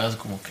cosa que hagas,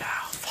 como que,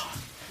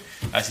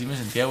 fuck. Así me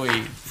sentía,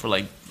 güey, for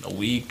like a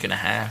week and a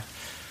half.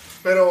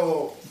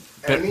 Pero,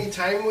 Pero-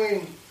 anytime,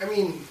 güey, I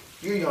mean,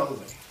 you're young,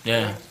 güey.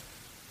 Yeah.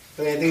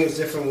 I mean, I think it's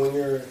different when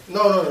you're...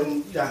 No,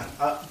 yeah,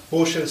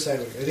 bullshit aside,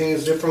 güey. I think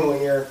it's different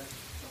when you're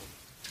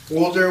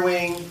older,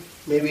 güey,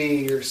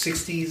 maybe your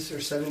 60s or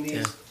 70s.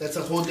 Yeah. That's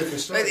a whole different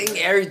story. I think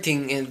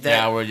everything in that,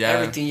 Yeah, well, yeah.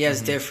 everything,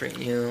 is different,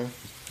 you know.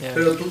 Yeah.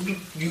 Pero tú,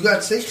 you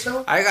got sick,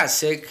 so? I got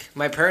sick.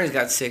 My parents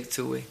got sick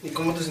too, güey. ¿Y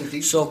cómo te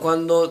sentiste? So,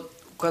 cuando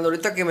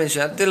ahorita que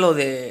mencionaste lo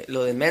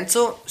de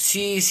menso,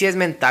 sí es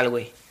mental,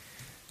 güey.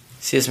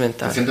 Sí es Te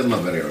mental. sientes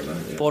más verga, ¿verdad?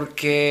 Yeah.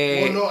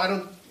 Porque... Oh, no, I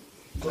don't...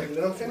 Like,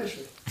 let them finish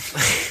it.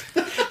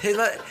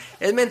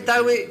 es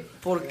mental, güey,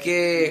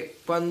 porque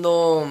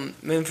cuando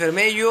me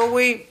enfermé yo,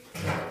 güey,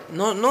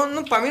 no,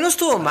 para mí no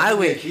estuvo mal,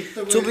 güey.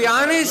 Viejito, To be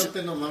honest,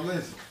 No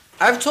mames.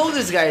 I've told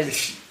this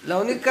guys, la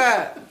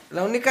única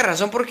La única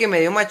razón por que me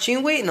dio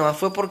machín, güey, nomás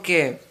fue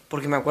porque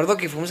me acuerdo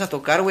que fuimos a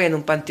tocar, güey, en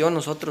un panteón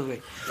nosotros,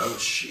 güey. Oh,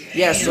 shit.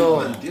 Yeah, so-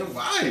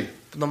 Why?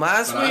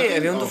 Nomás, Para güey, ti,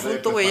 había un no,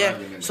 difunto, fue güey, para ya.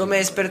 alguien, So me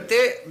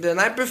desperté, the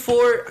night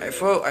before,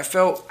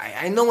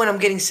 I know when I'm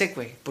getting sick,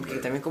 güey. Porque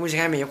también como dice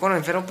Jaime, yo cuando me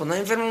enfermo, pues no me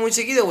enfermo muy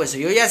seguido, güey. So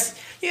yo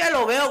ya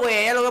lo veo,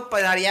 güey, ya lo veo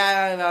para dar,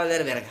 ya va a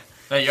valer verga.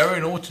 Like, you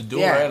already know what to do,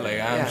 Yeah, right? Like,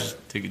 I'm yeah. just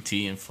take a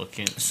tea and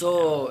fucking...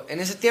 So, en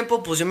ese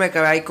tiempo, pues yo me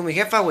quedé ahí con mi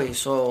jefa, güey.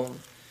 So,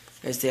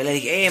 le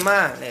dije, hey,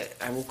 ma,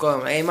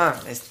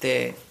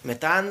 me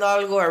está dando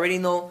algo, I already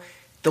know.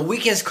 The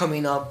weekend's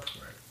coming up,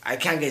 I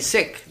can't get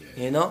sick,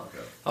 you know?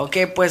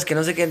 Okay, pues que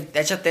no sé qué,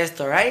 échate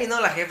esto, right?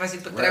 No, la jefa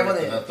siempre Bueno, traigo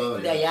te da todo,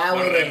 de ya. allá, Los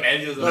güey.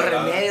 remedios de Los la-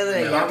 remedios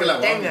de Mejor allá, que la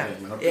güey, tenga.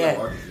 guardes, mejor que la Yeah.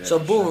 guardes, yeah. So,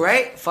 boom,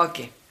 right? Fuck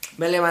it.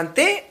 Me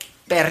levanté,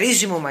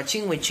 perrísimo,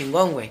 machín, güey,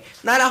 chingón, güey.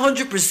 Not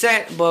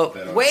 100%, but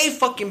Pero- way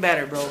fucking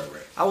better, bro.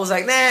 I was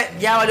like, nah,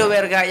 ya valió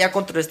verga, ya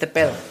controlé este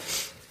pedo.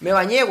 Me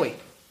bañé, güey.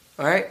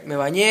 Alright, me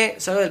bañé,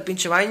 salgo del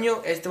pinche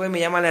baño. Este güey me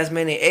llama a las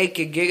mene, hey,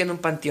 que gig en un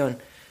panteón.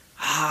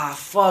 Ah,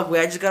 fuck,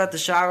 güey, I just got out the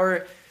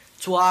shower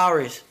 2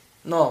 hours.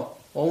 No,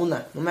 o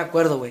una, no me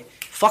acuerdo, güey.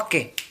 Fuck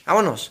it,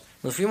 vámonos.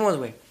 Nos fuimos,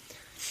 güey.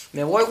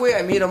 Me voy, güey,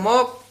 I meet him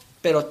up,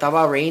 pero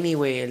estaba rainy,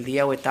 güey, el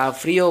día, güey, estaba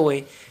frío,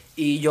 güey.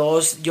 Y yo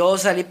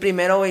salí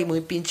primero, güey,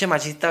 muy pinche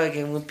machista, güey,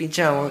 que muy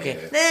pinche mamón, que,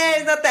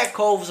 it's not that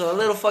cold, so a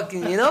little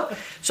fucking, you know?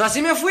 So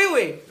así me fui,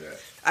 güey.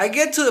 I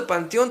get to the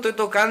panteón, estoy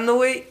tocando,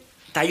 güey.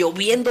 Está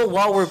lloviendo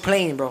while we're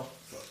playing, bro.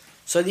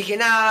 So dije,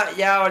 nah,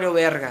 ya valió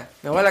verga.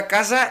 Me voy a la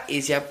casa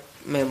y ya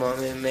me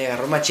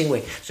agarró machín,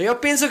 güey. So yo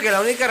pienso que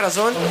la única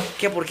razón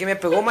que por qué me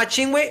pegó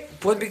machín, güey,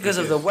 fue because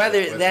of the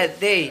weather that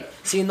day.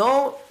 Si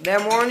no,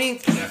 that morning,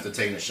 After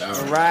taking a shower.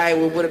 right,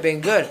 we would have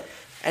been good.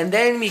 And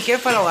then mi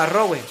jefa lo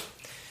agarró, güey.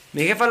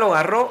 Mi jefa lo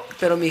agarró,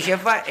 pero mi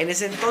jefa en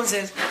ese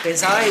entonces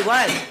pensaba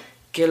igual.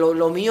 Que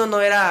lo mío no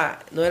era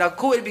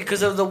COVID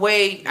because of the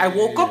way I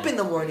woke up in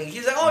the morning.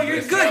 He's like, oh, you're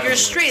good, you're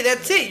straight,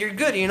 that's it, you're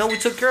good. You know, we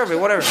took care of it,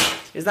 whatever.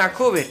 It's not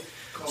COVID.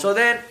 So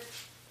then,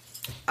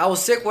 I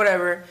was sick,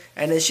 whatever,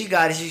 and then she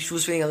got it, she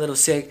was feeling a little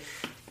sick.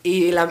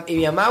 Y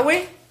mi mamá,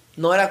 güey,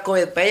 no era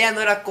COVID, para ella no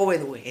era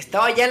COVID, güey.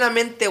 Estaba ya en la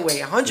mente,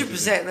 güey,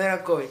 100% no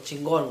era COVID,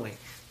 chingón, güey.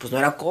 Pues no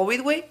era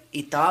COVID, güey,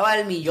 y estaba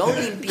al millón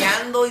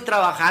limpiando y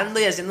trabajando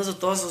y haciendo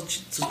todas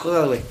sus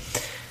cosas, güey.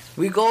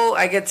 We go,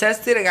 I get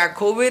tested, I got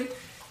COVID.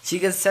 She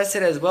gets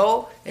tested as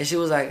well, and she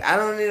was like, I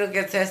don't need to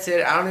get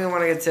tested. I don't even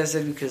want to get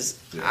tested because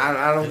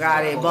I don't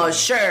got it. But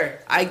sure,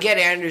 I get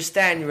it. I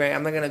understand, right?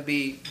 I'm not going to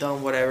be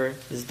dumb, whatever.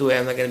 Just do it.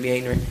 I'm not going to be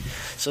ignorant.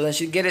 So then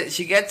she gets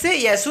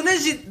it. Yeah, as soon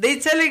as they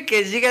tell her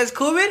que she gets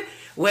COVID,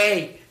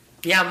 güey,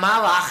 mi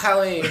mamá baja,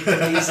 güey.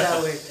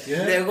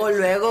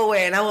 Luego,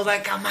 güey. And I was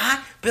like,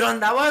 mamá, pero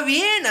andaba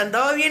bien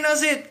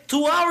hace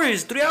 2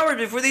 hours, 3 hours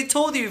before they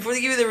told you, before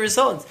they give you the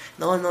results.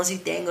 No, sí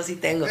tengo.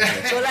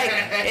 So, like,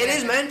 it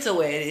is mental,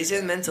 güey. It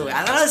is mental. A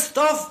lot of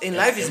stuff in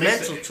life is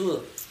mental,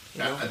 too.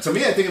 You know? To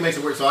me, I think it makes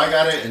it work. So I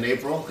got it in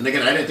April, and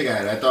again, I didn't think I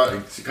had it. I thought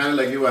it's kind of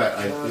like you.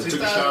 I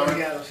took a shower.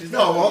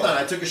 No, hold on.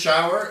 I took a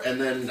shower,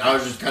 and then I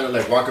was just kind of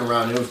like walking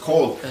around. And it was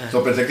cold,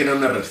 so pensé que era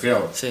un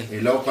resfriado. Sí. Y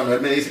luego cuando él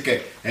me dice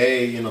que,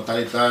 hey, you know, tal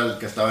y tal,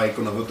 que estaba ahí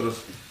con nosotros,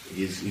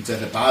 he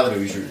says, padre,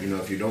 you should, you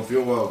know, if you don't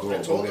feel well, go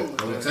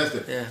get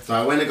tested. Yeah. So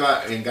I went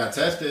and got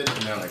tested,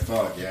 and I was like,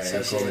 fuck, yeah, I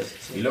got Sí, COVID.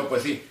 sí. Y luego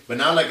pues sí, but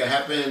now like it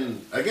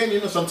happened again.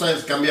 You know,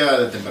 sometimes cambia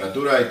de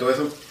temperatura y todo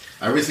eso.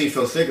 I recently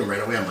felt sick, and right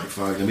away I'm like,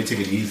 fuck, let me take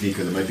it easy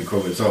because it might be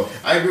COVID. So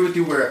I agree with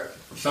you where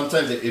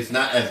sometimes it's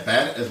not as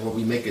bad as what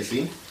we make it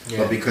seem,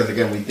 but because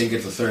again we think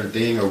it's a certain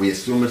thing or we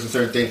assume it's a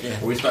certain thing,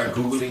 or we start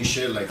googling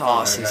shit like,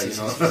 Oh, fuck, sí, you sí,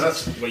 know.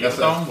 Güey, yo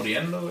estaba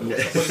muriendo, güey.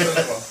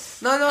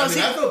 No, I mean, sí.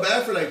 I feel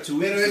bad for like 2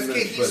 weeks. Pero es and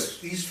que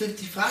then- he's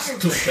 55.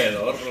 Tu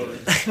pedorro, güey.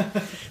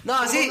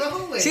 No, sí,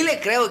 no, güey? sí le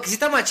creo. Que sí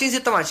está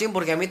machín,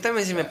 porque a mí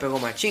también sí me pegó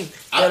machín.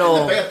 Ah, Pero...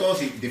 le pega a todos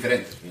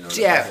diferentes. You know,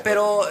 Sí,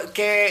 pero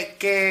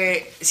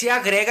que sí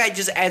agrega, it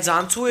just adds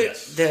on to it,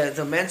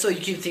 the mental, you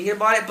keep thinking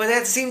about it, but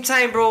at the same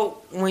time,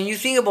 bro, when you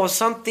think about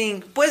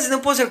something, pues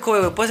no puede ser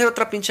COVID, güey, puede ser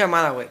otra pinche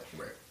llamada, güey.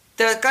 Right.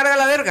 Te carga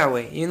la verga,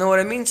 güey, you know what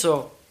I mean?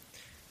 So,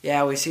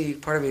 yeah, we see,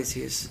 part of it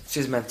sí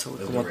es mental,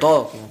 güey, como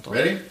todo.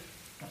 Ready?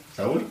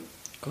 Saúl?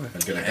 Go ahead.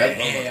 El que le cae.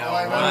 Hey,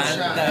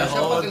 aguanta,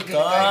 hold El que le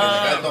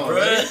cae on, todo, bro.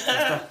 ready?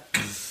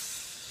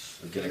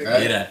 El que le cae.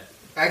 Mira.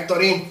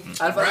 Héctorín.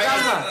 Al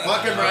fantasma.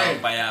 Fucking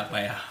Brian. Para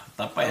allá.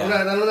 Está para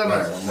allá. Dale una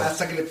más. Right, one more.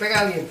 Hasta que le pega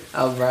a alguien.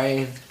 Al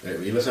Brian.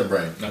 Iba a ser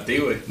Brian. A ti,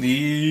 güey.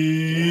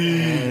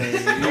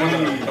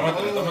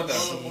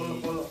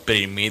 Tómatela.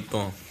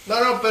 Primito.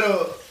 No,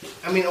 pero,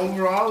 I mean,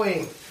 overall,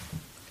 güey.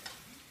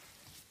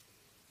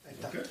 Ahí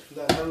está.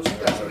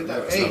 Saludcita.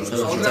 Hey,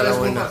 otra vez,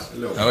 compa.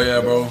 Oh yeah,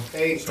 bro.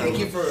 Hey, thank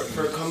you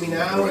for coming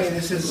out, güey.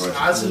 This is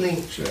awesome.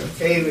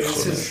 Hey,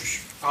 this is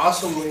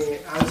awesome, güey.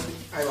 Honestly,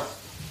 ahí va.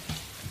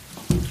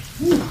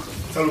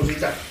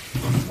 Saludcita.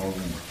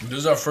 This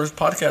is our first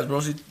podcast,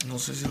 bro. No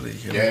sé si le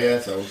dijeron. Yeah,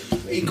 Saúl.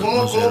 ¿Y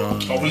cómo,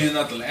 Hopefully it's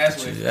not the last,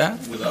 güey. Yeah.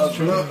 With us,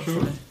 no,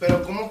 bro.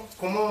 pero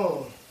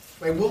cómo,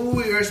 like, what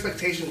were your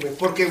expectations, güey?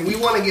 Porque we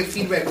want to get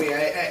feedback, güey.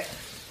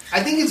 I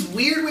think it's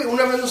weird, güey.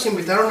 Una vez nos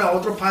invitaron a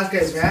otro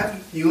podcast, ¿verdad?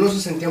 Y uno se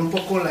sentía un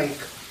poco like...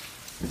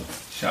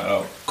 Shout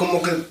out.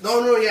 Como que...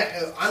 No,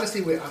 yeah.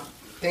 Honestly, güey.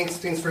 Thanks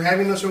for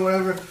having us or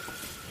whatever.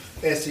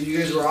 You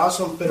guys were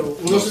awesome. Pero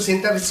uno se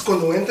siente a veces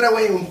cuando entra,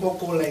 güey, un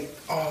poco like...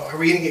 Oh, are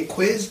we gonna get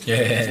quizzed?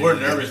 Yeah. We're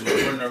nervous.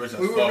 We're nervous.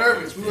 We were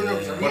nervous. Are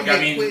we Porque, gonna I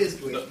mean, get quizzed,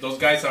 güey? those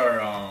guys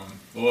are...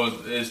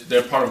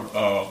 they're part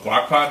of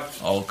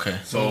Guacpod. Okay.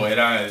 So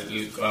era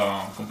el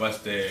compa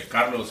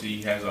Carlos.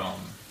 He has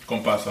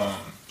compas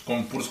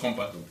con puros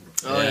compas.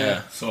 Oh,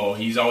 yeah. So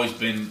he's always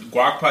been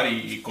Guacpod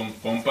y con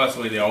compas.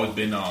 They always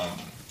been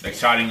like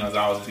shouting us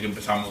out desde que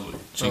empezamos, güey.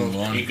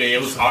 Chingón. Y que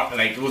it was hard,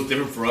 like it was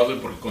different for us, güey,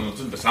 porque cuando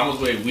nosotros empezamos,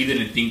 güey, we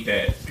didn't think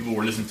that people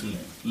were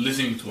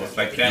listening to us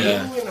like that.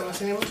 Yeah. Güey, nada más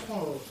teníamos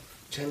como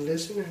 10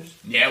 listeners.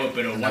 Yeah, güey,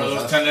 pero one of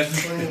those 10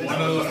 listeners, güey,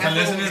 one of those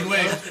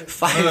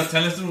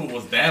 10 listeners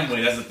was them,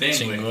 güey, that's the thing,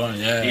 güey. Chingón,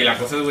 yeah. Y la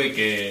cosa es, güey,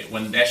 que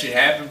when that shit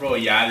happened, bro,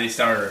 yeah, they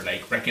started,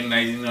 like,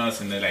 recognizing us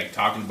and then, like,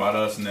 talking about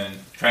us and then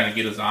trying to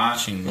get us on.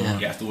 Chingón.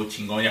 Ya estuvo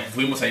chingón. Ya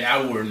fuimos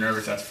allá, we were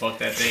nervous as fuck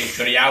that day.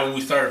 Pero ya, when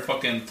we started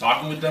fucking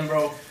talking with them,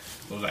 bro,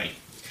 it was like,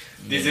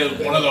 this is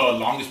one of the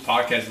longest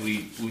podcasts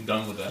we've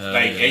done with them.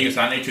 Like, ellos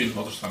han hecho y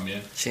nosotros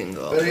también.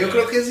 Chingo. Pero yo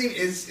creo que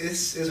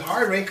it's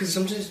hard, right? Because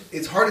sometimes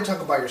it's hard to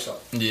talk about yourself.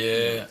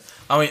 Yeah.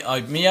 I mean, a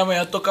mí ya me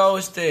ha tocado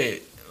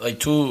like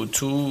two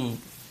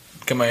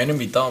que me habían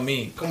invitado a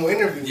mí. Como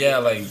interview. Yeah,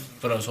 like,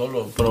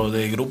 pero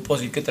de grupo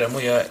así que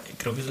traemos ya,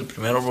 creo que es el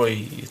primero, bro,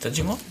 y está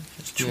chingón.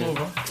 Es chulo,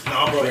 bro.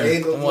 No,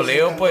 bro. Como le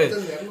digo, pues,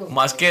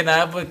 más que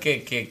nada, pues,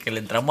 que le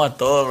entramos a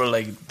todo, bro,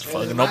 like,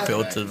 fuck, no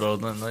filters, bro,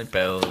 no hay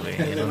pedos, güey.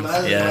 you know?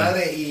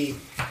 Madre, y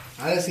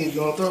ahora sí,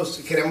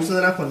 nosotros queremos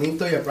tener a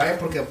Juanito y a Brian,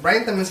 porque a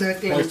Brian también se ve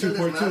que le gusta el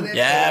desmadre.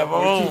 Yeah,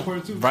 bro,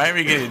 Part two. Brian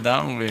be getting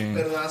down, güey.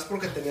 Pero nada más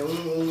porque tenía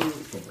un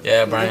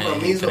Yeah, Brian,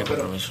 compromiso, tiene pero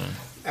compromiso.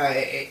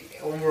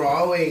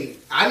 overall, güey,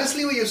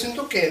 honestly, güey, yo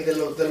siento que de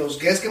los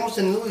guests que hemos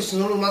tenido, güey, son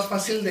los más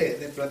fáciles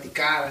de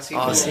platicar, así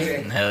como sí. que,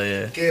 Hell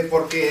yeah. que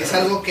porque es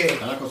algo que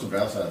Están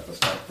acostumbrados a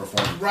estar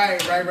performing.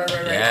 right,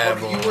 Yeah,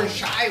 porque you bro. weren't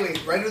shy, güey,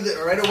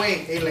 right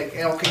away, hey, like,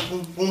 hey, okay,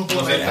 pum,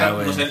 Nos right entran,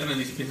 güey. nos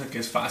entran y se piensan que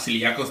es fácil. Y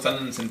ya cuando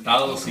están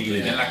sentados y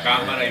ven la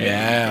cámara y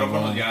Yeah, el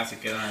micrófono, bro. ya se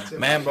quedan.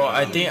 Man, bro,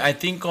 I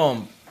think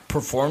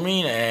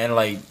performing and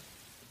like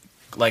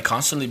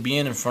constantly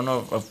being in front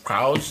of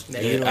crowds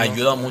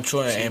ayuda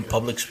mucho en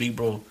public speak,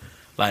 bro.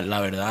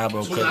 La verdad,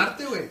 bro. Es un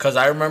arte, güey. Because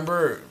I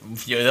remember,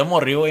 yo de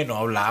morrillo, güey, no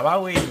hablaba,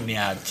 güey, ni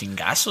a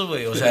chingazos,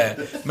 güey. O sea,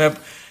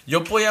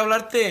 yo podía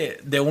hablarte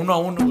de uno a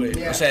uno, güey.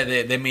 Yeah. O sea,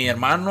 de mi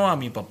hermano a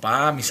mi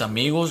papá, a mis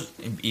amigos,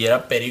 y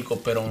era perico.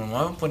 Pero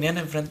nomás me ponían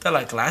enfrente de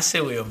la clase,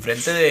 güey,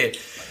 enfrente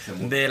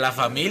de la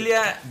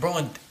familia.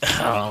 Bro,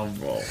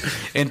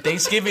 en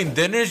Thanksgiving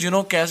dinners, you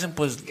know, que hacen,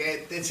 pues,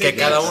 que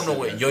cada uno,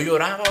 güey. Yo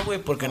lloraba, güey,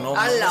 porque no...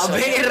 A la no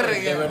sabía, verga.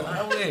 De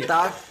verdad, güey.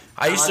 Estaba-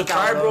 I used to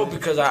estaba cry, bro, cabrón.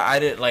 because I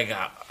did, like,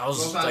 I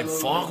was like,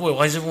 fuck, güey,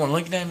 why is everyone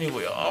looking at me,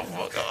 güey? Oh,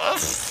 fuck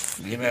off.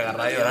 Y me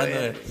agarraba llorando,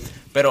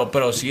 güey.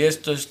 Pero sí,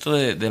 esto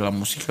de la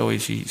música, güey,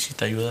 sí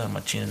te ayuda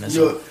machín en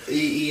eso.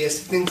 Y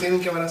este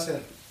Thanksgiving, ¿qué van a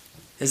hacer?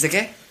 ¿Es de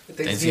qué?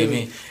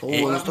 Thanksgiving.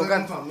 Nos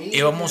tocan familia.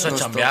 Íbamos a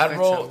Nos chambear, toca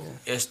bro.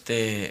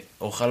 chambear.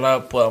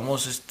 Ojalá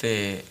podamos,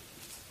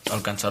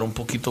 alcanzar un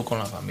poquito con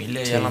la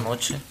familia ya en la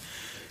noche.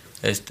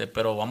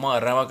 Pero vamos a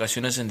agarrar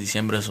vacaciones en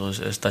diciembre, eso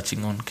está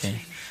chingón, que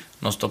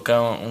nos toca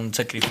un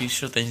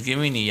sacrificio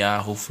Thanksgiving y ya,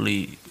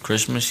 hopefully,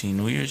 Christmas y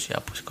New Year's, ya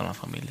pues con la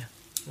familia.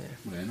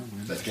 Bueno.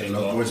 Es que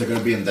los boys are going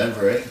to be in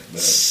Denver, eh?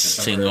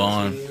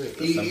 Chingón.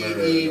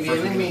 Y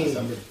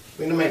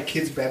viene my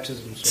kid's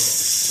baptism,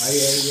 so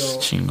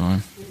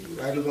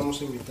ahí los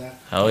vamos a invitar.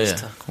 Oh,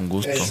 yeah, con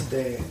gusto.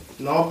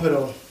 No,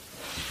 pero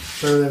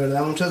de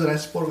verdad, muchas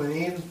gracias por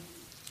venir.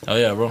 Oh,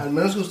 yeah, bro. Al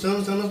menos que ustedes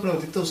nos den unas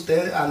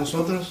preguntitas a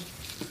nosotros.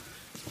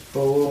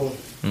 Todo.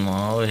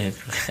 No, güey.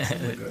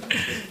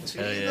 Sí,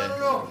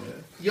 no.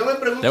 Yo me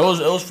pregunto. It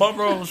was fun,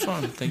 bro. It was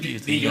fun. Thank you.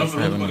 Y yo me for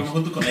pregunto having por qué me us.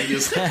 junto con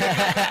ellos.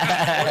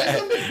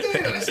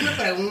 Por eso me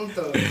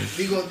pregunto.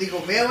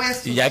 Digo, veo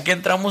esto. Y ya que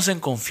entramos en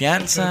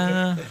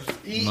confianza.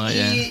 Y No,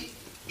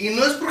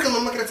 no es porque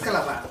no me crezca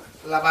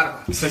la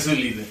barba. Soy su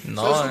líder.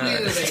 No, Soy su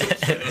líder,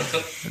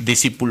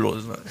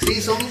 discípulos. ¿no?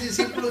 Sí, son mis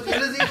discípulos. Yo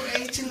les digo,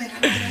 échenle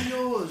ganas a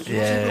ellos. Yo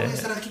siempre voy a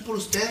estar aquí por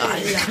ustedes.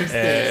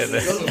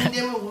 Yo algún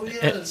día me voy a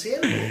ir al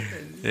cielo.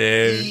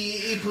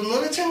 Y pues no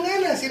le echan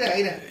ganas,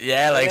 mira.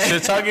 Yeah, like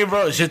shit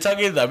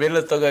talking también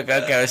les toca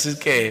acá, que a veces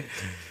que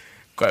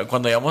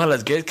cuando llegamos a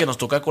las gays que nos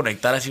toca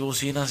conectar así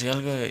bocinas y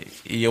algo,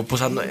 y yo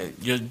pues ando,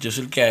 yo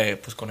soy el que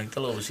pues conecta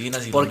las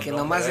bocinas y Porque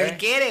nomás él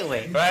quiere,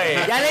 güey.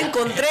 Right. Ya le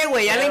encontré,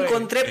 güey. Ya le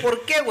encontré.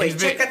 ¿Por qué, güey?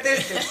 Chécate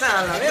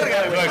está a la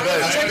verga, güey.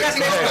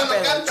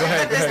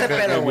 Chécate este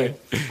pedo, güey.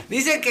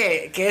 Dice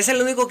que es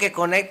el único que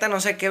conecta no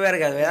sé qué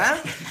vergas, ¿verdad?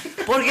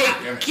 Porque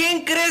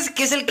 ¿quién crees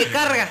que es el que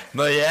carga?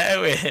 No, ya,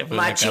 güey. Pues,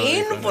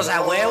 Machín, pues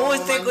a huevo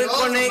este güey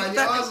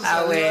conecta.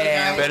 A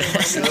huevo. Pero-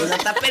 No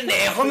está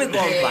pendejo, mi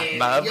compa.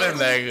 Nada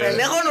pendejo.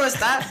 Pendejo no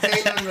está.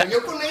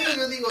 Yo con ellos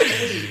yo digo,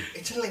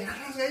 échenle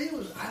ganas a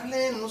ellos.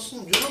 hablen,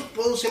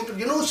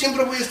 yo no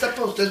siempre voy a estar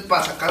para ustedes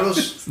para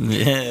sacarlos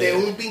de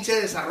un pinche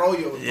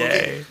desarrollo.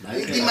 Porque,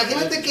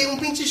 imagínate que un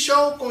pinche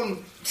show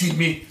Sin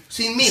mí.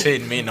 sin mí.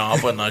 Sin mí, no,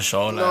 pues no es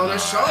show. No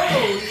es show.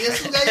 Y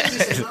esos gallos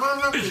dicen,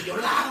 no, que yo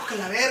la hago, que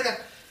la verga.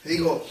 Le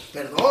digo,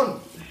 perdón.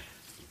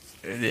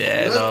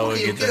 Yeah, No es no, porque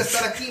güey, yo quiera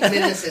estar aquí, me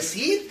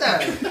necesitan.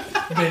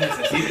 Me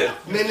necesita.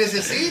 Me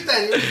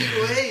necesitan. Yo les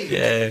digo, hey.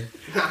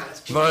 Yeah.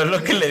 No, es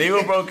lo que le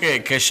digo, bro,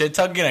 que shit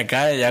talking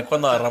acá, ya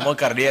cuando agarramos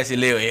carrilla, así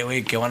le digo,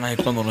 güey, ¿qué van a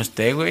hacer cuando no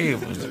esté, güey?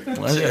 Pues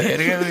pónganse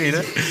verga, güey,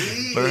 ¿no?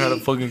 Learn how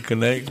to fucking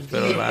connect,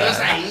 pero Ellos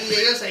nada.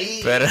 ahí.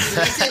 Pero-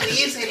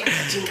 Ríense,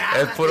 la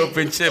chingada. Es puro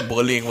pinche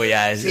bullying, güey,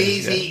 ya es,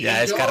 Sí.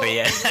 ya y es yo-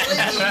 carrilla.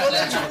 Yo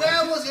le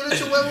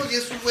echo huevos y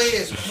esos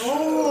güeyes.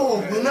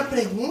 No, buena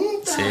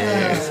pregunta. Sí.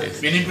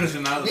 Bien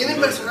impresionado. Bien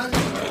impresionante.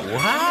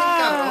 Wow.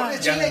 Cabrón, Ya,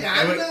 échale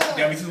ganas.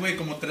 ya viste, güey,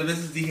 como 3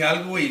 veces dije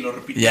algo, güey, y lo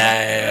repito.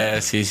 Ya,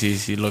 sí,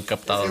 lo he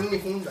captado. Esa es mi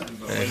funda.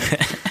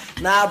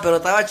 Nah, pero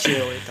estaba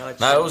chido, güey. Estaba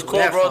chido. Nah, it was cool,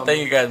 We had bro. fun. Thank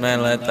you guys,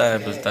 man. La neta,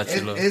 pues está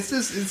chido. Este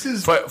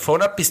es Fue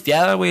una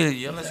pisteada, güey.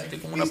 Yo la sentí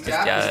como una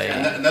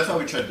pisteada. And that's how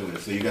we try to do it.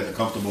 So you guys are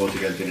comfortable, you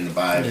guys get in the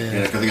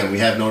vibe. Because again, we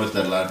have noticed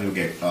that a lot of people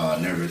get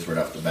nervous right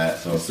off the bat.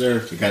 So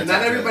sir. we kinda Not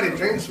talk everybody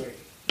about it. drinks, güey.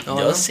 No,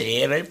 Yo no.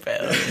 sé, no hay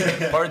pedo.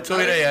 Part 2,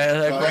 mira, ya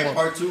sabe So, hey, cómo.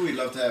 part 2, we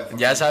love to have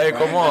Ya sabe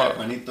Brian, cómo-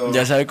 Juanito,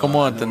 ya sabe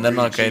cómo no,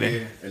 atendernos Ricky, acá,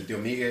 Chile, el tío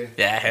Miguel.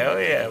 Yeah, hell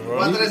yeah,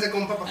 Voy a bro. traer ese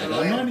compa para que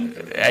lo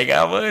vea. I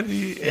got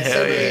money. Ese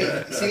Hell güey,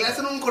 yeah. si le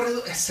hacen un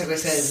corrido, ese güey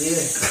se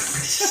desvive.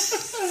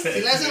 Si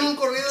le hacen un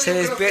corrido, Se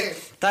yo creo que...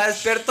 Está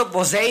despierto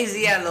por 6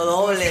 días, lo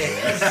doble.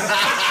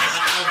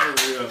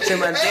 Se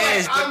mantiene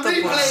despierto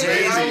por 6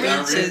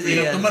 pinches Y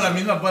lo días. toma la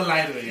misma Bud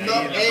Light, güey. ahí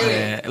No,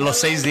 en la- Los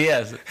 6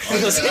 días.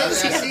 Oye, se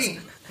hace así.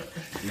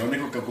 Lo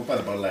único que ocupa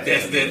es Bud Light.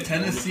 Desde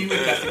Tennessee, güey,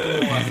 casi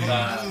como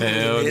hasta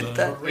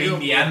Neta.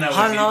 Indiana,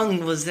 How güey.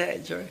 long was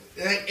that, Jory?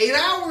 8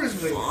 hours,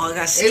 güey. Oh,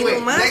 así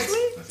nomás, next-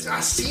 güey.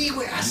 Así,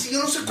 güey, así. Yo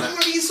no sé cómo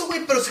lo hizo,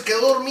 güey, pero se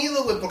quedó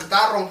dormido, güey, porque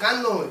estaba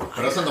roncando, güey.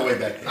 Pero eso no way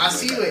back.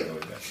 Así, güey.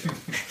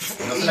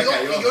 No Y se le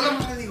cayó. yo nada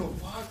más le digo,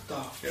 what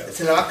the f-?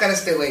 Se le va a caer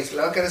este güey, se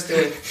le va a caer este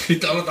güey. Y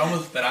todos lo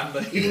estamos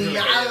esperando. Y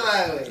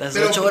nada, güey. Las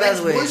Pero 8 horas,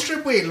 next güey. Boys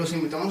Trip, güey, los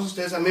invitamos a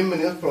ustedes también,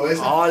 bienvenidos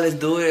Proeza. Oh, let's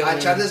do it. A man.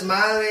 echar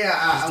desmadre,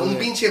 a un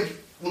pinche,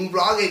 un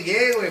blog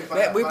gay, güey.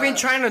 Yeah, we've been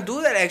trying to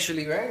do that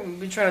actually, right? We've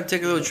been trying to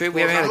take a little trip.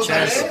 We haven't had a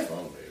chance.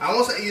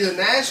 Vamos a ir a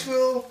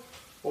Nashville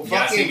o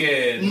Ya, fucking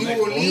sigue New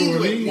New Orleans,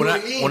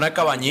 güey. Una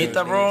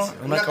cabañita, bro.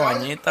 Una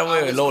cabañita,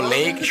 güey. Low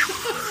Lake.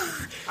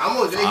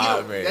 Vamos, ya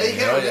Ah,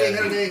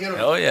 dijeron.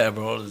 Oh, yeah,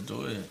 bro. Let's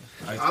do it.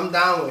 I'm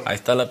down, güey. Ahí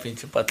está la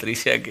pinche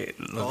Patricia que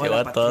nos Oh,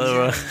 lleva la todo,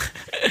 bro.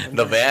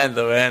 The band.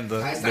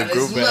 Ahí está, The es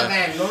group una band.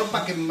 band, no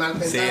para que mal Sí,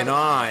 pensaran.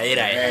 no,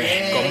 mira,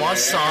 ¿cómo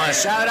son?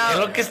 Shout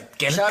out. ¿Qué es lo que,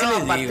 qué es lo Shout que out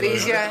les digo?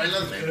 Patricia. Trae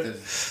las mentes.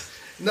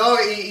 No,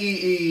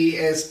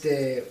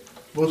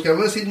 pues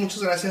queremos decir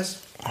muchas gracias.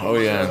 Oh,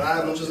 De yeah.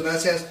 verdad, muchas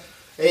gracias.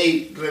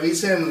 Hey,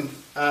 revisen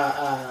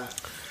a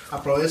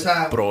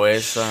Proeza.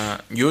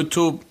 Proeza.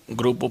 YouTube,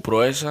 Grupo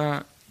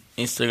Proeza.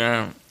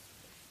 Instagram,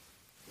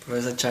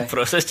 Proeza Chai.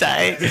 Proeza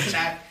Chai.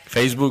 Chat.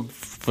 Facebook,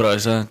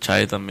 Proeza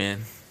Chai también.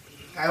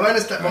 Ahí van a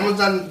estar,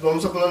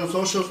 vamos a poner los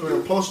socials, we're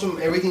gonna post them,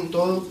 everything,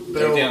 todo.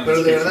 Pero Everything on de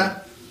description.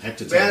 verdad, I have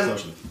to tell vean,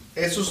 social.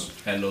 esos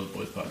Hello,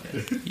 Boys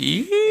Podcast.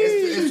 Y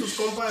estos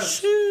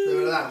compas, de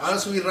verdad, van a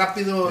subir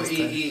rápido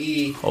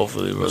y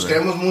hopefully, los brother.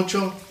 queremos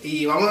mucho.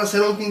 Y vamos a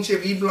hacer un pinche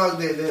vlog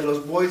de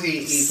los boys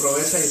y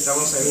Proeza y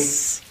estamos ahí.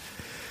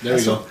 There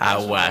we go.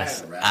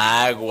 Aguas,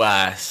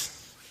 aguas.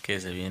 Que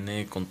se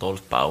viene con todos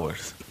los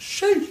powers.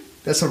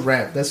 That's a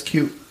rap, that's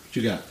cute. What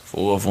you got?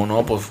 Fuga,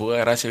 no, pues fuga,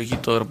 gracias,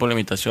 viejito, por la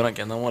invitación.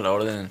 Aquí andamos a la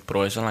orden.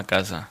 Proeza en la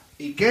casa.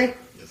 ¿Y qué?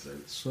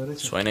 Suena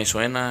Suena y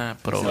suena,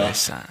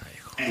 Proeza,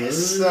 hijo.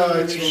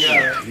 eso,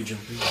 chingada.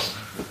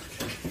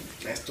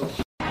 Esto.